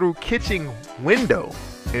busts through kitchen window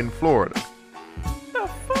in Florida. The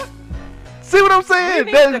fuck? See what I'm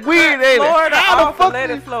saying? That's weird, ain't it? Florida How the fuck let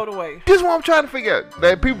it float away. This is what I'm trying to figure out.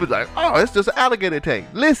 That people's like, oh, it's just an alligator tank.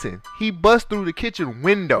 Listen, he bust through the kitchen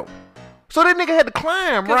window. So that nigga had to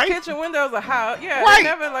climb, right? Kitchen windows are how, yeah, right. They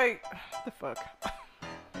never like, the fuck.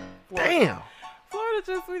 Damn.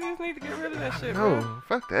 Florida we just need to get rid of that shit, No, bro.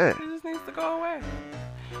 fuck that. It just needs to go away.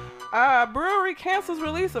 Brewery cancels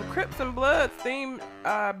release of Crips and Bloods themed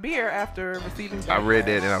beer after receiving I read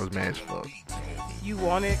that and I was mad as fuck. You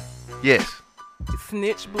want it? Yes.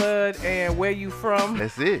 Snitch Blood and Where You From?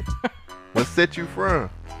 That's it. What set you from?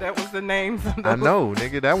 That was the names of those. I know,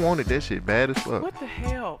 nigga. I wanted that shit bad as fuck. What the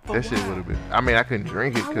hell? That shit would have been. I mean, I couldn't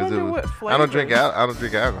drink it because it was. I don't drink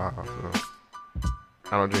alcohol. So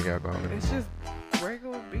I don't drink alcohol anymore. It's just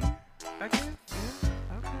regular beer, I guess.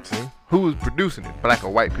 Yeah. Okay. See, who was producing it? Black or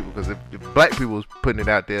white people? Because if black people was putting it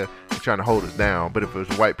out there, they're trying to hold us down. But if it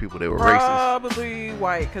was white people, they were Probably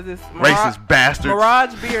white because it's racist bastards.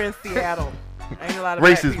 Mirage beer in Seattle. Ain't a lot of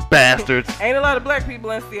racist bastards. Ain't a lot of black people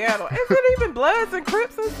in Seattle. Is it even Bloods and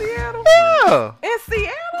Crips in Seattle? Yeah. In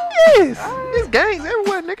Seattle? Yes. There's gangs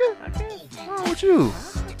everywhere, nigga. What's wrong with you?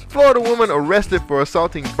 Florida woman arrested for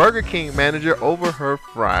assaulting Burger King manager over her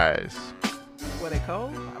fries. Were they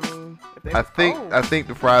cold? I mean, if they I cold, think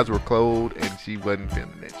the fries were cold and she wasn't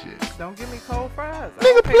feeling that shit. Don't give me cold fries.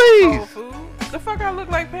 Nigga, please. Cold food. The fuck I look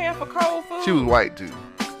like paying for cold food? She was white too.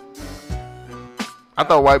 I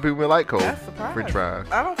thought white people like cold French fries.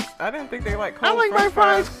 I didn't think they like cold. I like my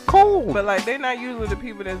fries cold. But like, they're not usually the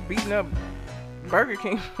people that's beating up Burger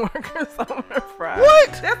King workers on their fries.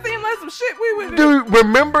 What? That seemed like some shit we would do. Dude,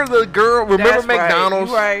 remember the girl? Remember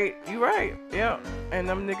McDonald's? Right. You right. Yep. And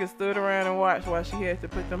them niggas stood around and watched while she had to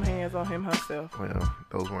put them hands on him herself. Well,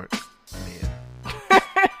 those weren't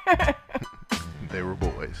men. They were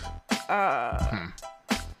boys. Yeah.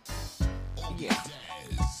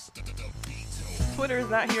 Twitter is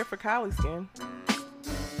not here for Kylie skin.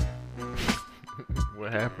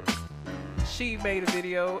 What happened? She made a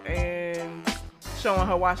video and showing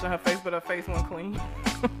her washing her face, but her face wasn't clean.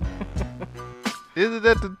 Is it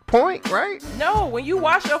at the point, right? No, when you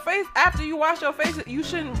wash your face, after you wash your face, you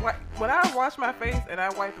shouldn't. When I wash my face and I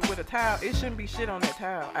wipe it with a towel, it shouldn't be shit on that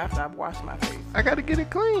towel after I've washed my face. I gotta get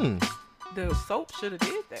it clean. The soap should have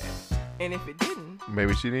did that. And if it didn't,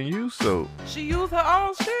 maybe she didn't use soap. She used her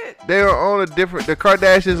own shit. They are on a different. The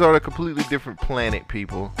Kardashians are on a completely different planet,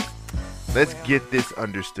 people. Let's get this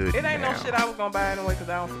understood. It ain't now. no shit I was gonna buy anyway because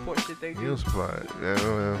I don't support shit they do. You don't supply it. Yeah,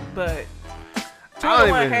 well. But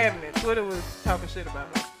Twitter wasn't having it. Twitter was talking shit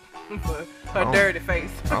about her. For her dirty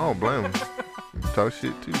face. I don't blame them. Talk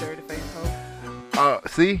shit too. Dirty face hoe.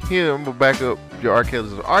 See, here, I'm going to back up your R.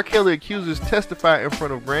 Kelly. R. Kelly accusers testify in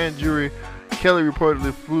front of grand jury. Kelly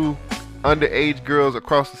reportedly flew underage girls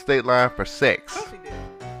across the state line for sex. Of course he did.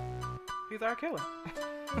 He's R. Kelly.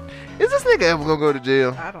 Is this nigga ever gonna go to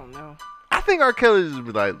jail? I don't know. I think R. Kelly just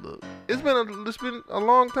be like, look, it's been a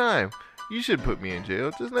long time. You should put me in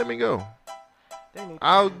jail. Just let me go.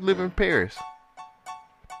 I'll live in Paris.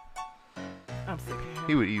 I'm sick of him.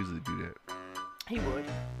 He would easily do that. He would.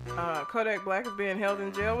 Kodak Black is being held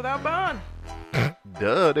in jail without bond.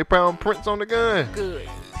 Duh, they found prints on the gun. Good.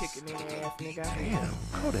 Picking ass nigga. Damn,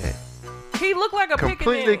 Kodak. He looked like a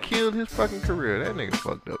completely killed his fucking career. That nigga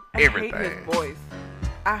fucked up everything. I hate his voice.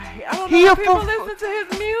 I don't know if people listen to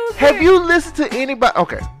his music. Have you listened to anybody?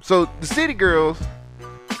 Okay, so the City Girls,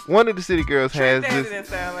 one of the City Girls has this. Didn't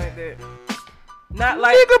sound like that. Not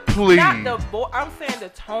like nigga, please. Not the voice. I'm saying the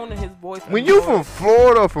tone of his voice. When you from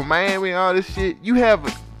Florida or from Miami and all this shit, you have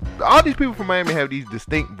all these people from Miami have these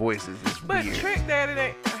distinct voices. It's weird. But Trick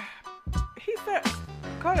Daddy, he said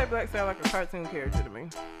Kodak Black sound like a cartoon character to me.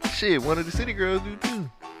 Shit, one of the City Girls do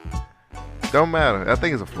too. Don't matter. I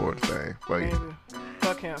think it's a Florida thing. Maybe.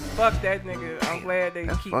 Fuck him. Fuck that nigga. I'm glad they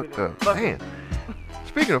keep it. Fuck him.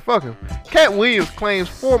 Speaking of fucking, Cat Williams claims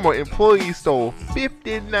former employees stole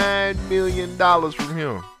 $59 million from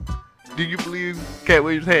him. Do you believe Cat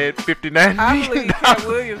Williams had $59 million? I believe Cat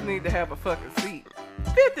Williams need to have a fucking seat.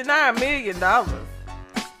 $59 million.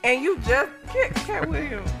 And you just, Cat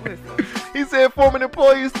Williams, listen. He said former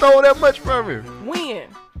employees stole that much from him. When?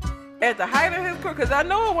 At the height of his career? Because I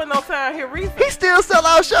know it wasn't no time here recently. He still sell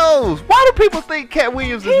out shows. Why do people think Cat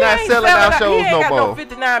Williams is not selling out shows no more? He ain't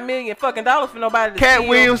got no $59 million fucking dollars for nobody to see. Cat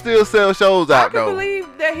Williams still sells shows out though. I can believe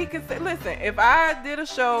that he can say, listen, if I did a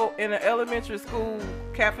show in an elementary school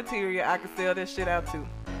cafeteria, I could sell that shit out too.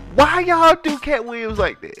 Why y'all do Cat Williams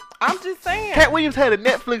like that? I'm just saying. Cat Williams had a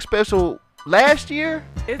Netflix special last year.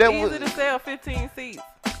 It's easy to sell 15 seats.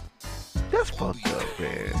 That's fucked up,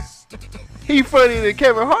 man. He funnier than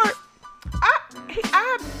Kevin Hart.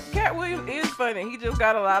 Cat Williams is funny. He just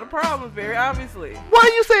got a lot of problems, very obviously.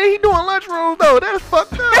 Why you saying he doing lunchrooms though? That's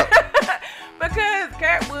fucked up. Because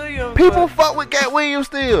Cat Williams. People fuck with Cat Williams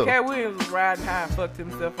still. Cat Williams was riding high and fucked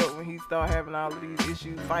himself up when he started having all of these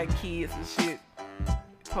issues, fighting kids and shit.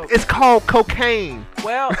 It's called cocaine.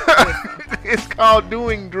 Well, it's called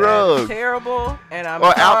doing drugs. That's terrible. And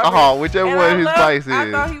or alcohol, whichever one his vice is. I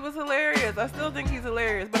thought he was hilarious. I still think he's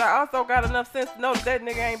hilarious. But I also got enough sense to know that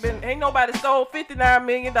nigga ain't nobody stole $59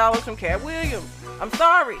 million from Cat Williams. I'm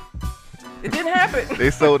sorry. It didn't happen. They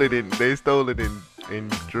stole it in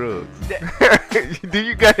drugs. Do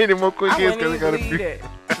you got any more quick hits? I wouldn't even believe that.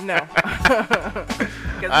 No.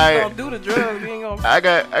 Because we don't do the drugs. We ain't gonna.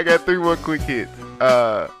 I got 3 more quick hits.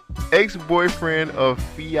 Ex-boyfriend of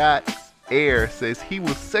Fiat's heir says he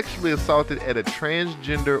was sexually assaulted at a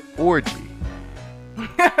transgender orgy.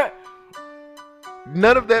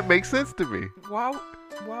 None of that makes sense to me. Why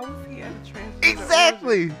was he at a transgender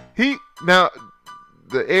Exactly. orgy? Now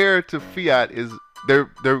the heir to Fiat is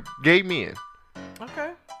they're gay men.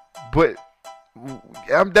 Okay. But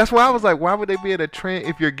that's why I was like, why would they be at a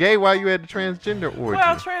if you're gay, why are you at a transgender orgy?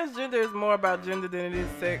 Well, transgender is more about gender than it is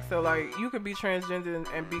sex. So, like, you could be transgender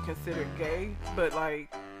and be considered gay, but,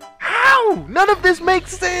 like... How? None of this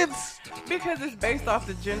makes sense. Because it's based off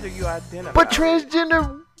the gender you identify. But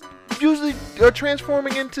transgender usually are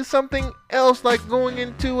transforming into something else, like going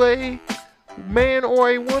into a man or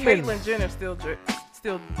a woman. Caitlyn Jenner still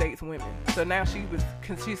dates women. So now she's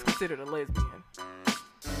considered a lesbian.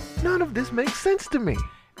 None of this makes sense to me.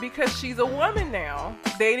 Because she's a woman now,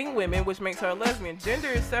 dating women, which makes her a lesbian. Gender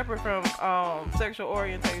is separate from sexual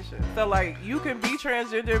orientation. So, like, you can be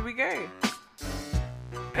transgender and be gay.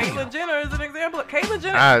 Caitlyn Jenner is an example. Caitlyn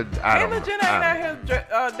Jenner ain't out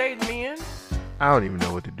here dating men. I don't even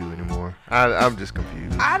know what to do anymore. I'm just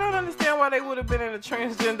confused. I don't understand why they would have been in a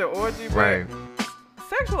transgender orgy. But right.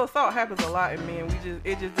 Sexual assault happens a lot in men.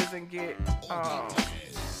 It just doesn't get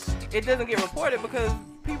reported because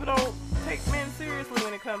people don't take men seriously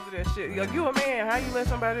when it comes to that shit. Like, you a man, how you let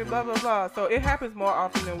somebody blah blah blah. So it happens more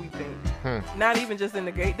often than we think. Not even just in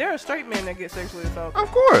the gay. There are straight men that get sexually assaulted.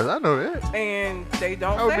 Of course, I know that. And they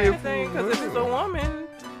don't say anything because if it's a woman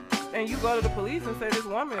and you go to the police and say this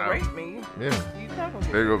woman raped me, you're not gonna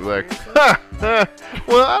get. They're gonna be like,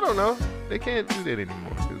 well, I don't know. They can't do that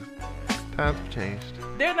anymore because times have changed.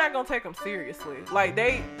 They're not gonna take them seriously. Like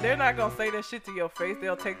they're not gonna say that shit to your face.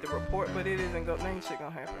 They'll take the report, but it isn't ain't shit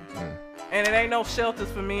gonna happen. And it ain't no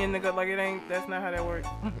shelters for me and nigga. Like it ain't. That's not how that works.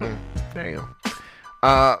 Damn.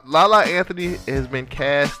 Lala Anthony has been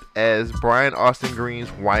cast as Brian Austin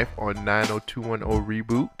Green's wife on 90210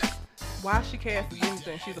 reboot. Why she cast as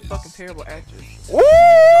anything? She's a fucking terrible actress. Ooh,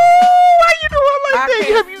 why you doing like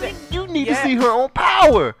that? You need to see her on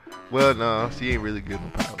Power. Well, no, she ain't really good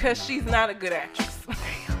in pilot. Because she's not a good actress.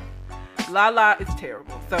 Lala is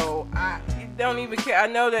terrible. So I don't even care. I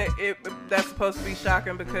know that that's supposed to be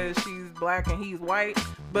shocking because she's black and he's white.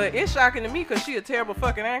 But it's shocking to me because she's a terrible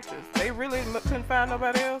fucking actress. They really couldn't find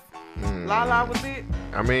nobody else. Lala was it.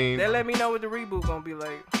 I mean, they let me know what the reboot gonna be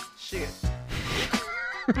like. Shit.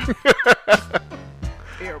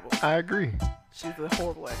 Terrible. I agree. She's a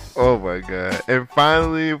horrible actress. Oh my god. And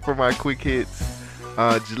finally, for my quick hits,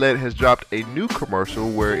 Gillette has dropped a new commercial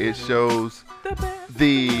where it shows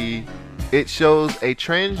a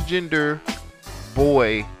transgender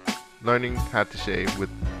boy learning how to shave with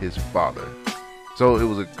his father. So it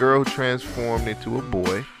was a girl who transformed into a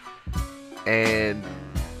boy, and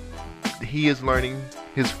he is learning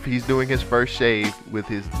he's doing his first shave with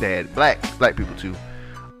his dad. Black people too.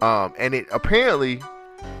 And it apparently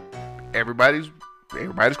everybody's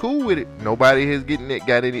cool with it. Nobody has hadn't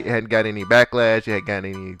got any backlash. Hadn't got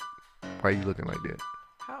any. Why are you looking like that?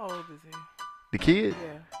 How old is he? The kid?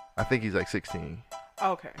 Yeah. I think he's like 16.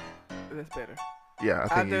 Okay, that's better. Yeah,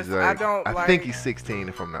 I think he's like. I think he's 16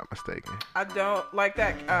 if I'm not mistaken. I don't like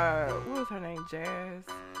that. What was her name? Jazz.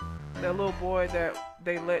 That little boy that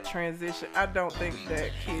they let transition. I don't think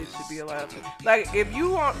that kids should be allowed to. Like, if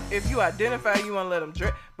you identify, you want to let them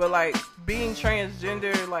dress. But like being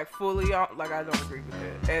transgender, like fully on, like I don't agree with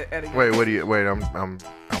that. Wait, I'm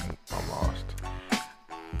lost.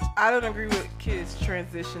 I don't agree with kids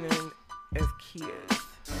transitioning as kids.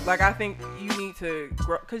 Like, I think you need to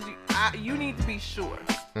grow, cause you need to be sure.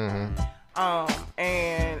 Mm-hmm.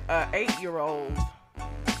 And 8-year-old,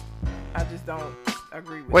 I just don't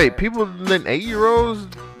agree with. Wait, that. people letting 8-year-olds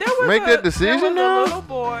make that decision there now? was a little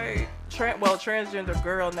boy, transgender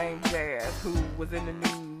girl named Jazz who was in the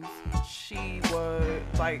news. She was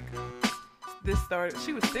like,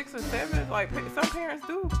 she was 6 or 7. Like, some parents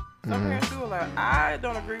do. Some parents do allow. I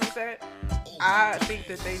don't agree with that. I think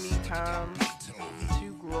that they need time to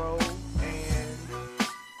grow and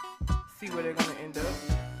see where they're going to end up.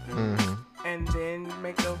 And then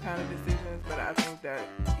make those kind of decisions. But I think that,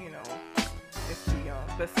 it's too young.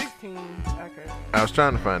 But 16, okay. I was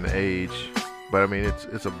trying to find the age, but I mean,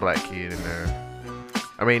 it's a black kid in there.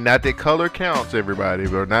 I mean, not that color counts, everybody,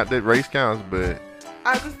 or not that race counts, but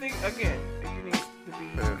I just think, again, you need to be.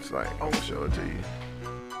 It's like, I'm gonna show it to you.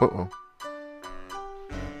 Uh-oh.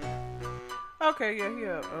 Okay, yeah, he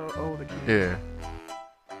a older kid. Yeah.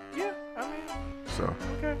 Yeah, I mean. So.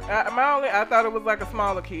 Okay. I thought it was like a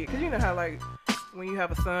smaller kid, cause you know how like when you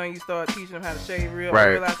have a son, you start teaching him how to shave real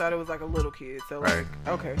early. I thought it was like a little kid. So like,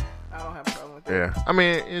 okay, I don't have a problem with that. Yeah, I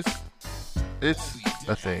mean it's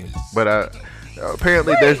a thing, but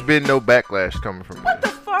apparently there's been no backlash coming from What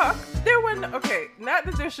this. the fuck? There wasn't. Okay, not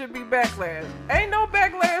that there should be backlash. Ain't no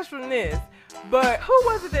backlash from this. But who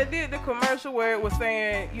was it that did the commercial where it was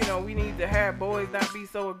saying, we need to have boys not be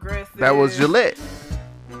so aggressive? That was Gillette.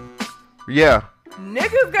 Yeah.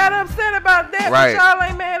 Niggas got upset about that, right. But y'all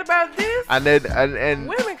ain't mad about this? And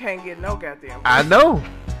women can't get no goddamn way. I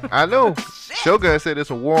know. Shogun said it's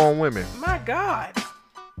a war on women. My God.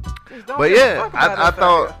 But yeah,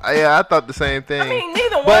 I thought the same thing. I mean,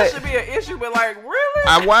 neither one should be an issue, but like, really?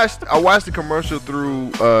 I watched the commercial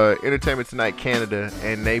through Entertainment Tonight Canada,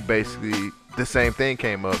 and they basically the same thing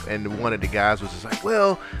came up, and one of the guys was just like,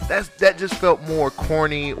 well, that just felt more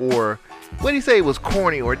corny, or what did he say? It was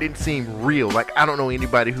corny, or it didn't seem real. Like, I don't know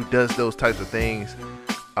anybody who does those types of things.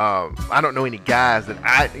 I don't know any guys that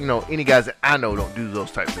I know don't do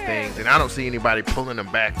those types of things, and I don't see anybody pulling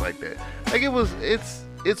them back like that. Like,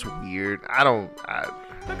 it's weird.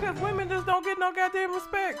 Because women just don't get no goddamn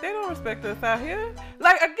respect. They don't respect us out here.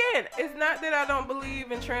 Like, again, it's not that I don't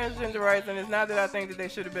believe in transgender rights, and it's not that I think that they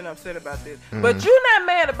should have been upset about this. But you're not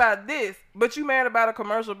mad about this, but you mad about a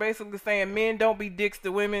commercial basically saying men don't be dicks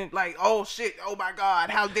to women. Like, oh shit, oh my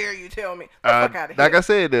God, how dare you tell me? The fuck out of here. Like I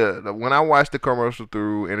said, when I watched the commercial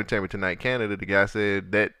through Entertainment Tonight Canada, the guy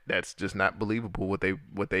said that's just not believable. What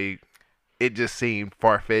they it just seemed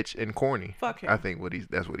far-fetched and corny. Fuck him. I think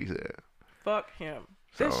that's what he said. Fuck him.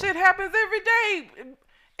 So. This shit happens every day.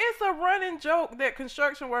 It's a running joke that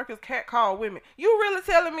construction workers catcall women. You really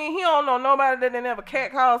telling me he don't know nobody that they never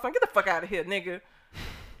catcall? So get the fuck out of here, nigga.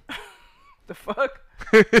 The fuck?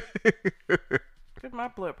 Get my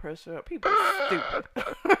blood pressure up. People are stupid.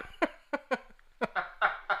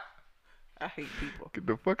 I hate people. Get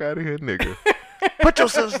the fuck out of here, nigga.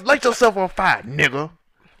 Light yourself on fire, nigga.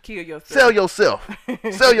 Kill yourself. Sell yourself.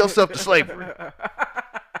 Sell yourself to slavery.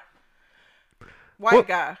 White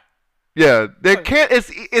guy. Yeah,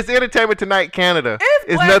 it's Entertainment Tonight Canada.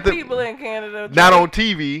 It's black people in Canada. Not on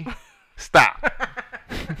TV. Stop.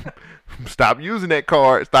 Stop using that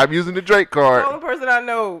card. Stop using the Drake card. The only person I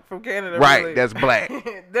know from Canada. Right, really. that's black.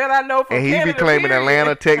 That I know from and Canada. And he be claiming period.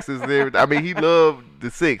 Atlanta, Texas. I mean, he loved the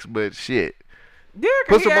 6, but shit. Yeah,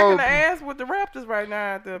 because he acting the ass with the Raptors right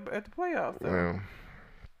now at the playoffs. So. Well,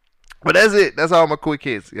 but that's it. That's all my quick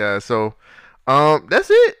hits. Yeah, so that's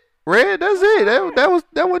it. Red, that's it. That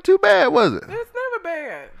wasn't too bad, was it? It's never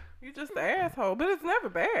bad. You just an asshole, but it's never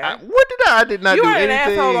bad. I did not do anything. You were an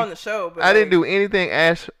asshole on the show, but I didn't do anything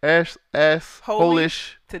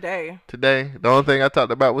holish today. The only thing I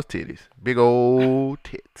talked about was titties, big old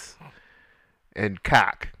tits, and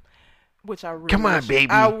cock. Which I really come on,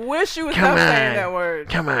 baby. I wish you would stop saying that word.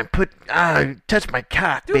 Come on, touch my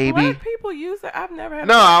cock, do baby. Do black people use that? I've never had.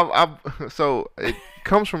 No, so it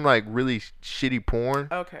comes from like really shitty porn.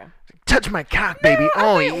 Okay. Touch my cock, baby.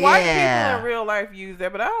 White people in real life use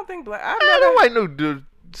that, but I don't think black. I don't white no dude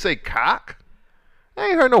say cock. I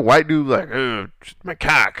ain't heard no white dude like, my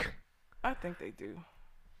cock. I think they do.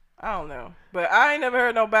 I don't know, but I ain't never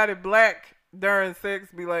heard nobody black during sex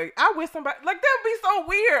be like, I wish somebody like that would be so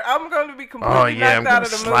weird. I'm going to be completely knocked out of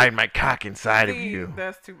the mood. Slide my cock inside of you.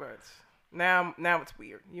 That's too much. Now it's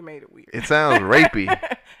weird. You made it weird. It sounds rapey.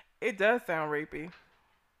 It does sound rapey.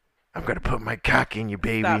 I'm gonna put my cock in you,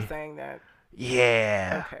 baby. Stop saying that.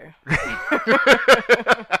 Yeah. Okay.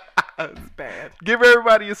 It's bad. Give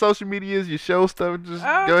everybody your social medias, your show stuff. Just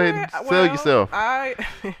go ahead and sell yourself. I'm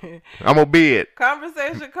gonna bid.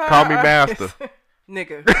 Conversation card. Call me master.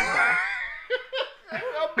 Nigga.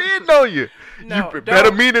 I'm bidding on you. No, you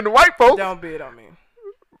better me than the white folks. Don't bid on me.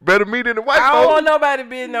 Better me than the white folks. I don't want nobody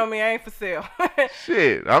bidding on me. I ain't for sale.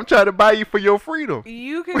 Shit, I'm trying to buy you for your freedom.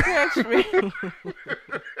 You can catch me.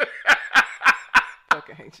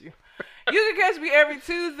 Fucking hate you. You can catch me every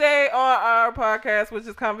Tuesday on our podcast, which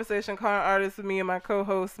is Conversation Con Artists with me and my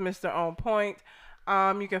co-host, Mr. On Point.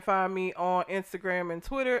 You can find me on Instagram and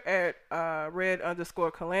Twitter at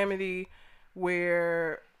red_calamity,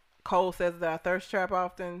 where Cole says that I thirst trap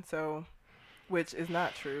often, which is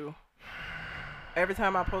not true. Every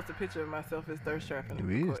time I post a picture of myself, it's thirst trapping.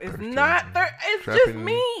 It's not thirst. It's just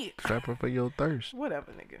me. Trapping for your thirst.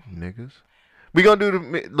 Whatever, nigga. Niggas. We gonna do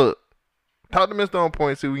look. Talk to Mr. On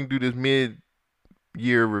Point so we can do this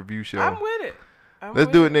mid-year review show. I'm with it.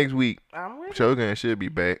 Let's do it next week. I'm with it. Shogun should be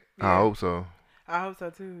back. Yeah. I hope so. I hope so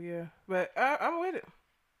too, yeah. But I'm with it.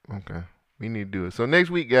 Okay. We need to do it. So next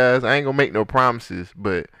week, guys, I ain't going to make no promises,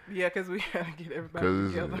 but... Yeah, because we got to get everybody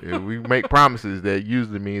together. Because if we make promises, that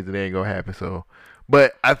usually means it ain't going to happen. So,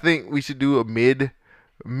 but I think we should do a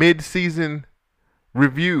mid-season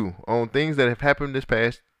review on things that have happened this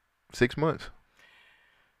past 6 months.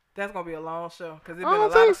 That's gonna be a long show because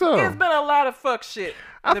it's been a lot of fuck shit.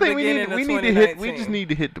 I think we need to hit. We just need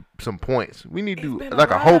to hit some points. We need to do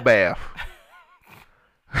like a whole bath.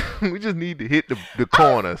 We just need to hit the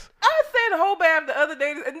corners. I said whole bath the other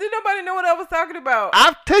day, and did nobody know what I was talking about?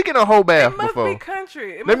 I've taken a whole bath before. It must be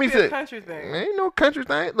country. It must be a country thing. Ain't no country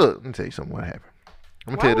thing. Look, let me tell you something. What happened?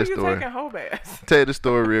 I'm gonna tell you the story. Why were you taking whole baths? Tell you the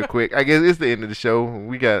story real quick. I guess it's the end of the show.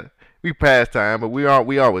 We passed time, but we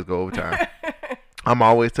always go over time. I'm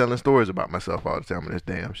always telling stories about myself all the time on this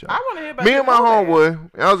damn show. I want to hear about me and my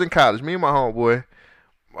homeboy. I was in college. Me and my homeboy.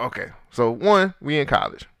 Okay, so we in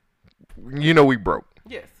college. You know we broke.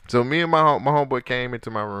 Yes. So me and my homeboy came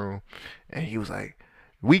into my room, and he was like,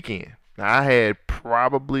 "Weekend." Now I had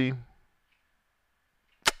probably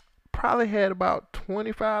had about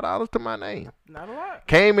 $25 to my name. Not a lot.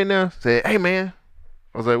 Came in there, said, "Hey man,"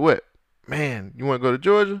 I was like, "What? Man, you want to go to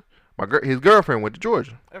Georgia?" His girlfriend went to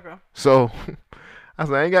Georgia. Okay. So I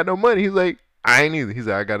said, I ain't got no money. He's like, I ain't either. He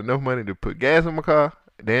said, I got enough money to put gas in my car,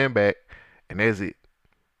 then back, and that's it.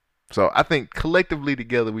 So I think collectively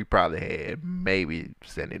together we probably had maybe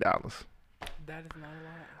 $70. That is not a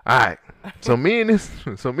lot. All right. So me and this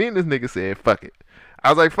nigga said, fuck it. I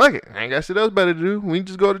was like, fuck it. I ain't got shit else better to do. We can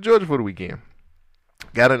just go to Georgia for the weekend.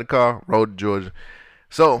 Got in the car, rode to Georgia.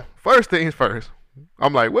 So first things first.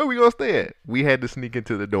 I'm like, where we gonna stay at? We had to sneak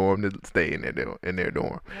into the dorm to stay in their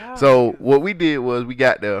dorm. Yeah, so what we did was we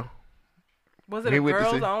got there. Was it a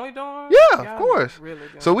girls only dorm? Yeah, of course. Really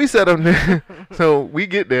so we set up there. So we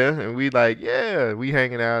get there and we like, yeah, we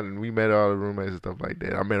hanging out and we met all the roommates and stuff like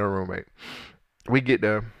that. I met a roommate. We get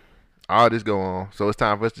there, all this go on. So it's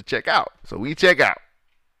time for us to check out. So we check out.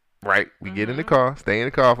 Right? We get in the car, stay in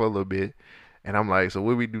the car for a little bit. And I'm like, so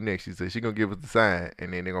what we do next? She said, she going to give us the sign,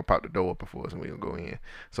 and then they're going to pop the door up for us, and we going to go in.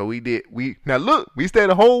 So we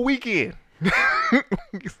stayed a whole weekend. We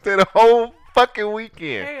stayed a whole fucking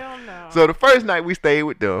weekend. Hell no. So the first night we stayed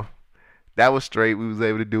with them, that was straight. We was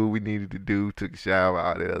able to do what we needed to do, took a shower,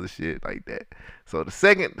 all that other shit like that. So the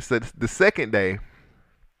second day,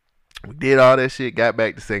 We did all that shit. Got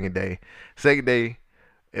back the second day. Second day,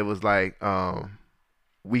 it was like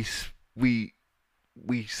we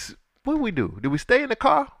what did we do? Did we stay in the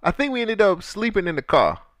car? I think we ended up sleeping in the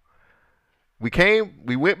car.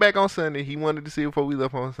 We went back on Sunday. He wanted to see before we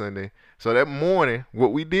left on Sunday. So that morning,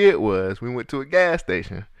 what we did was we went to a gas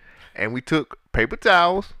station and we took paper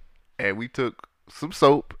towels and we took some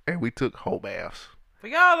soap and we took whole baths. For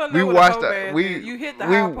y'all don't know what a whole bath is. You hit the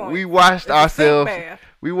high point. We washed ourselves.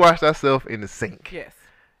 We washed ourselves in the sink. Yes.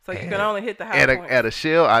 So you can only hit the high point. At a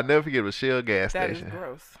Shell, I never forget a Shell gas station. That is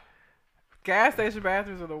gross. Gas station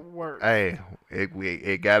bathrooms are the worst. Hey,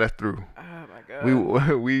 it got us through. Oh my god.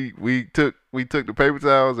 We took the paper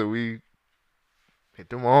towels and we hit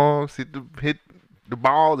them arms, hit the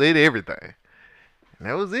balls, hit everything. And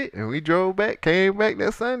that was it. And we drove back, came back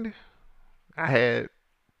that Sunday. I had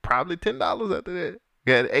probably $10 after that.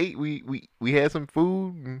 We had $8. We had some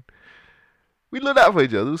food and we looked out for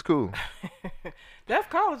each other. It was cool. That's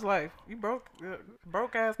college life. You broke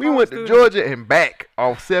ass. We went to Georgia and back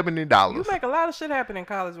off $70. You make a lot of shit happen in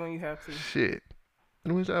college when you have to. Shit.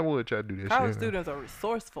 I wish I would try to do that. College students are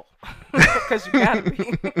resourceful because you gotta be.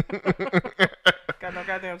 Got no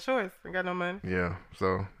goddamn choice. We got no money. Yeah.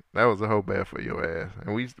 So that was a whole bad for your ass.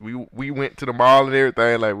 And we went to the mall and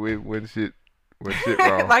everything like when shit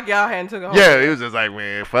wrong. Like y'all hadn't took a whole it was just like,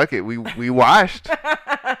 man, fuck it. We washed.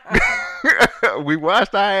 We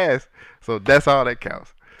washed our ass. So that's all that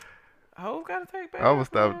counts. Hoes gotta take back. I'm gonna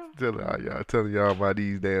stop telling y'all about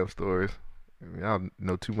these damn stories. Y'all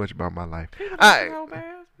know too much about my life. People take whole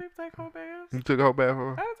baths. People take whole baths. You took a whole bath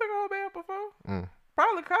before? I took a whole bath before.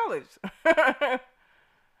 Probably college.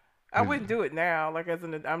 I wouldn't do it now. Like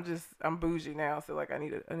I'm bougie now, so like I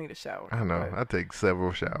need a shower. I know. I take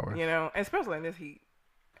several showers. You know, especially in this heat.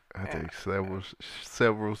 I take several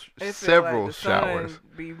like showers. Sun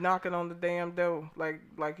be knocking on the damn door, like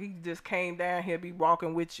he just came down here, be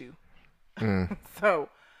walking with you. So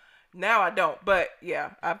now I don't, but yeah,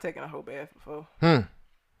 I've taken a whole bath before. Well,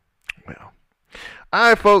 all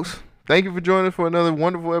right, folks. Thank you for joining us for another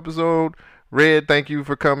wonderful episode. Red, thank you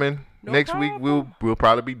for coming. No next problem. week we'll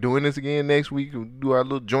probably be doing this again next week. We'll do our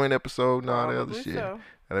little joint episode and all the other shit. So.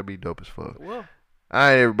 That'll be dope as fuck. Well. All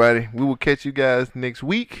right, everybody. We will catch you guys next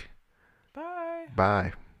week. Bye.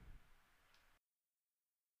 Bye.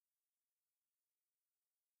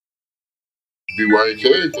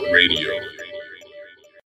 BYK Radio.